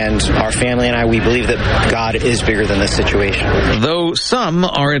 and our family and I, we believe that God is bigger than this situation. Though some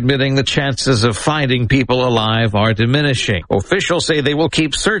are admitting the chances of finding people alive are diminishing. Officials say they will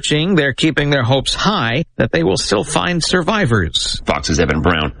keep searching. They're keeping their hopes high that they will still find survivors. Fox's Evan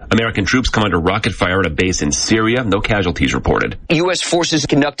Brown. American troops come under rocket fire at a base in Syria. No casualties reported. U.S. forces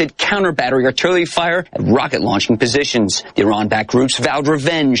conducted counter-battery artillery fire at rocket launching positions. The Iran-backed groups vowed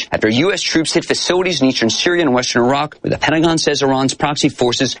revenge after U.S. troops hit facilities in eastern Syria and western Iraq, where the Pentagon says Iran's proxy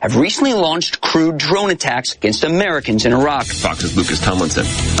forces have recently launched crude drone attacks against Americans in Iraq. Fox's Lucas Tomlinson.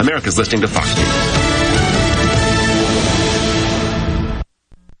 America's listening to Fox News.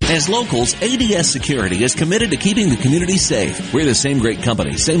 As locals, ADS Security is committed to keeping the community safe. We're the same great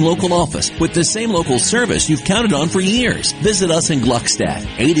company, same local office, with the same local service you've counted on for years. Visit us in Gluckstadt.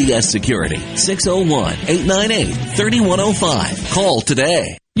 ADS Security, 601-898-3105. Call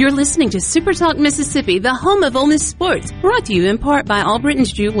today. You're listening to Super Talk Mississippi, the home of Ole Miss sports, brought to you in part by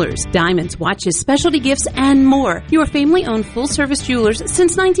Albritton's Jewelers, diamonds, watches, specialty gifts, and more. Your family-owned full-service jewelers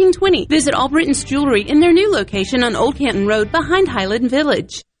since 1920. Visit Albritton's Jewelry in their new location on Old Canton Road behind Highland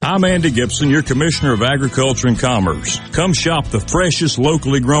Village. I'm Andy Gibson, your Commissioner of Agriculture and Commerce. Come shop the freshest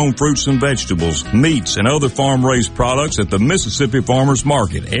locally grown fruits and vegetables, meats, and other farm-raised products at the Mississippi Farmers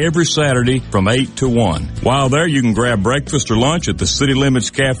Market every Saturday from 8 to 1. While there, you can grab breakfast or lunch at the City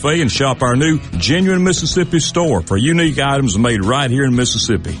Limits Cafe and shop our new Genuine Mississippi store for unique items made right here in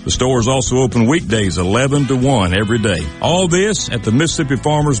Mississippi. The store is also open weekdays 11 to 1 every day. All this at the Mississippi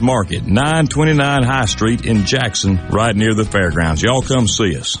Farmers Market, 929 High Street in Jackson, right near the fairgrounds. Y'all come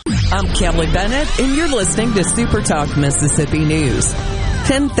see us. I'm Kelly Bennett, and you're listening to Super Talk Mississippi News.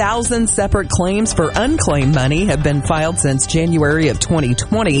 10,000 separate claims for unclaimed money have been filed since January of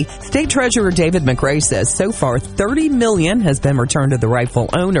 2020. State Treasurer David McRae says so far $30 million has been returned to the rightful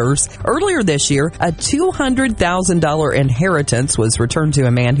owners. Earlier this year, a $200,000 inheritance was returned to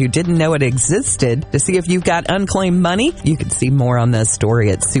a man who didn't know it existed. To see if you've got unclaimed money, you can see more on this story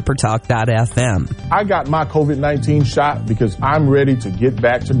at supertalk.fm. I got my COVID-19 shot because I'm ready to get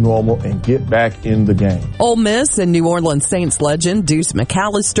back to normal and get back in the game. Ole Miss and New Orleans Saints legend Deuce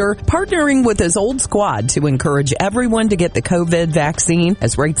McAllister partnering with his old squad to encourage everyone to get the COVID vaccine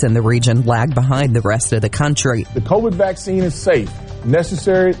as rates in the region lag behind the rest of the country. The COVID vaccine is safe,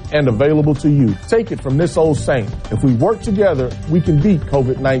 necessary, and available to you. Take it from this old saint. If we work together, we can beat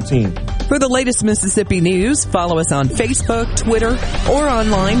COVID-19. For the latest Mississippi news, follow us on Facebook, Twitter, or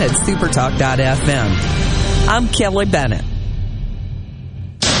online at supertalk.fm. I'm Kelly Bennett.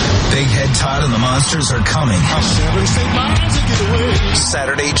 Big Head Todd and the Monsters are coming.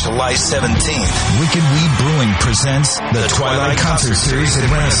 Saturday, July 17th. Wicked Weed Brewing presents the Twilight Concert Series at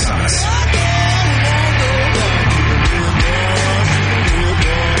Renaissance.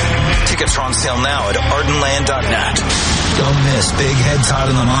 Tickets are on sale now at ardenland.net. Don't miss Big Head Todd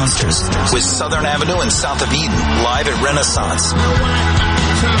and the Monsters with Southern Avenue and South of Eden live at Renaissance.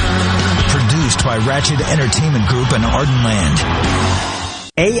 Produced by Ratchet Entertainment Group and Ardenland.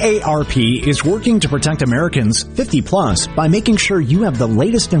 AARP is working to protect Americans 50 plus by making sure you have the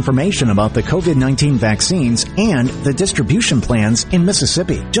latest information about the COVID-19 vaccines and the distribution plans in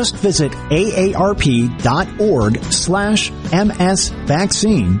Mississippi. Just visit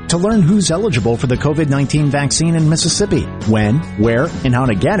aarp.org/MSvaccine to learn who's eligible for the COVID-19 vaccine in Mississippi, when, where, and how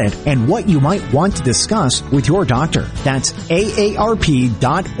to get it, and what you might want to discuss with your doctor. That's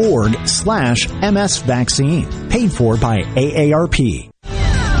aarp.org/MSvaccine. Paid for by AARP.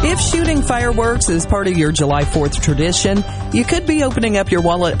 If shooting fireworks is part of your July 4th tradition, you could be opening up your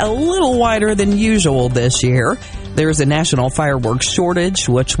wallet a little wider than usual this year. There's a national fireworks shortage,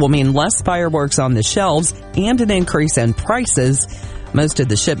 which will mean less fireworks on the shelves and an increase in prices. Most of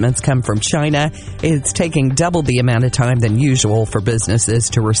the shipments come from China. It's taking double the amount of time than usual for businesses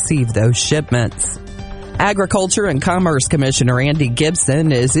to receive those shipments. Agriculture and Commerce Commissioner Andy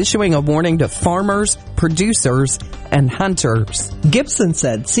Gibson is issuing a warning to farmers, producers, and hunters. Gibson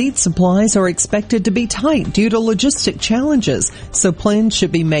said seed supplies are expected to be tight due to logistic challenges, so plans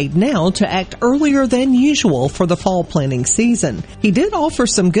should be made now to act earlier than usual for the fall planting season. He did offer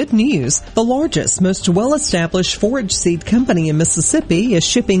some good news. The largest, most well-established forage seed company in Mississippi is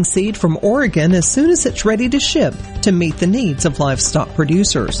shipping seed from Oregon as soon as it's ready to ship to meet the needs of livestock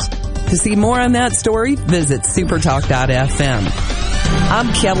producers. To see more on that story, visit supertalk.fm.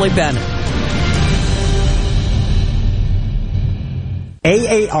 I'm Kelly Bennett.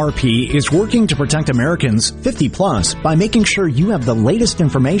 AARP is working to protect Americans 50 plus by making sure you have the latest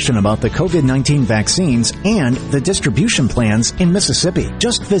information about the COVID-19 vaccines and the distribution plans in Mississippi.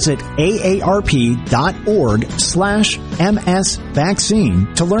 Just visit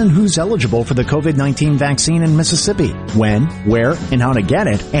aarp.org/MS-vaccine to learn who's eligible for the COVID-19 vaccine in Mississippi, when, where, and how to get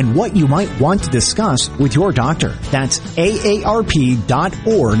it, and what you might want to discuss with your doctor. That's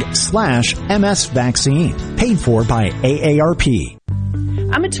aarp.org/MS-vaccine. Paid for by AARP.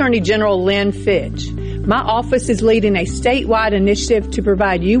 I'm Attorney General Lynn Fitch. My office is leading a statewide initiative to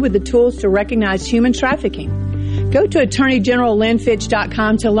provide you with the tools to recognize human trafficking. Go to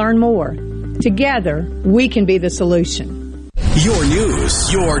AttorneyGeneralLynnFitch.com to learn more. Together, we can be the solution. Your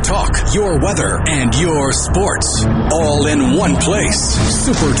news, your talk, your weather, and your sports. All in one place.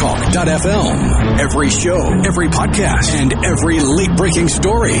 Supertalk.fm. Every show, every podcast, and every late-breaking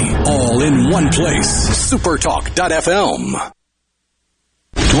story. All in one place. Supertalk.fm.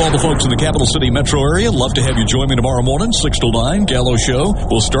 To all the folks in the Capital City metro area, love to have you join me tomorrow morning, 6 till 9, Gallo Show.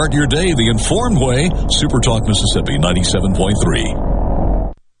 We'll start your day the informed way. Super Talk Mississippi 97.3.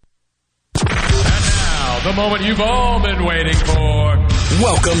 And now, the moment you've all been waiting for.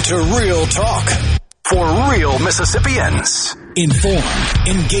 Welcome to Real Talk for real Mississippians. Informed,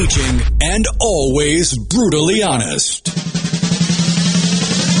 engaging, and always brutally honest.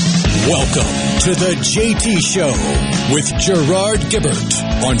 Welcome to the JT Show with Gerard Gibbert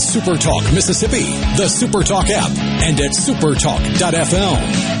on Supertalk Mississippi, the Supertalk app, and at supertalk.fm.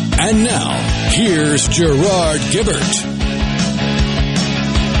 And now, here's Gerard Gibbert.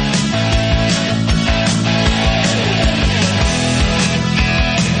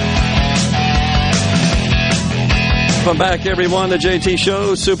 Welcome back, everyone. The JT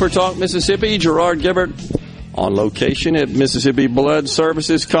Show, Supertalk Mississippi. Gerard Gibbert on location at Mississippi Blood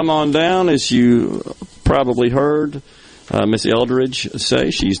Services. Come on down, as you probably heard Miss Eldridge say.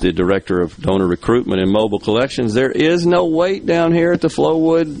 She's the Director of Donor Recruitment and Mobile Collections. There is no wait down here at the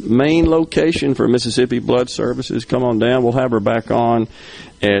Flowood main location for Mississippi Blood Services. Come on down. We'll have her back on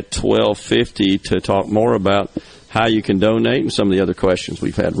at 12:50 to talk more about how you can donate and some of the other questions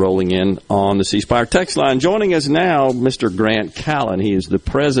we've had rolling in on the C Spire text line. Joining us now, Mr. Grant Callen. He is the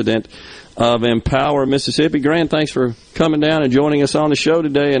president of Empower Mississippi. Grant, thanks for coming down and joining us on the show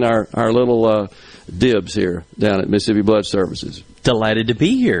today in our little dibs here down at Mississippi Blood Services. Delighted to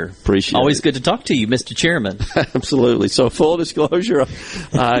be here. Appreciate Always it. good to talk to you, Mr. Chairman. Absolutely. So full disclosure,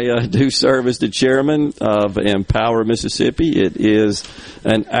 I do serve as the chairman of Empower Mississippi. It is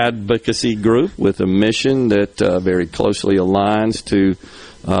an advocacy group with a mission that very closely aligns to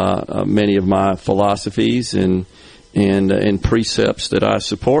many of my philosophies and precepts that I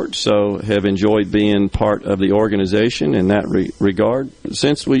support, so have enjoyed being part of the organization in that regard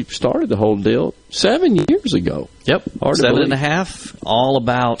since we started the whole deal 7 years ago. Yep, 7.5, all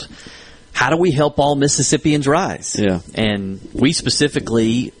about how do we help all Mississippians rise? Yeah. And we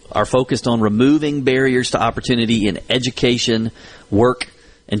specifically are focused on removing barriers to opportunity in education, work,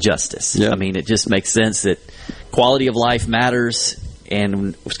 and justice. Yeah. I mean, it just makes sense that quality of life matters,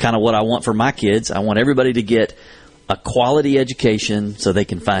 and it's kind of what I want for my kids. I want everybody to get a quality education so they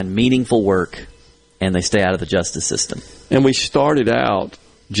can find meaningful work and they stay out of the justice system. And we started out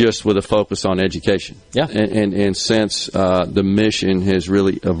just with a focus on education. Yeah. And since the mission has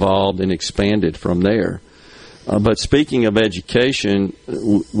really evolved and expanded from there. But speaking of education,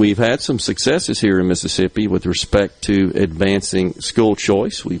 we've had some successes here in Mississippi with respect to advancing school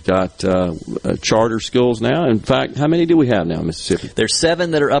choice. We've got charter schools now. In fact, how many do we have now in Mississippi? There's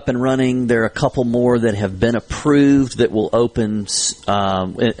 7 that are up and running. There are a couple more that have been approved that will open,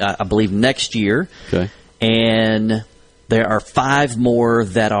 I believe, next year. Okay. And there are 5 more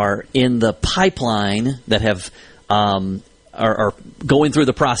that are in the pipeline that have are going through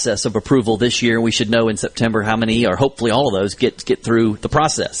the process of approval this year. We should know in September how many, or hopefully all of those, get through the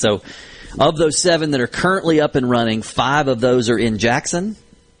process. So of those 7 that are currently up and running, 5 of those are in Jackson.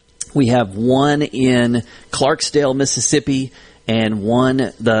 We have 1 in Clarksdale, Mississippi, and one,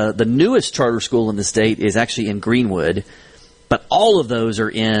 the newest charter school in the state is actually in Greenwood, but all of those are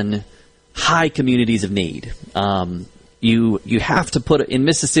in high communities of need. You have to put it in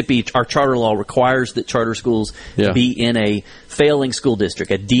Mississippi. Our charter law requires that charter schools be in a failing school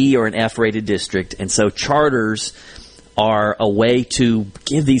district, a D or an F rated district, and so charters are a way to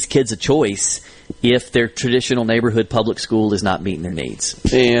give these kids a choice if their traditional neighborhood public school is not meeting their needs.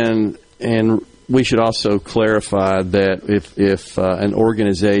 And we should also clarify that if an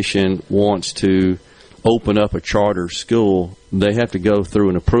organization wants to open up a charter school, they have to go through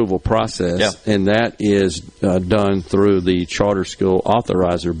an approval process, and that is done through the Charter School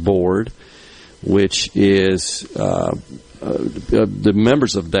Authorizer Board, which is the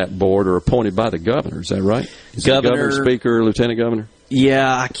members of that board are appointed by the governor. Is that right? Governor, Speaker, Lieutenant Governor?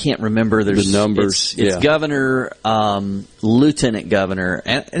 Yeah, I can't remember the numbers. It's governor, lieutenant governor,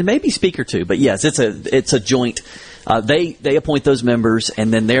 and maybe speaker too. But yes, it's a joint. They appoint those members,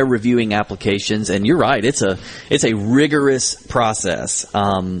 and then they're reviewing applications. And you're right, it's a rigorous process.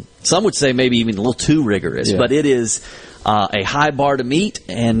 Some would say maybe even a little too rigorous, but it is a high bar to meet,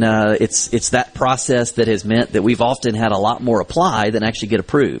 and it's that process that has meant that we've often had a lot more apply than actually get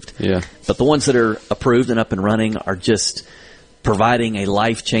approved. Yeah. But the ones that are approved and up and running are just providing a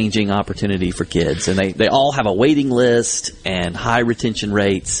life-changing opportunity for kids. And they all have a waiting list and high retention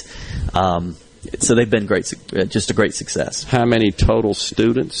rates. So they've been just a great success. How many total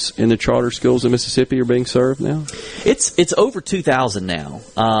students in the charter schools in Mississippi are being served now? It's over 2,000 now.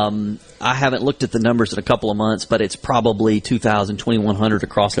 I haven't looked at the numbers in a couple of months, but it's probably 2,000, 2,100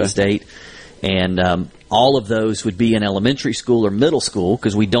 across the state. And all of those would be in elementary school or middle school,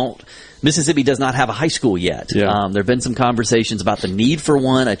 because Mississippi does not have a high school yet. There have been some conversations about the need for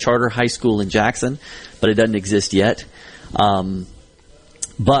one, a charter high school in Jackson, but it doesn't exist yet.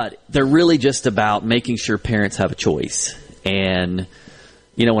 But they're really just about making sure parents have a choice. And,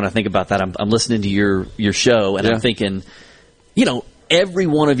 when I think about that, I'm listening to your show, and I'm thinking, every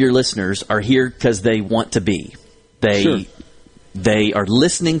one of your listeners are here because they want to be. They are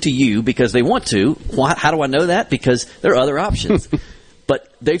listening to you because they want to. How do I know that? Because there are other options.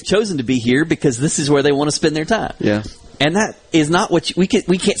 But they've chosen to be here because this is where they want to spend their time. Yeah. And that is not what we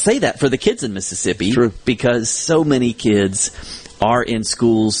can't say that for the kids in Mississippi. True. Because so many kids are in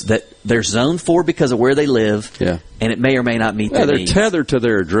schools that they're zoned for because of where they live. Yeah. And it may or may not meet their needs. They're tethered to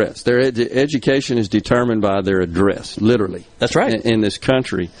their address. Their education is determined by their address, literally. That's right. In this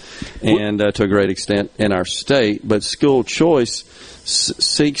country, and to a great extent in our state. But school choice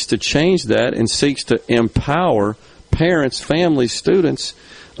seeks to change that and seeks to empower parents, families, students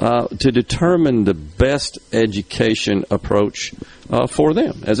to determine the best education approach for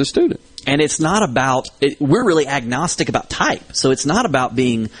them as a student. And it's not about we're really agnostic about type. So it's not about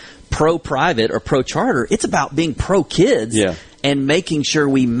being pro-private or pro-charter. It's about being pro-kids and making sure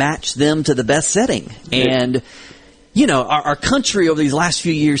we match them to the best setting. And, our country over these last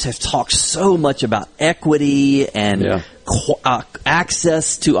few years has talked so much about equity and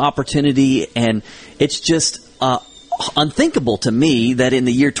access to opportunity. And it's just unthinkable to me that in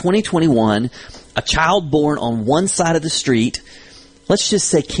the year 2021, a child born on one side of the street, let's just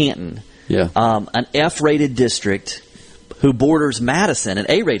say Canton, an F-rated district who borders Madison, an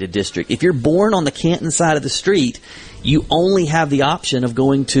A-rated district. If you're born on the Canton side of the street, you only have the option of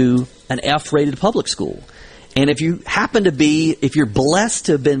going to an F-rated public school. And if you're blessed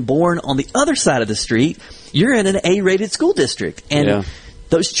to have been born on the other side of the street, you're in an A-rated school district. And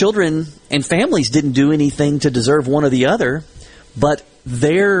those children and families didn't do anything to deserve one or the other, but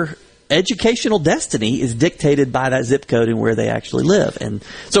their educational destiny is dictated by that zip code and where they actually live. And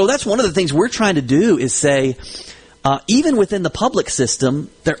so that's one of the things we're trying to do is say, even within the public system,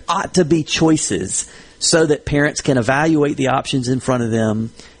 there ought to be choices so that parents can evaluate the options in front of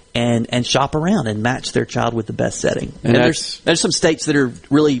them and shop around and match their child with the best setting. And there's some states that are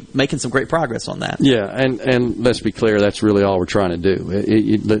really making some great progress on that. Yeah, and let's be clear, that's really all we're trying to do.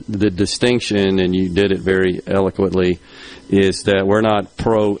 The distinction, and you did it very eloquently, is that we're not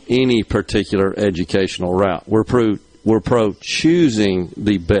pro any particular educational route. We're pro choosing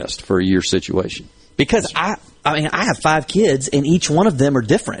the best for your situation. Because I have 5 kids, and each one of them are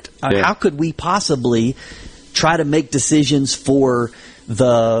different. How could we possibly try to make decisions for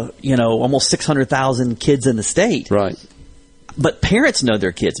the almost 600,000 kids in the state? Right. But parents know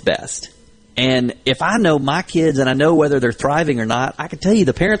their kids best. And if I know my kids and I know whether they're thriving or not, I can tell you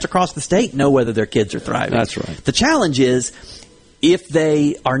the parents across the state know whether their kids are thriving. That's right. The challenge is if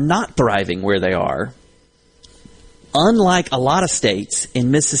they are not thriving where they are, unlike a lot of states, in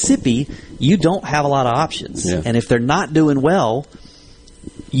Mississippi, you don't have a lot of options. Yeah. And if they're not doing well,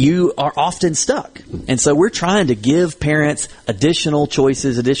 you are often stuck. And so we're trying to give parents additional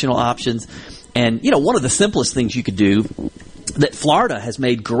choices, additional options. And, one of the simplest things you could do that Florida has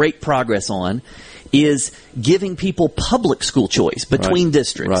made great progress on is giving people public school choice between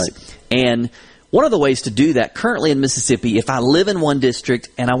districts. Right. And one of the ways to do that currently in Mississippi, if I live in one district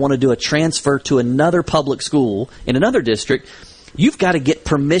and I want to do a transfer to another public school in another district, you've got to get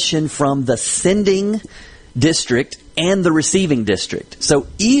permission from the sending district and the receiving district. So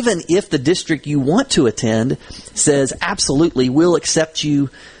even if the district you want to attend says, absolutely, we'll accept you,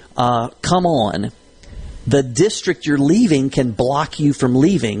 come on, the district you're leaving can block you from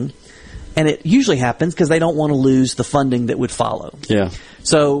leaving. And it usually happens because they don't want to lose the funding that would follow. Yeah.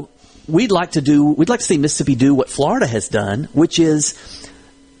 So we'd like to see Mississippi do what Florida has done, which is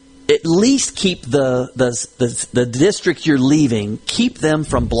at least keep the district you're leaving, keep them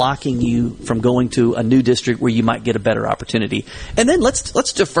from blocking you from going to a new district where you might get a better opportunity. And then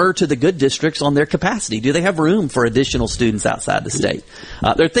let's defer to the good districts on their capacity. Do they have room for additional students outside the state?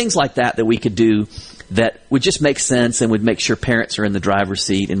 There are things like that we could do that would just make sense and would make sure parents are in the driver's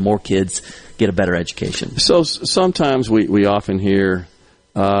seat and more kids get a better education. So sometimes we often hear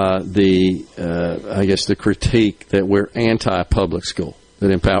the critique that we're anti-public school, that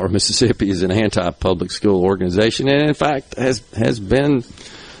Empower Mississippi is an anti-public school organization, and in fact has been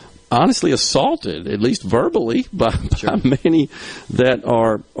honestly assaulted, at least verbally, by many that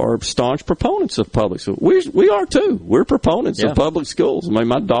are staunch proponents of public school. We are too. We're proponents of public schools. I mean,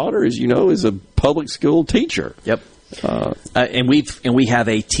 my daughter, as you know, is a public school teacher. Yep. And we have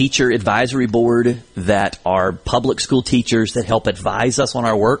a teacher advisory board that are public school teachers that help advise us on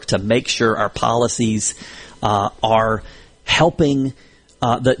our work to make sure our policies are helping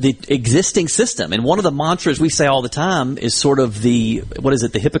the existing system. And one of the mantras we say all the time is sort of the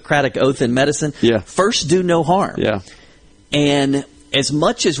Hippocratic Oath in medicine? Yeah. First, do no harm. Yeah. And as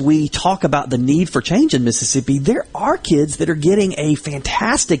much as we talk about the need for change in Mississippi, there are kids that are getting a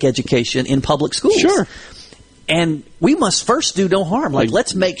fantastic education in public schools. Sure. And we must first do no harm.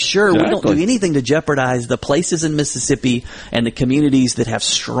 Let's make sure we don't do anything to jeopardize the places in Mississippi and the communities that have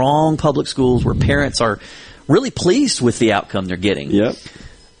strong public schools where parents are really pleased with the outcome they're getting. Yep.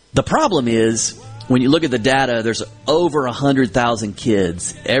 The problem is, when you look at the data, there's over 100,000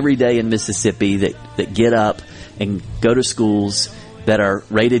 kids every day in Mississippi that get up and go to schools that are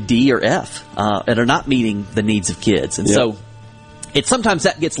rated D or F and are not meeting the needs of kids. And so sometimes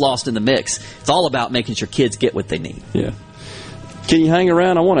that gets lost in the mix. It's all about making sure kids get what they need. Yeah. Can you hang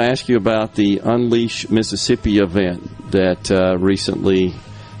around? I want to ask you about the Unleash Mississippi event that recently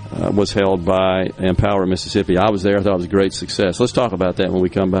was held by Empower Mississippi. I was there. I thought it was a great success. Let's talk about that when we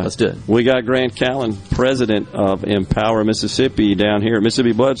come back. Let's do it. We got Grant Callen, president of Empower Mississippi, down here at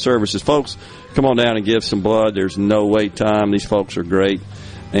Mississippi Blood Services. Folks, come on down and give some blood. There's no wait time. These folks are great,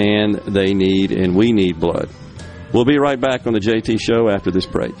 and we need blood. We'll be right back on the JT Show after this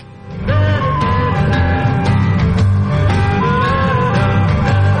break.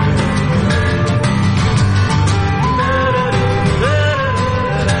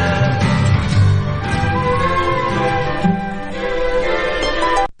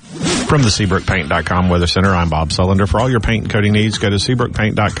 From the SeabrookPaint.com Weather Center, I'm Bob Sullender. For all your paint and coating needs, go to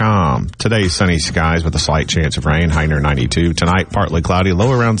SeabrookPaint.com. Today, sunny skies with a slight chance of rain, high near 92. Tonight, partly cloudy,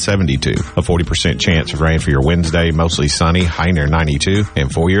 low around 72. A 40% chance of rain for your Wednesday, mostly sunny, high near 92. And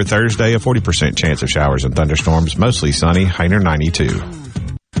for your Thursday, a 40% chance of showers and thunderstorms, mostly sunny, high near 92.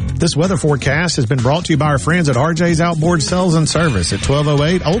 This weather forecast has been brought to you by our friends at RJ's Outboard Sales and Service at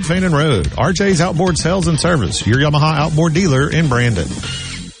 1208 Old Fannin Road. RJ's Outboard Sales and Service, your Yamaha outboard dealer in Brandon.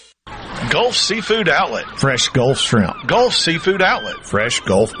 Gulf Seafood Outlet. Fresh Gulf Shrimp. Gulf Seafood Outlet. Fresh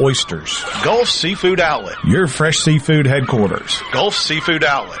Gulf Oysters. Gulf Seafood Outlet. Your fresh seafood headquarters. Gulf Seafood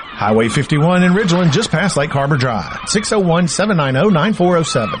Outlet. Highway 51 in Ridgeland, just past Lake Harbor Drive.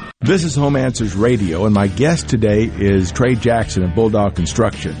 601-790-9407. This is Home Answers Radio, and my guest today is Trey Jackson of Bulldog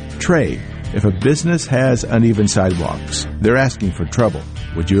Construction. Trey, if a business has uneven sidewalks, they're asking for trouble.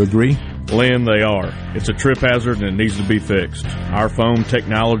 Would you agree? Lynn, they are. It's a trip hazard and it needs to be fixed. Our foam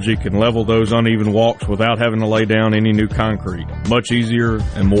technology can level those uneven walks without having to lay down any new concrete. Much easier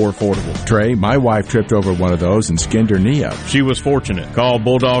and more affordable. Trey, my wife tripped over one of those and skinned her knee up. She was fortunate. Call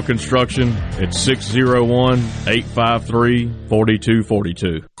Bulldog Construction at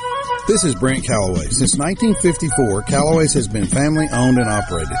 601-853-4242. This is Brent Callaway. Since 1954, Callaway's has been family owned and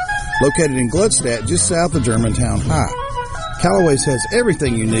operated. Located in Gluckstadt, just south of Germantown High. Callaway's has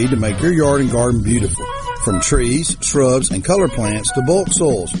everything you need to make your yard and garden beautiful, from trees, shrubs, and color plants to bulk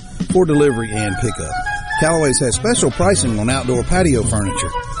soils for delivery and pickup. Callaway's has special pricing on outdoor patio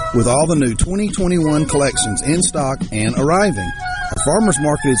furniture, with all the new 2021 collections in stock and arriving. Our farmers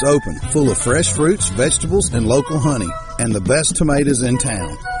market is open, full of fresh fruits, vegetables, and local honey, and the best tomatoes in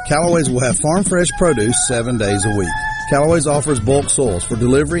town. Callaway's will have farm fresh produce 7 days a week. Callaway's offers bulk soils for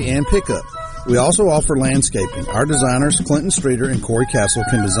delivery and pickup. We also offer landscaping. Our designers, Clinton Streeter and Corey Castle,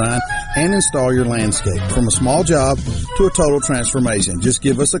 can design and install your landscape from a small job to a total transformation. Just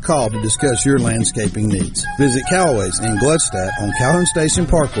give us a call to discuss your landscaping needs. Visit Callaway's in Gluckstadt on Calhoun Station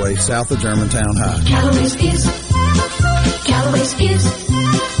Parkway, south of Germantown High. Callaway's is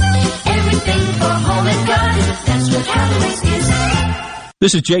everything for home and garden. That's what Callaway's is.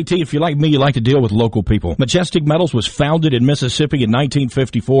 This is JT. If you're like me, you like to deal with local people. Majestic Metals was founded in Mississippi in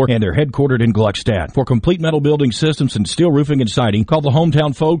 1954, and they're headquartered in Gluckstadt. For complete metal building systems and steel roofing and siding, call the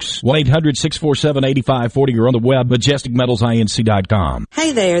hometown folks, 1-800-647-8540, or on the web, majesticmetalsinc.com.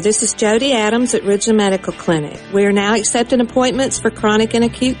 Hey there, this is Jody Adams at Ridgeland Medical Clinic. We are now accepting appointments for chronic and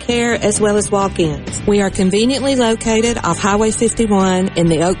acute care as well as walk-ins. We are conveniently located off Highway 51 in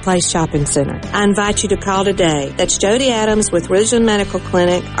the Oak Place Shopping Center. I invite you to call today. That's Jody Adams with Ridgeland Medical Clinic.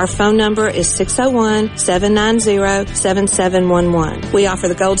 Our phone number is 601-790-7711. We offer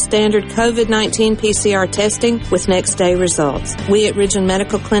the gold standard COVID-19 PCR testing with next day results. We at Ridgeland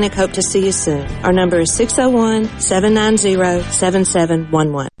Medical Clinic hope to see you soon. Our number is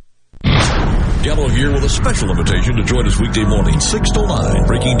 601-790-7711. Gallo here with a special invitation to join us weekday morning, 6 to 9.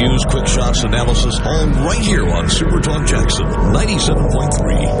 Breaking news, quick shots, analysis, all right here on Super Talk Jackson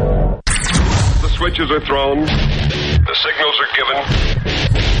 97.3. The switches are thrown. The signals are given.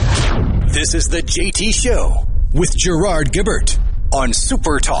 This is the JT Show with Gerard Gibbert on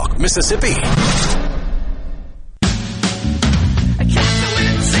Super Talk, Mississippi.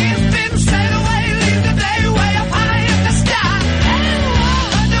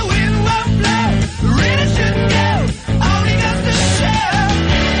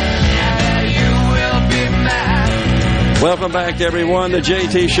 Welcome back, everyone. The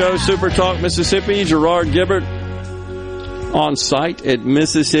JT Show, Super Talk Mississippi. Gerard Gibbert on site at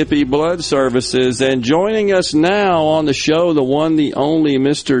Mississippi Blood Services. And joining us now on the show, the one, the only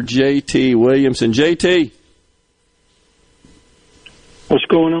Mr. JT Williamson. JT. What's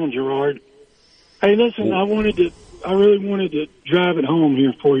going on, Gerard? Hey, listen, I really wanted to drive it home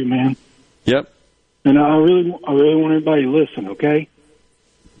here for you, man. Yep. And I really want everybody to listen, okay?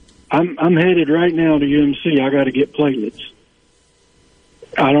 I'm headed right now to UMC. I got to get platelets.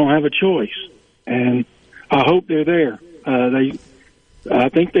 I don't have a choice, and I hope they're there. I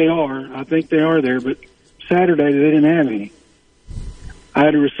think they are. I think they are there, but Saturday they didn't have any. I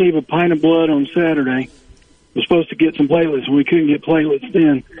had to receive a pint of blood on Saturday. Was supposed to get some platelets, and we couldn't get platelets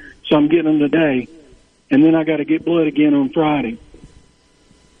then, so I'm getting them today. And then I got to get blood again on Friday.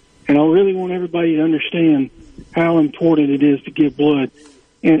 And I really want everybody to understand how important it is to give blood.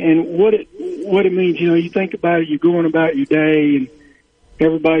 And what it means. You know, you think about it, you're going about your day, and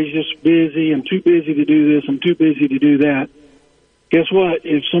everybody's just busy. I'm too busy to do this. I'm too busy to do that. Guess what?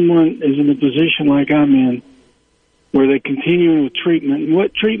 If someone is in a position like I'm in, where they're continuing with treatment, and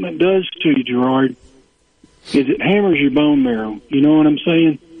what treatment does to you, Gerard, is it hammers your bone marrow. You know what I'm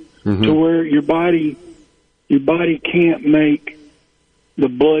saying? Mm-hmm. To where your body can't make the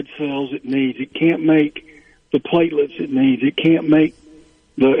blood cells it needs. It can't make the platelets it needs. It can't make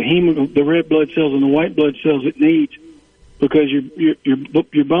the red blood cells and the white blood cells it needs, because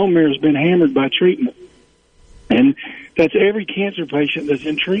your bone marrow has been hammered by treatment. And that's every cancer patient that's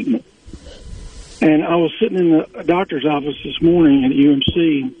in treatment. And I was sitting in the doctor's office this morning at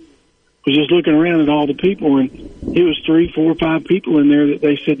UMC, was just looking around at all the people, and it was 3, 4, 5 people in there that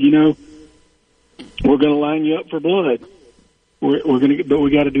they said, you know, we're going to line you up for blood. We're going to, but we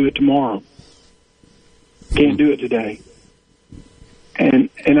got to do it tomorrow. Can't do it today. And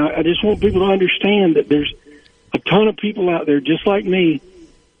I just want people to understand that there's a ton of people out there just like me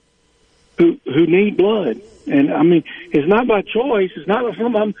who need blood. And I mean, it's not by choice. It's not.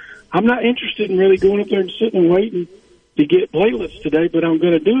 I'm not interested in really going up there and sitting and waiting to get platelets today, but I'm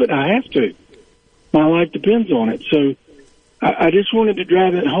going to do it. I have to. My life depends on it. So I just wanted to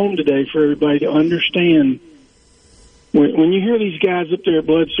drive it home today for everybody to understand. When you hear these guys up there at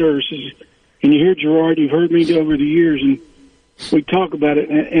Blood Services, and you hear Gerard, you've heard me over the years, and we talk about it,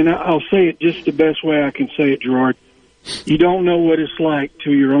 and I'll say it just the best way I can say it, Gerard. You don't know what it's like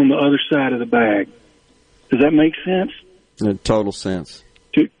till you're on the other side of the bag. Does that make sense? In total sense.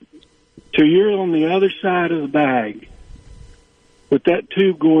 Till you're on the other side of the bag with that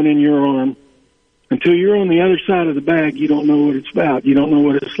tube going in your arm, until you're on the other side of the bag, you don't know what it's about. You don't know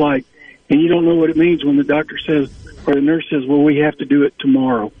what it's like. And you don't know what it means when the doctor says, or the nurse says, well, we have to do it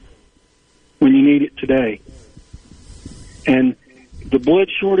tomorrow, when you need it today. And the blood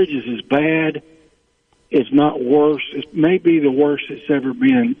shortage is as bad it's not worse. It may be the worst it's ever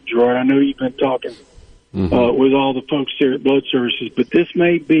been, Gerard. I know you've been talking with all the folks here at Blood Services, but this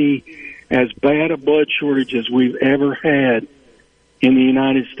may be as bad a blood shortage as we've ever had in the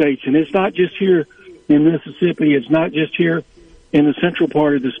United States. And it's not just here in Mississippi. It's not just here in the central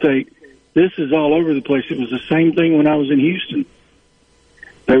part of the state. This is all over the place. It was the same thing when I was in Houston.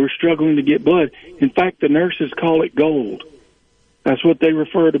 They were struggling to get blood. In fact, the nurses call it gold. That's what they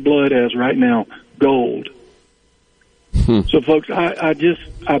refer to blood as right now, gold. So, folks,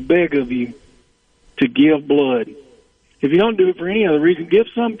 I beg of you to give blood. If you don't do it for any other reason, give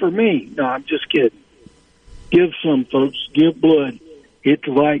some for me. No, I'm just kidding. Give some, folks. Give blood. It's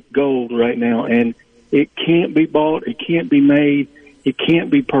like gold right now, and it can't be bought. It can't be made. It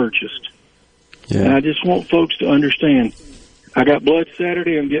can't be purchased. Yeah. And I just want folks to understand. I got blood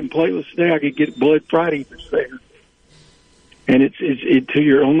Saturday. I'm getting platelets today. I could get blood Friday if it's there. And it's till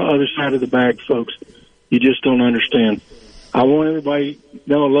you're on the other side of the bag, folks. You just don't understand. I want everybody to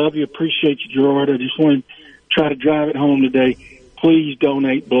know I love you, appreciate you, Gerard. I just want to try to drive it home today. Please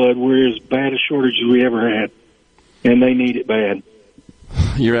donate blood. We're as bad a shortage as we ever had, and they need it bad.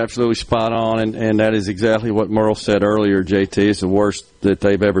 You're absolutely spot on, and that is exactly what Merle said earlier, JT. It's the worst that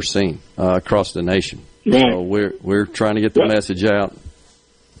they've ever seen across the nation. Right. So we're trying to get the message out.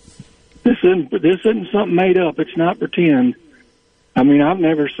 This isn't something made up. It's not pretend. I mean, I've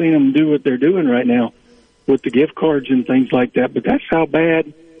never seen them do what they're doing right now with the gift cards and things like that, but that's how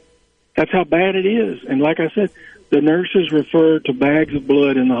bad it is. And like I said, the nurses refer to bags of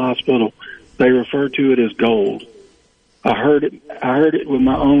blood in the hospital. They refer to it as gold. I heard it with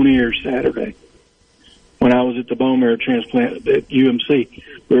my own ears Saturday when I was at the bone marrow transplant at UMC.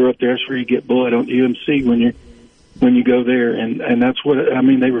 We were up there. That's where you get blood on UMC when you go there, and that's what I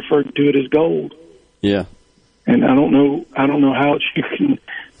mean. They refer to it as gold. Yeah. And I don't know how you can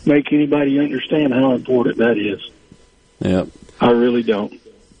make anybody understand how important that is. Yep. I really don't.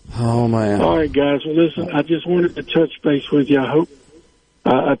 Oh, man. All right, guys. Well, listen, I just wanted to touch base with you. I hope,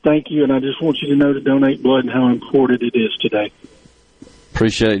 I thank you, and I just want you to know to donate blood and how important it is today.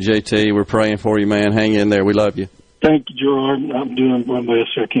 Appreciate it, JT. We're praying for you, man. Hang in there. We love you. Thank you, Gerard. I'm doing my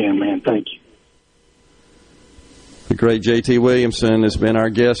best I can, man. Thank you. The great J.T. Williamson has been our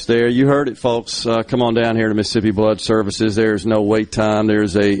guest there. You heard it, folks. Come on down here to Mississippi Blood Services. There's no wait time.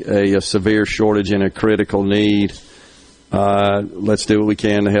 There's a severe shortage and a critical need. Let's do what we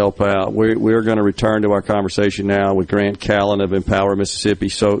can to help out. We're going to return to our conversation now with Grant Callen of Empower Mississippi.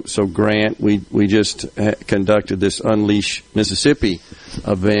 So Grant, we just conducted this Unleash Mississippi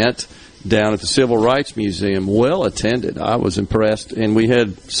event down at the Civil Rights Museum. Well attended. I was impressed. And we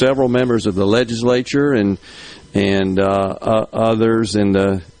had several members of the legislature and others in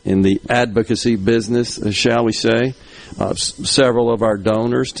the advocacy business, shall we say. Several of our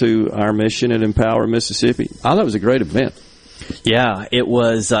donors to our mission at Empower Mississippi. I thought it was a great event. Yeah, it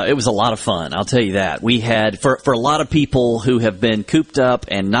was a lot of fun. I'll tell you that. We had for a lot of people who have been cooped up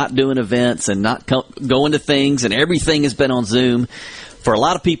and not doing events and not going to things, and everything has been on Zoom. For a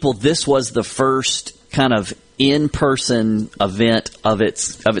lot of people, this was the first kind of in-person event of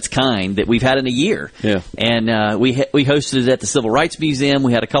its kind that we've had in a year. Yeah. And we hosted it at the Civil Rights Museum.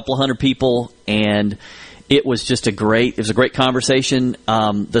 We had a couple of hundred people, and it was just a great conversation.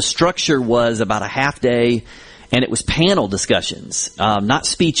 The structure was about a half day, and it was panel discussions, not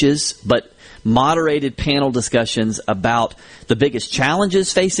speeches, but moderated panel discussions about the biggest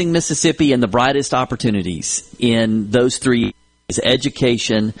challenges facing Mississippi and the brightest opportunities in those three areas: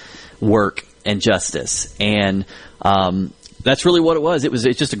 education, work, and justice. And that's really what it was.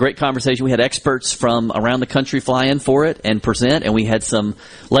 It's just a great conversation. We had experts from around the country fly in for it and present, and we had some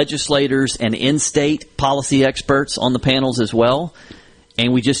legislators and in-state policy experts on the panels as well.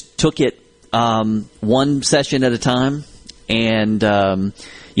 And we just took it one session at a time. And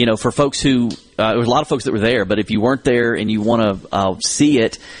for folks who there was a lot of folks that were there, but if you weren't there and you want to see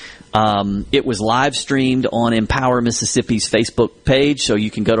it, it was live streamed on Empower Mississippi's Facebook page, so you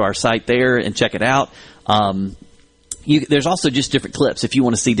can go to our site there and check it out. There's also just different clips if you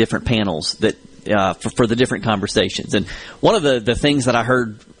want to see different panels that for the different conversations. And one of the things that I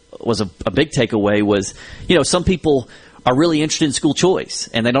heard was a big takeaway was, some people are really interested in school choice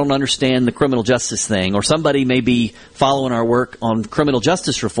and they don't understand the criminal justice thing, or somebody may be following our work on criminal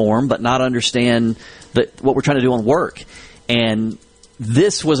justice reform but not understand what we're trying to do on work. And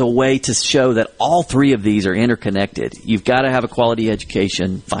this was a way to show that all three of these are interconnected. You've got to have a quality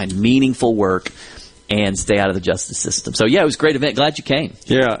education, find meaningful work, and stay out of the justice system. So, yeah, it was a great event. Glad you came.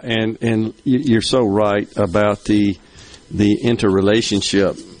 Yeah, and you're so right about the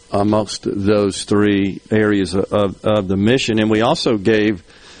interrelationship amongst those three areas of the mission. And we also gave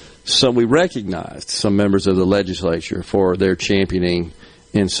So we recognized some members of the legislature for their championing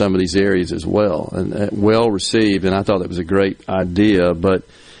in some of these areas as well, and well received, and I thought that was a great idea. But,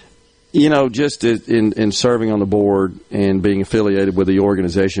 you know, just in serving on the board and being affiliated with the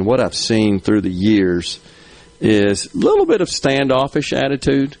organization, what I've seen through the years is a little bit of standoffish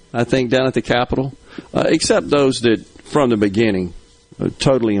attitude, I think, down at the Capitol, except those that from the beginning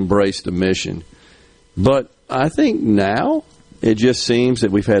totally embraced the mission. But I think now it just seems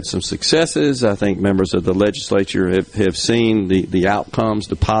that we've had some successes. I think members of the legislature have seen the outcomes,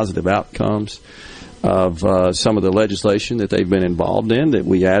 the positive outcomes of some of the legislation that they've been involved in, that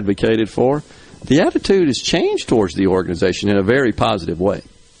we advocated for. The attitude has changed towards the organization in a very positive way.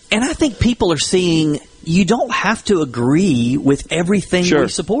 And I think people are seeing you don't have to agree with everything we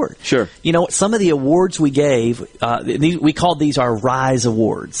support. Sure. You know, some of the awards we gave, we called these our RISE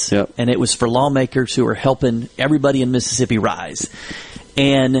Awards. Yep. And it was for lawmakers who are helping everybody in Mississippi rise.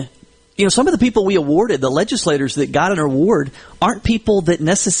 And, you know, some of the people we awarded, the legislators that got an award, aren't people that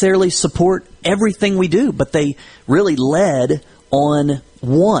necessarily support everything we do, but they really led on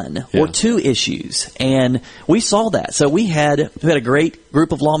one or two issues, and we saw that. So we had a great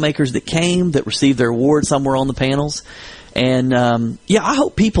group of lawmakers that came, that received their awards. Some were on the panels, and I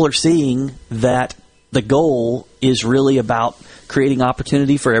hope people are seeing that the goal is really about creating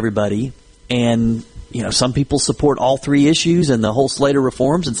opportunity for everybody. And you know, some people support all three issues and the whole slate of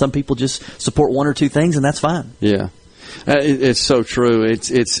reforms, and some people just support one or two things, and that's fine. Yeah. It's so true.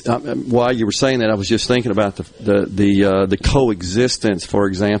 It's while you were saying that, I was just thinking about the coexistence, for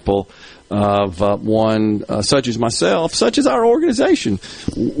example, of one such as myself, such as our organization,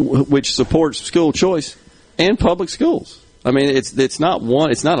 which supports school choice and public schools. I mean, it's not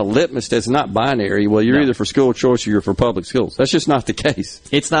one. It's not a litmus test. It's not binary. Well, you're either for school choice or you're for public schools. That's just not the case.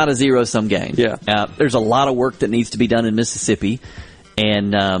 It's not a zero-sum game. Yeah. There's a lot of work that needs to be done in Mississippi.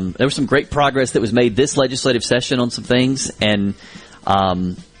 And there was some great progress that was made this legislative session on some things, and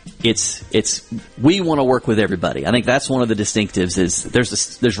we want to work with everybody. I think that's one of the distinctives. Is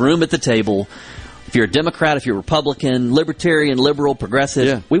there's room at the table. If you're a Democrat, if you're Republican, Libertarian, Liberal,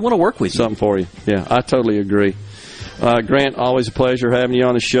 Progressive, we want to work with you. Something for you. Yeah, I totally agree. Grant, always a pleasure having you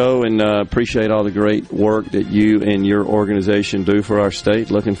on the show, and appreciate all the great work that you and your organization do for our state.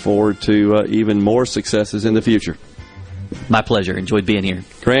 Looking forward to even more successes in the future. My pleasure. Enjoyed being here.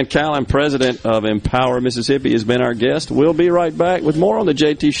 Grant Callen, president of Empower Mississippi, has been our guest. We'll be right back with more on the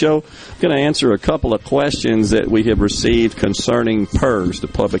JT Show. I'm going to answer a couple of questions that we have received concerning PERS, the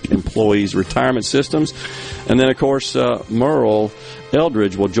Public Employees Retirement Systems. And then, of course, Merle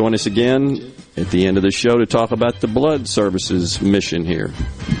Eldridge will join us again at the end of the show to talk about the Blood Services mission here.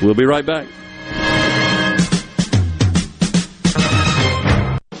 We'll be right back.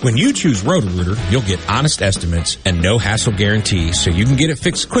 When you choose Roto-Rooter, you'll get honest estimates and no hassle guarantees, so you can get it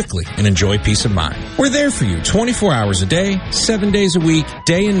fixed quickly and enjoy peace of mind. We're there for you 24 hours a day, 7 days a week,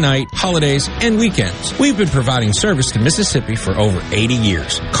 day and night, holidays, and weekends. We've been providing service to Mississippi for over 80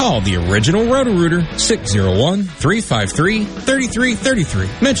 years. Call the original Roto-Rooter,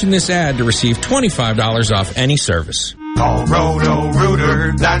 601-353-3333. Mention this ad to receive $25 off any service. Call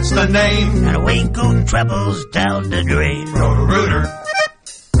Roto-Rooter, that's the name. And winkle troubles down the drain. Roto-Rooter.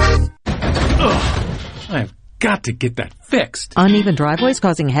 I've got to get that fixed. Uneven driveways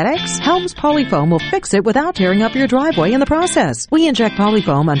causing headaches? Helms Polyfoam will fix it without tearing up your driveway in the process. We inject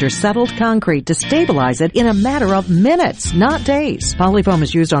Polyfoam under settled concrete to stabilize it in a matter of minutes, not days. Polyfoam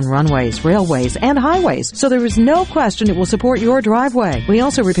is used on runways, railways, and highways, so there is no question it will support your driveway. We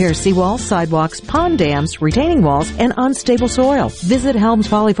also repair seawalls, sidewalks, pond dams, retaining walls, and unstable soil. Visit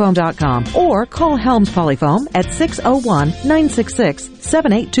HelmsPolyfoam.com or call Helms Polyfoam at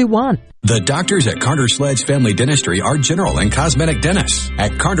 601-966-7821. The doctors at Carter Sledge Family Dentistry are general and cosmetic dentists.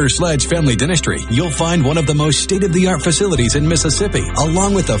 At Carter Sledge Family Dentistry, you'll find one of the most state-of-the-art facilities in Mississippi,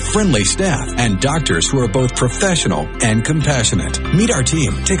 along with a friendly staff and doctors who are both professional and compassionate. Meet our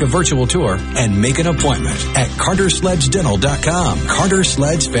team, take a virtual tour, and make an appointment at CarterSledgeDental.com. Carter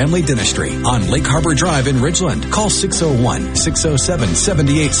Sledge Family Dentistry on Lake Harbor Drive in Ridgeland. Call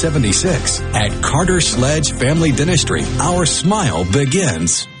 601-607-7876. At Carter Sledge Family Dentistry, our smile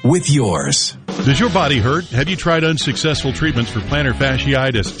begins with yours. Does your body hurt? Have you tried unsuccessful treatments for plantar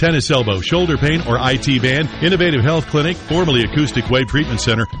fasciitis, tennis elbow, shoulder pain, or IT band? Innovative Health Clinic, formerly Acoustic Wave Treatment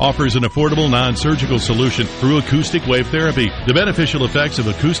Center, offers an affordable non-surgical solution through acoustic wave therapy. The beneficial effects of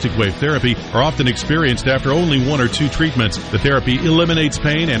acoustic wave therapy are often experienced after only 1 or 2 treatments. The therapy eliminates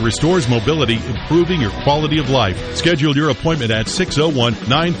pain and restores mobility, improving your quality of life. Schedule your appointment at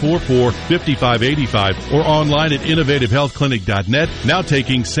 601-944-5585 or online at innovativehealthclinic.net. Now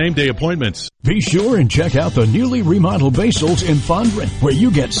taking same-day appointments. Be sure and check out the newly remodeled Basil's in Fondren, where you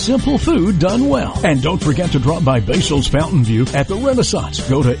get simple food done well. And don't forget to drop by Basil's Fountain View at the Renaissance.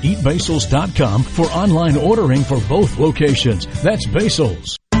 Go to eatbasils.com for online ordering for both locations. That's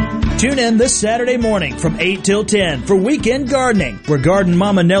Basil's. Tune in this Saturday morning from 8 till 10 for Weekend Gardening, where Garden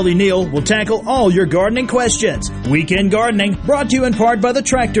Mama Nellie Neal will tackle all your gardening questions. Weekend Gardening brought to you in part by The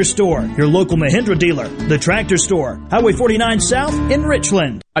Tractor Store, your local Mahindra dealer. The Tractor Store, Highway 49 South in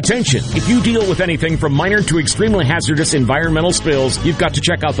Richland. Attention! If you deal with anything from minor to extremely hazardous environmental spills, you've got to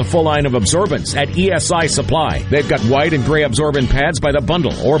check out the full line of absorbents at ESI Supply. They've got white and gray absorbent pads by the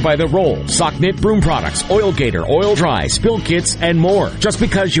bundle or by the roll, sock knit broom products, oil gator, oil dry, spill kits, and more. Just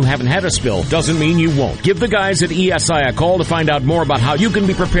because you haven't had a spill doesn't mean you won't. Give the guys at ESI a call to find out more about how you can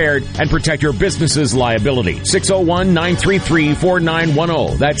be prepared and protect your business's liability.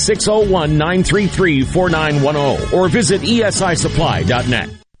 601-933-4910. That's 601-933-4910. Or visit esisupply.net.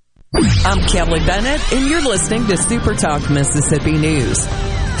 I'm Kelly Bennett, and you're listening to Super Talk Mississippi News.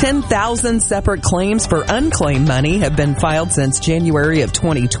 10,000 separate claims for unclaimed money have been filed since January of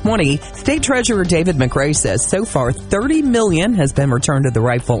 2020. State Treasurer David McRae says so far $30 million has been returned to the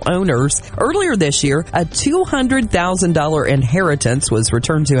rightful owners. Earlier this year, a $200,000 inheritance was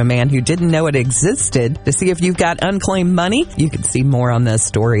returned to a man who didn't know it existed. To see if you've got unclaimed money, you can see more on this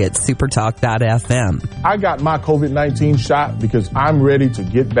story at supertalk.fm. I got my COVID-19 shot because I'm ready to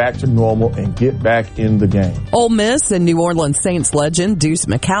get back to normal and get back in the game. Ole Miss and New Orleans Saints legend Deuce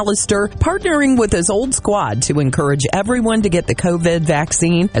McAllister partnering with his old squad to encourage everyone to get the COVID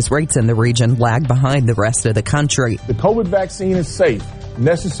vaccine as rates in the region lag behind the rest of the country. The COVID vaccine is safe,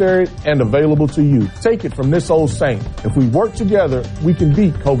 necessary, and available to you. Take it from this old saint. If we work together, we can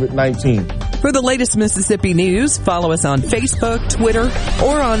beat COVID-19. For the latest Mississippi news, follow us on Facebook, Twitter,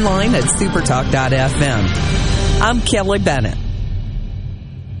 or online at supertalk.fm. I'm Kelly Bennett.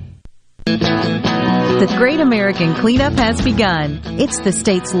 The Great American Cleanup has begun. It's the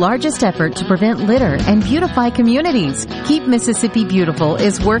state's largest effort to prevent litter and beautify communities. Keep Mississippi Beautiful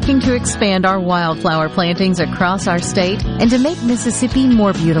is working to expand our wildflower plantings across our state and to make Mississippi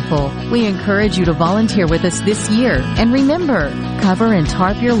more beautiful. We encourage you to volunteer with us this year. And remember, cover and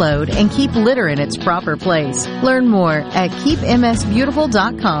tarp your load and keep litter in its proper place. Learn more at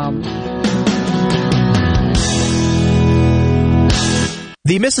keepmsbeautiful.com.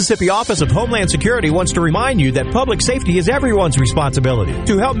 The Mississippi Office of Homeland Security wants to remind you that public safety is everyone's responsibility.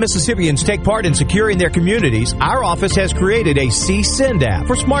 To help Mississippians take part in securing their communities, our office has created a CSend app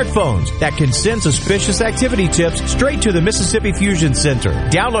for smartphones that can send suspicious activity tips straight to the Mississippi Fusion Center.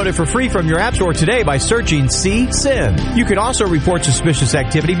 Download it for free from your app store today by searching CSend. You can also report suspicious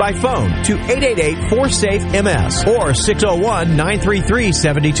activity by phone to 888-4SAFE-MS or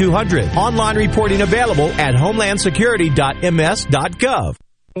 601-933-7200. Online reporting available at homelandsecurity.ms.gov.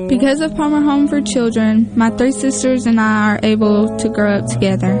 Because of Palmer Home for Children, my 3 sisters and I are able to grow up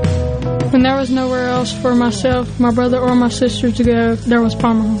together. When there was nowhere else for myself, my brother, or my sister to go, there was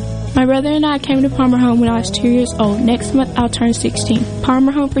Palmer Home. My brother and I came to Palmer Home when I was 2 years old. Next month, I'll turn 16.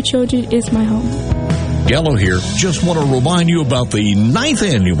 Palmer Home for Children is my home. Gallo here. Just want to remind you about the 9th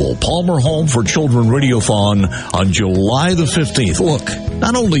annual Palmer Home for Children Radiothon on July the 15th. Look,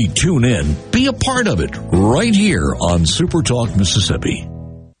 not only tune in, be a part of it right here on Super Talk Mississippi.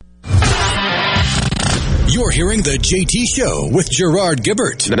 You're hearing the JT Show with Gerard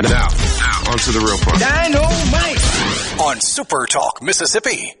Gibbert. Now, onto the real part. Dynamite! On Super Talk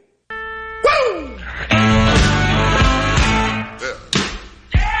Mississippi. Woo!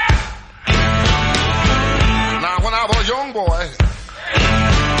 Now, when I was a young boy,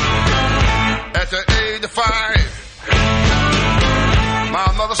 at the age of 5,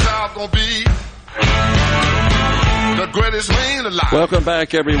 my mother said I was going to be the greatest man alive. Welcome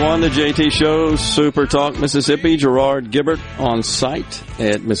back, everyone. The JT Show, Super Talk Mississippi. Gerard Gibbert on site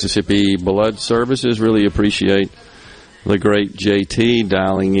at Mississippi Blood Services. Really appreciate the great JT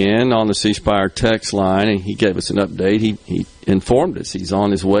dialing in on the C Spire text line, and he gave us an update. He informed us he's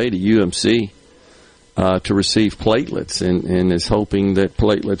on his way to UMC to receive platelets, and is hoping that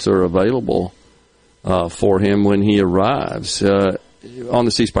platelets are available for him when he arrives. On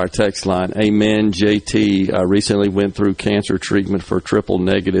the C Spire text line, amen, JT recently went through cancer treatment for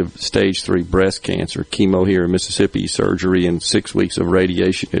triple-negative stage 3 breast cancer, chemo here in Mississippi, surgery, and 6 weeks of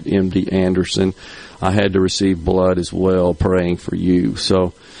radiation at MD Anderson. I had to receive blood as well, praying for you.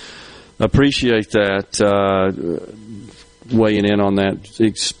 So appreciate that, weighing in on that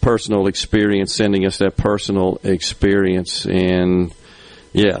personal experience, sending us that personal experience. And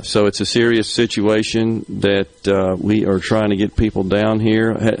yeah, so it's a serious situation that we are trying to get people down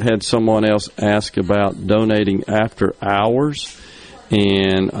here. Had someone else ask about donating after hours,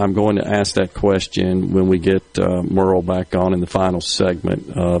 And I'm going to ask that question when we get Merle back on in the final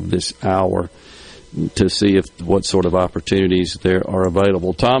segment of this hour to see what sort of opportunities there are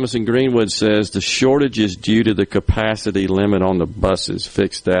available. Thomas in Greenwood says the shortage is due to the capacity limit on the buses.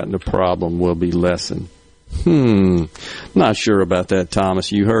 Fix that and the problem will be lessened. Not sure about that,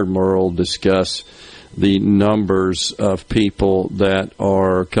 Thomas. You heard Merle discuss the numbers of people that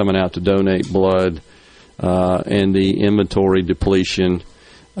are coming out to donate blood and the inventory depletion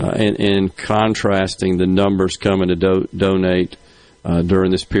and contrasting the numbers coming to donate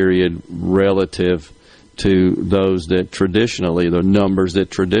during this period relative to those that the numbers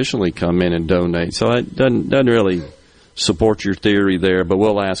that traditionally come in and donate. So it doesn't really support your theory there, but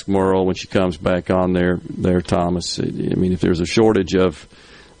we'll ask Merle when she comes back on there, Thomas. I mean, if there's a shortage of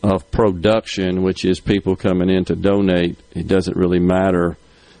production, which is people coming in to donate, it doesn't really matter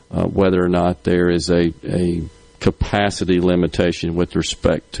whether or not there is a capacity limitation with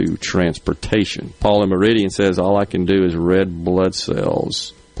respect to transportation. Paul in Meridian says, all I can do is red blood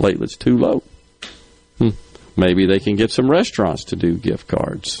cells. Platelets too low. Maybe they can get some restaurants to do gift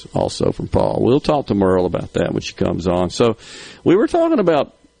cards, also from Paul. We'll talk to Merle about that when she comes on. So we were talking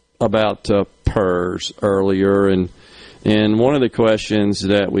about PERS earlier, and one of the questions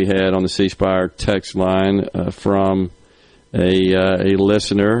that we had on the C Spire text line from a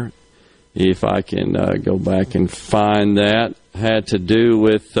listener, if I can go back and find that, had to do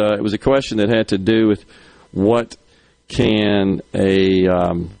with it was a question that had to do with what can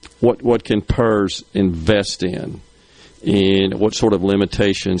what can PERS invest in, and what sort of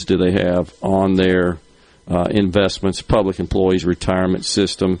limitations do they have on their investments, public employees retirement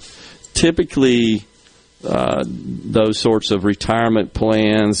system. Typically, those sorts of retirement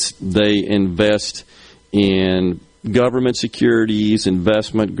plans, they invest in government securities,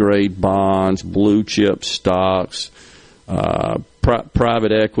 investment-grade bonds, blue-chip stocks,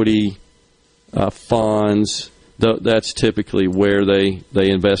 private equity funds. That's typically where they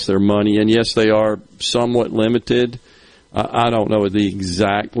invest their money. And, yes, they are somewhat limited. I don't know the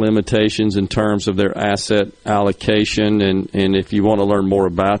exact limitations in terms of their asset allocation. And if you want to learn more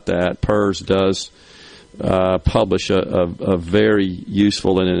about that, PERS does publish a very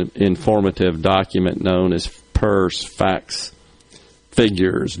useful and informative document known as PERS Facts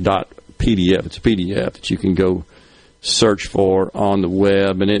Figures.pdf. It's a PDF that you can go search for on the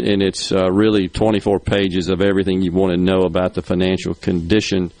web, and it's really 24 pages of everything you want to know about the financial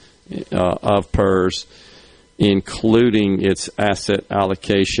condition of PERS, including its asset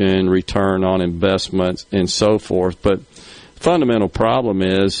allocation, return on investments, and so forth. But fundamental problem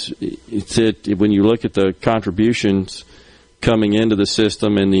is when you look at the contributions coming into the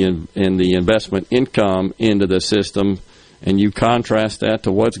system and the investment income into the system, and you contrast that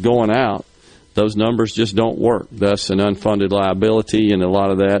to what's going out, those numbers just don't work. Thus, an unfunded liability, and a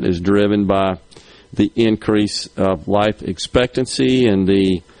lot of that is driven by the increase of life expectancy and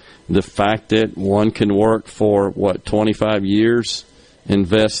the fact that one can work for 25 years,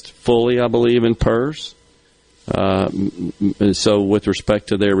 invest fully, I believe, in PERS. So with respect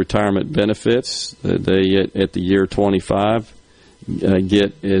to their retirement benefits, they at the year 25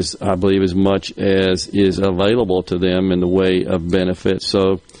 get, I believe, as much as is available to them in the way of benefits.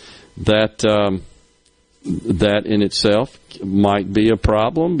 So that in itself might be a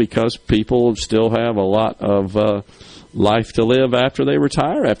problem, because people still have a lot of life to live after they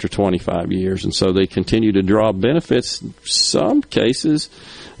retire after 25 years, and so they continue to draw benefits. In some cases,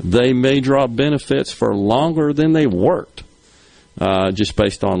 they may draw benefits for longer than they worked, just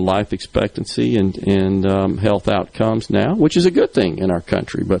based on life expectancy and health outcomes now, which is a good thing in our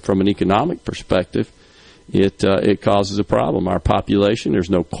country. But from an economic perspective, it causes a problem. Our population, there's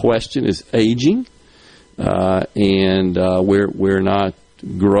no question, is aging, and we're not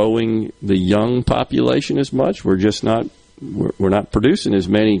growing the young population as much. We're just not producing as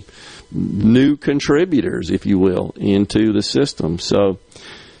many new contributors, if you will, into the system. So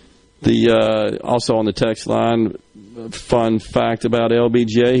also on the text line, fun fact about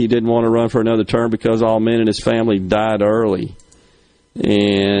LBJ, he didn't want to run for another term because all men in his family died early.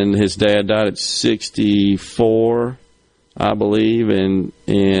 And his dad died at 64, I believe, and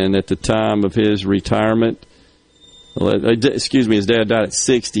at the time of his retirement, his dad died at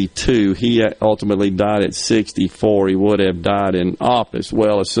 62. He ultimately died at 64. He would have died in office,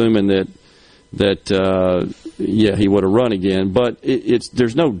 well, assuming that he would have run again. But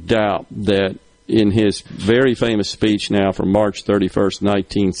there's no doubt that in his very famous speech now from March 31st,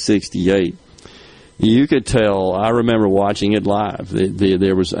 1968, you could tell. I remember watching it live.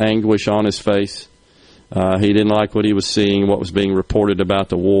 There was anguish on his face. He didn't like what he was seeing, what was being reported about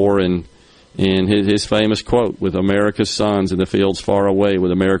the war, and And his famous quote, with America's sons in the fields far away,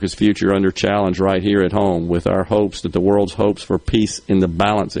 with America's future under challenge right here at home, with our hopes that the world's hopes for peace in the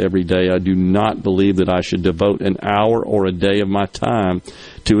balance every day, I do not believe that I should devote an hour or a day of my time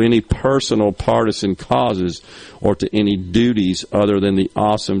to any personal partisan causes or to any duties other than the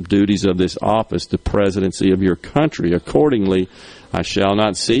awesome duties of this office, the presidency of your country. Accordingly, I shall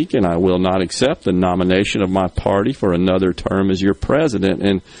not seek and I will not accept the nomination of my party for another term as your president.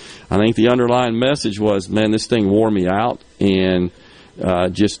 And I think the underlying message was, man, this thing wore me out, and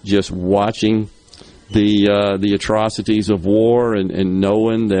just watching the atrocities of war and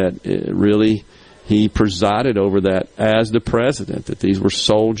knowing that really he presided over that as the president, that these were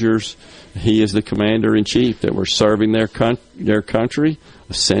soldiers, he is the commander-in-chief, that were serving their country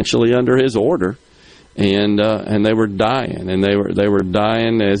essentially under his order. And they were dying, and they were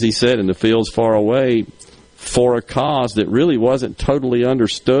dying, as he said, in the fields far away, for a cause that really wasn't totally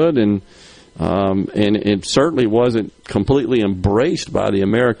understood, and it certainly wasn't completely embraced by the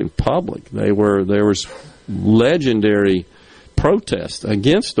American public. There was legendary protest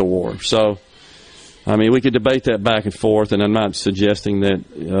against the war. So, I mean, we could debate that back and forth, and I'm not suggesting that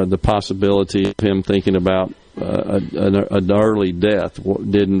the possibility of him thinking about an early death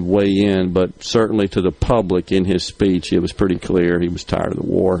didn't weigh in, but certainly to the public in his speech, it was pretty clear he was tired of the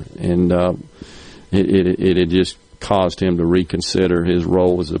war, and it had just caused him to reconsider his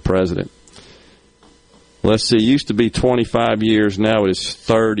role as the president. Let's see, it used to be 25 years, now it is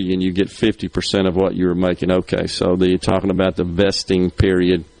 30, and you get 50% of what you were making. Okay, so you're talking about the vesting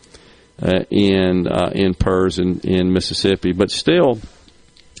period in PERS in Mississippi. But still,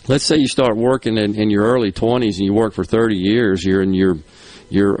 let's say you start working in your early 20s and you work for 30 years, you're in your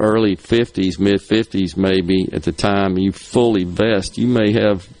early 50s, mid-50s maybe at the time you fully vest, you may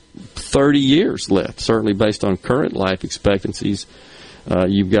have 30 years left, certainly based on current life expectancies.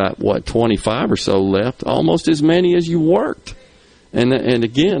 You've got, 25 or so left, almost as many as you worked. And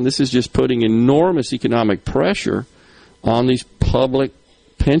again, this is just putting enormous economic pressure on these public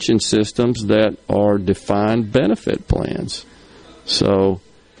pension systems that are defined benefit plans. So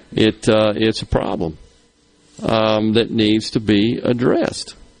it's a problem that needs to be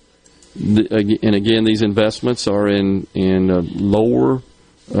addressed. And again, these investments are in lower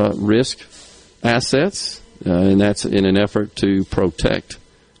risk assets, and that's in an effort to protect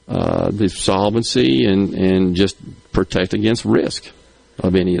the solvency and just protect against risk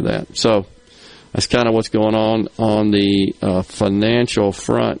of any of that. So that's kind of what's going on the financial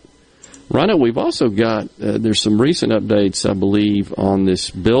front. Rhino, we've also got, there's some recent updates, I believe, on this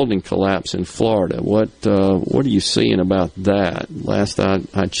building collapse in Florida. What are you seeing about that? Last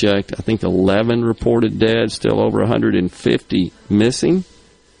I checked, I think 11 reported dead, still over 150 missing.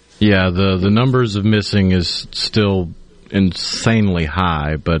 Yeah, the numbers of missing is still insanely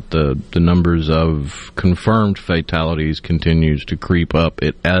high, but the numbers of confirmed fatalities continues to creep up.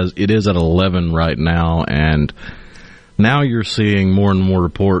 It is at 11 right now, and now you're seeing more and more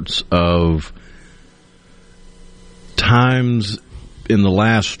reports of times in the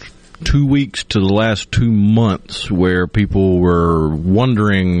last 2 weeks to the last 2 months where people were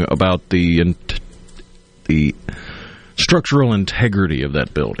wondering about the structural integrity of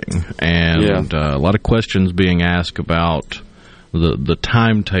that building, and a lot of questions being asked about the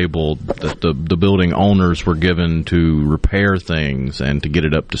timetable that the building owners were given to repair things and to get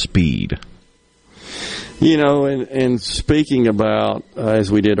it up to speed. You know, and speaking about,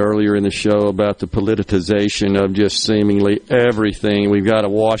 as we did earlier in the show, about the politicization of just seemingly everything, we've got a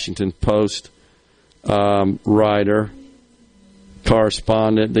Washington Post writer,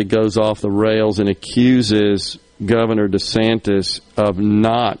 correspondent that goes off the rails and accuses Governor DeSantis of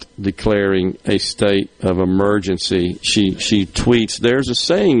not declaring a state of emergency. She tweets, there's a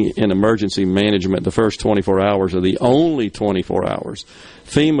saying in emergency management, the first 24 hours are the only 24 hours.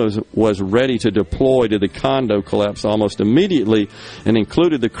 FEMA was ready to deploy to the condo collapse almost immediately and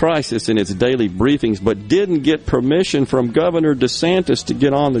included the crisis in its daily briefings, but didn't get permission from Governor DeSantis to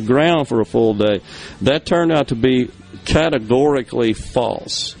get on the ground for a full day. That turned out to be categorically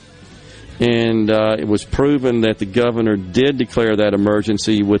false. And it was proven that the governor did declare that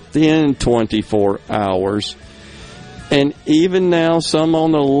emergency within 24 hours. And even now, some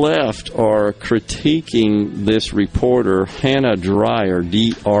on the left are critiquing this reporter, Hannah Dreier,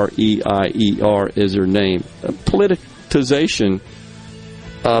 D-R-E-I-E-R is her name. A politicization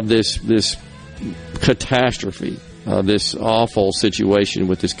of this catastrophe, this awful situation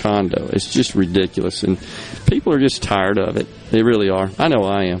with this condo. It's just ridiculous. And people are just tired of it. They really are. I know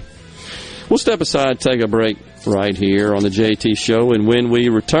I am. We'll step aside, take a break right here on the JT Show, and when we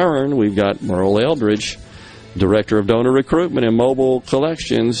return, we've got Merle Eldridge, Director of Donor Recruitment and Mobile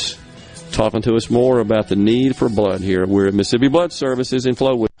Collections, talking to us more about the need for blood here. We're at Mississippi Blood Services in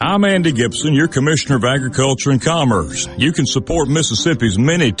Flowood. I'm Andy Gibson, your Commissioner of Agriculture and Commerce. You can support Mississippi's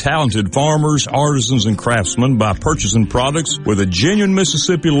many talented farmers, artisans, and craftsmen by purchasing products with a genuine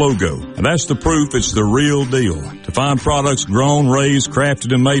Mississippi logo. And that's the proof it's the real deal. To find products grown, raised,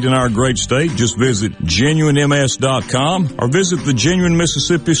 crafted, and made in our great state, just visit GenuineMS.com or visit the Genuine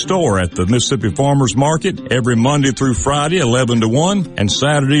Mississippi store at the Mississippi Farmers Market every Monday through Friday, 11 to 1, and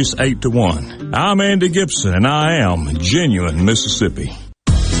Saturdays, 8 to 1. I'm Andy Gibson, and I am Genuine Mississippi.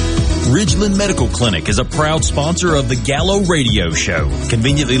 Ridgeland Medical Clinic is a proud sponsor of the Gallo Radio Show,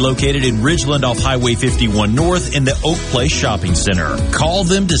 conveniently located in Ridgeland off Highway 51 North in the Oak Place Shopping Center. Call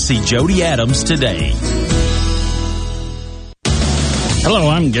them to see Jody Adams today. Hello,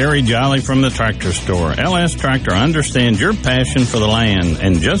 I'm Gary Jolly from the Tractor Store. LS Tractor understands your passion for the land,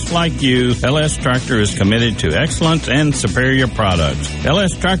 and just like you, LS Tractor is committed to excellence and superior products.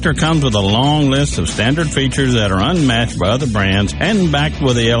 LS Tractor comes with a long list of standard features that are unmatched by other brands and backed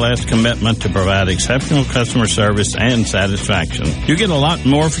with the LS commitment to provide exceptional customer service and satisfaction. You get a lot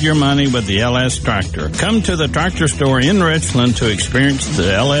more for your money with the LS Tractor. Come to the Tractor Store in Richland to experience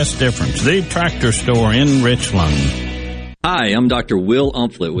the LS difference. The Tractor Store in Richland. Hi, I'm Dr. Will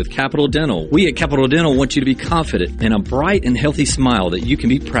Umflett with Capital Dental. We at Capital Dental want you to be confident in a bright and healthy smile that you can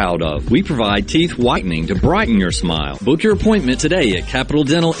be proud of. We provide teeth whitening to brighten your smile. Book your appointment today at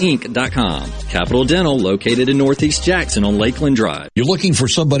CapitalDentalInc.com. Capital Dental, located in Northeast Jackson on Lakeland Drive. You're looking for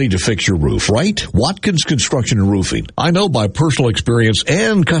somebody to fix your roof, right? Watkins Construction and Roofing. I know by personal experience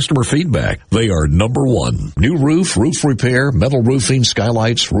and customer feedback, they are number one. New roof, roof repair, metal roofing,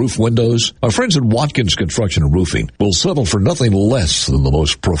 skylights, roof windows. Our friends at Watkins Construction and Roofing will settle for nothing less than the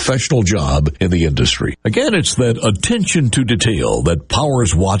most professional job in the industry. Again, it's that attention to detail that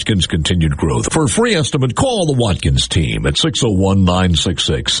powers Watkins' continued growth. For a free estimate, call the Watkins team at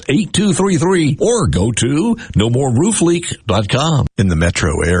 601-966-8233 or go to nomoreroofleak.com. In the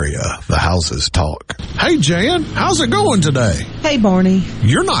metro area, the houses talk. Hey, Jan, how's it going today? Hey, Barney.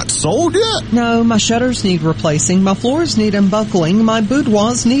 You're not sold yet? No, my shutters need replacing, my floors need unbuckling, my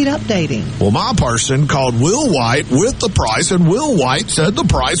boudoirs need updating. Well, my person called Will White with the price, and Will White said the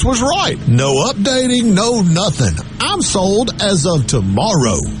price was right. No updating, no nothing. I'm sold as of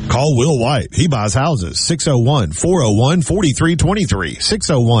tomorrow. Call Will White. He buys houses. 601-401-4323.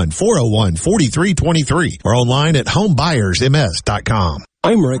 601-401-4323. Or online at homebuyersms.com.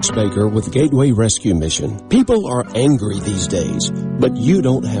 I'm Rex Baker with Gateway Rescue Mission. People are angry these days, but you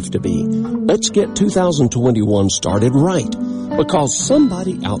don't have to be. Let's get 2021 started right, because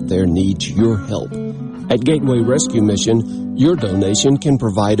somebody out there needs your help. At Gateway Rescue Mission, your donation can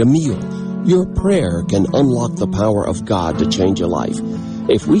provide a meal. Your prayer can unlock the power of God to change a life.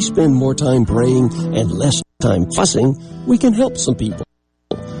 If we spend more time praying and less time fussing, we can help some people.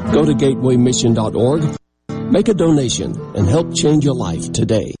 Go to gatewaymission.org. Make a donation and help change your life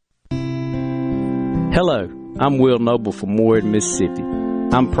today. Hello, I'm Will Noble from Moorhead, Mississippi.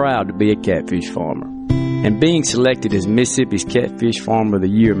 I'm proud to be a catfish farmer. And being selected as Mississippi's Catfish Farmer of the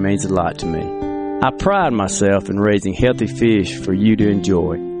Year means a lot to me. I pride myself in raising healthy fish for you to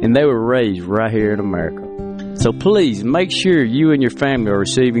enjoy, and they were raised right here in America. So please make sure you and your family are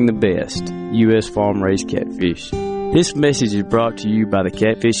receiving the best U.S. farm-raised catfish. This message is brought to you by the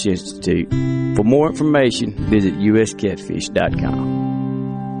Catfish Institute. For more information, visit uscatfish.com.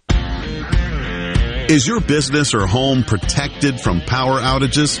 Is your business or home protected from power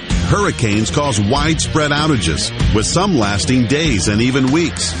outages? Hurricanes cause widespread outages, with some lasting days and even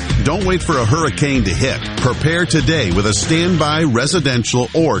weeks. Don't wait for a hurricane to hit. Prepare today with a standby residential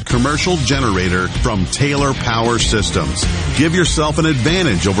or commercial generator from Taylor Power Systems. Give yourself an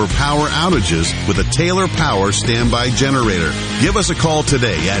advantage over power outages with a Taylor Power standby generator. Give us a call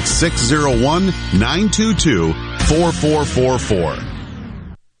today at 601-922-4444.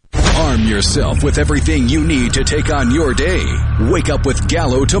 Arm yourself with everything you need to take on your day. Wake up with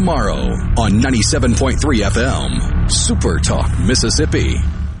Gallo tomorrow on 97.3 FM. Super Talk, Mississippi.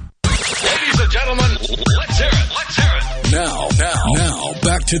 Ladies and gentlemen, let's hear it. Let's hear it. Now,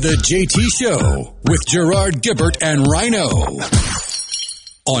 back to the JT Show with Gerard Gibbert and Rhino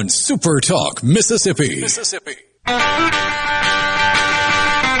on Super Talk, Mississippi.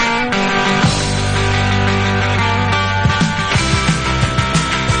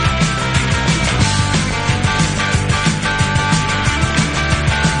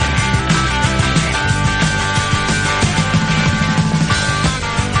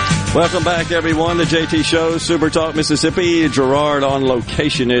 Welcome back, everyone. The JT Show, Super Talk Mississippi. Gerard on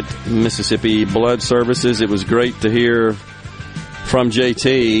location at Mississippi Blood Services. It was great to hear from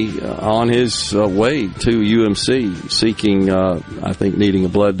JT on his way to UMC, seeking, I think, needing a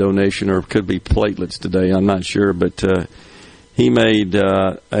blood donation, or could be platelets today. I'm not sure, but he made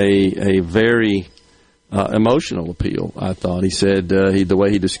a very emotional appeal. I thought he said the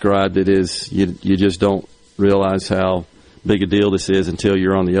way he described it is you just don't realize how big a deal this is until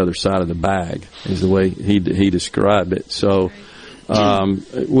you're on the other side of the bag. Is the way he described it. So.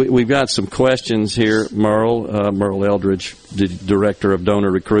 We've got some questions here. Merle Eldridge, the Director of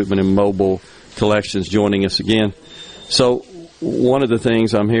Donor Recruitment and Mobile Collections, joining us again. So one of the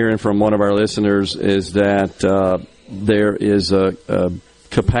things I'm hearing from one of our listeners is that there is a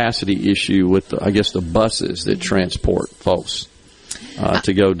capacity issue with, the buses that transport folks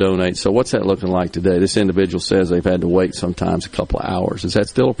to go donate. So what's that looking like today? This individual says they've had to wait sometimes a couple of hours. Is that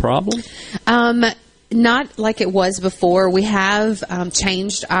still a problem? Not like it was before. We have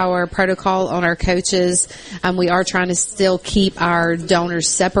changed our protocol on our coaches. We are trying to still keep our donors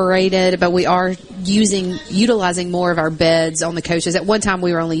separated, but we are utilizing more of our beds on the coaches. At one time,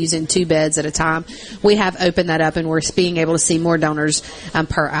 we were only using 2 beds at a time. We have opened that up, and we're being able to see more donors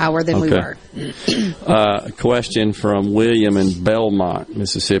per hour than we were. A question from William in Belmont,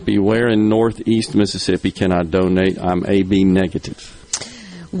 Mississippi. Where in northeast Mississippi can I donate? I'm AB negative.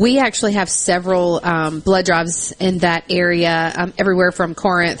 We actually have several blood drives in that area, everywhere from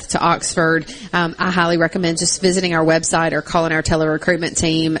Corinth to Oxford. I highly recommend just visiting our website or calling our tele-recruitment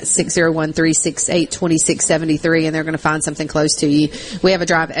team, 601-368-2673, and they're going to find something close to you. We have a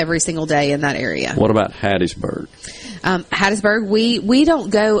drive every single day in that area. What about Hattiesburg? Hattiesburg, we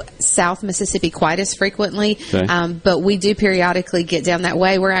don't go South Mississippi quite as frequently, but we do periodically get down that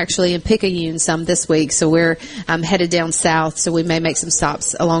way. We're actually in Picayune some this week, so we're headed down south, so we may make some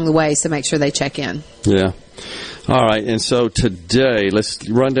stops along the way, so make sure they check in. Yeah. All right, and so today, let's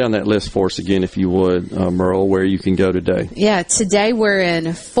run down that list for us again, if you would, Merle, where you can go today. Yeah, today we're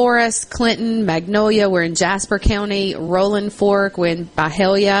in Forest, Clinton, Magnolia. We're in Jasper County, Rolling Fork. We're in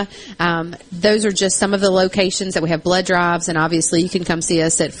Byhalia. Those are just some of the locations that we have blood drives, and obviously you can come see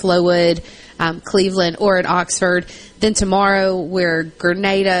us at Flowood, Cleveland, or at Oxford. Then tomorrow we're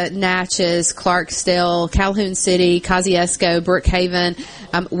Grenada, Natchez, Clarksdale, Calhoun City, Kosciuszko, Brookhaven,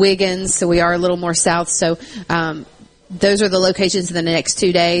 Wiggins. So we are a little more south. So those are the locations in the next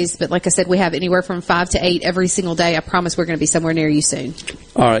 2 days. But like I said, we have anywhere from 5 to 8 every single day. I promise we're going to be somewhere near you soon.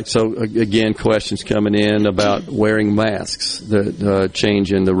 All right. So again, questions coming in about wearing masks, the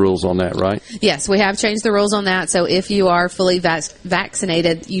change in the rules on that, right? Yes, we have changed the rules on that. So if you are fully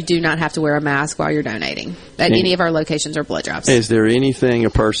vaccinated, you do not have to wear a mask while you're donating at any of our locations or blood drives. Is there anything a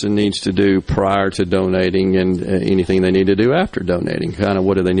person needs to do prior to donating and anything they need to do after donating? Kind of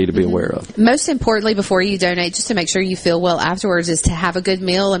what do they need to be aware of? Most importantly, before you donate, just to make sure you feel well afterwards, is to have a good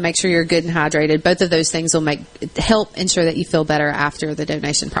meal and make sure you're good and hydrated. Both of those things will help ensure that you feel better after the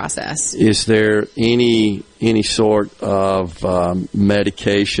donation process. Is there any sort of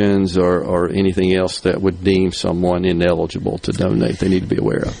medications or anything else that would deem someone ineligible to donate they need to be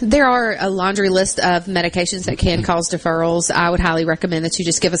aware of? There are a laundry list of medications that can cause deferrals. I would highly recommend that you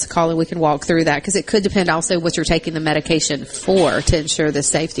just give us a call and we can walk through that, because it could depend also what you're taking the medication for to ensure the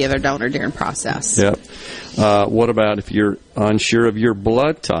safety of the donor during process. Yep. What about if you're unsure of your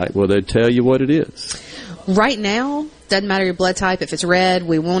blood type? Will they tell you what it is? Right now, doesn't matter your blood type. If it's red,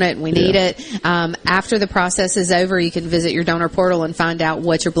 we want it, we need it. After the process is over, you can visit your donor portal and find out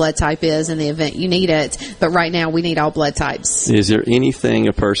what your blood type is in the event you need it. But right now, we need all blood types. Is there anything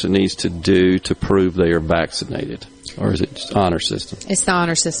a person needs to do to prove they are vaccinated? Or is it just honor system? It's the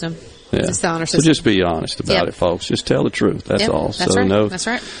honor system. Yeah. It's the honor system. So just be honest about it, folks. Just tell the truth. That's all. That's so right. That's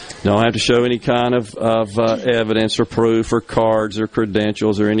right. Don't have to show any kind of evidence or proof or cards or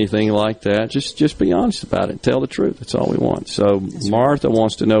credentials or anything like that. Just be honest about it. Tell the truth. That's all we want. So Martha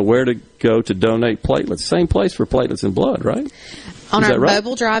wants to know where to go to donate platelets. Same place for platelets and blood, right? On our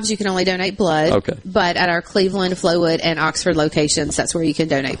mobile drives, you can only donate blood. Okay. But at our Cleveland, Flowood, and Oxford locations, that's where you can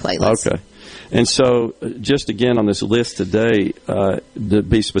donate platelets. Okay. And so, just again on this list today, to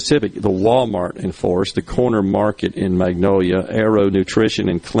be specific, the Walmart in Forest, the Corner Market in Magnolia, Arrow Nutrition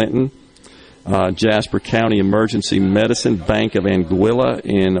in Clinton, Jasper County Emergency Medicine, Bank of Anguilla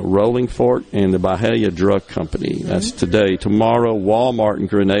in Rolling Fork, and the Byhalia Drug Company. That's today. Tomorrow, Walmart in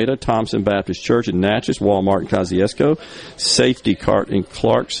Grenada, Thompson Baptist Church in Natchez, Walmart in Kosciuszko, Safety Cart in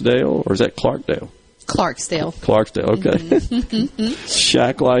Clarksdale, or is that Clarkdale? Clarksdale, okay.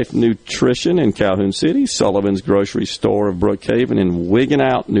 Shack Life Nutrition in Calhoun City, Sullivan's Grocery Store of Brookhaven, and Wiggin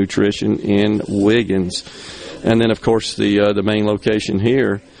Out Nutrition in Wiggins. And then, of course, the main location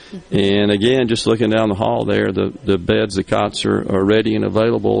here And again, just looking down the hall there, the beds, the cots are ready and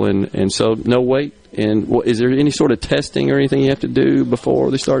available, and so no wait. And is there any sort of testing or anything you have to do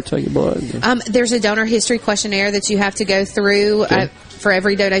before they start taking blood? There's a donor history questionnaire that you have to go through for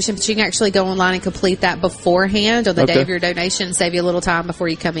every donation, but you can actually go online and complete that beforehand on the day of your donation, save you a little time before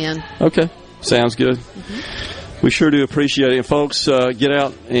you come in. Okay. Sounds good. We sure do appreciate it. And folks, get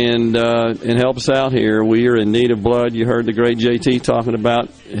out and help us out here. We are in need of blood. You heard the great JT talking about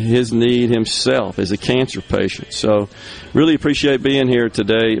his need himself as a cancer patient. So really appreciate being here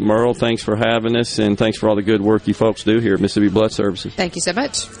today. Merle, thanks for having us, and thanks for all the good work you folks do here at Mississippi Blood Services. Thank you so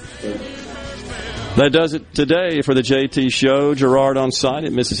much. That does it today for the JT Show. Gerard on site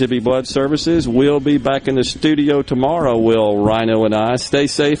at Mississippi Blood Services. We'll be back in the studio tomorrow, Will, Rhino, and I. Stay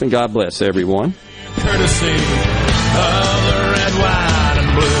safe, and God bless everyone. Courtesy of the red, white,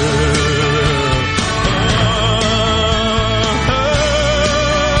 and blue.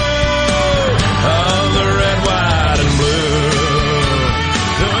 Of the red, white, and blue.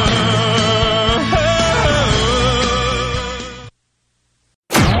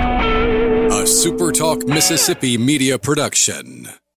 A SuperTalk Mississippi media production.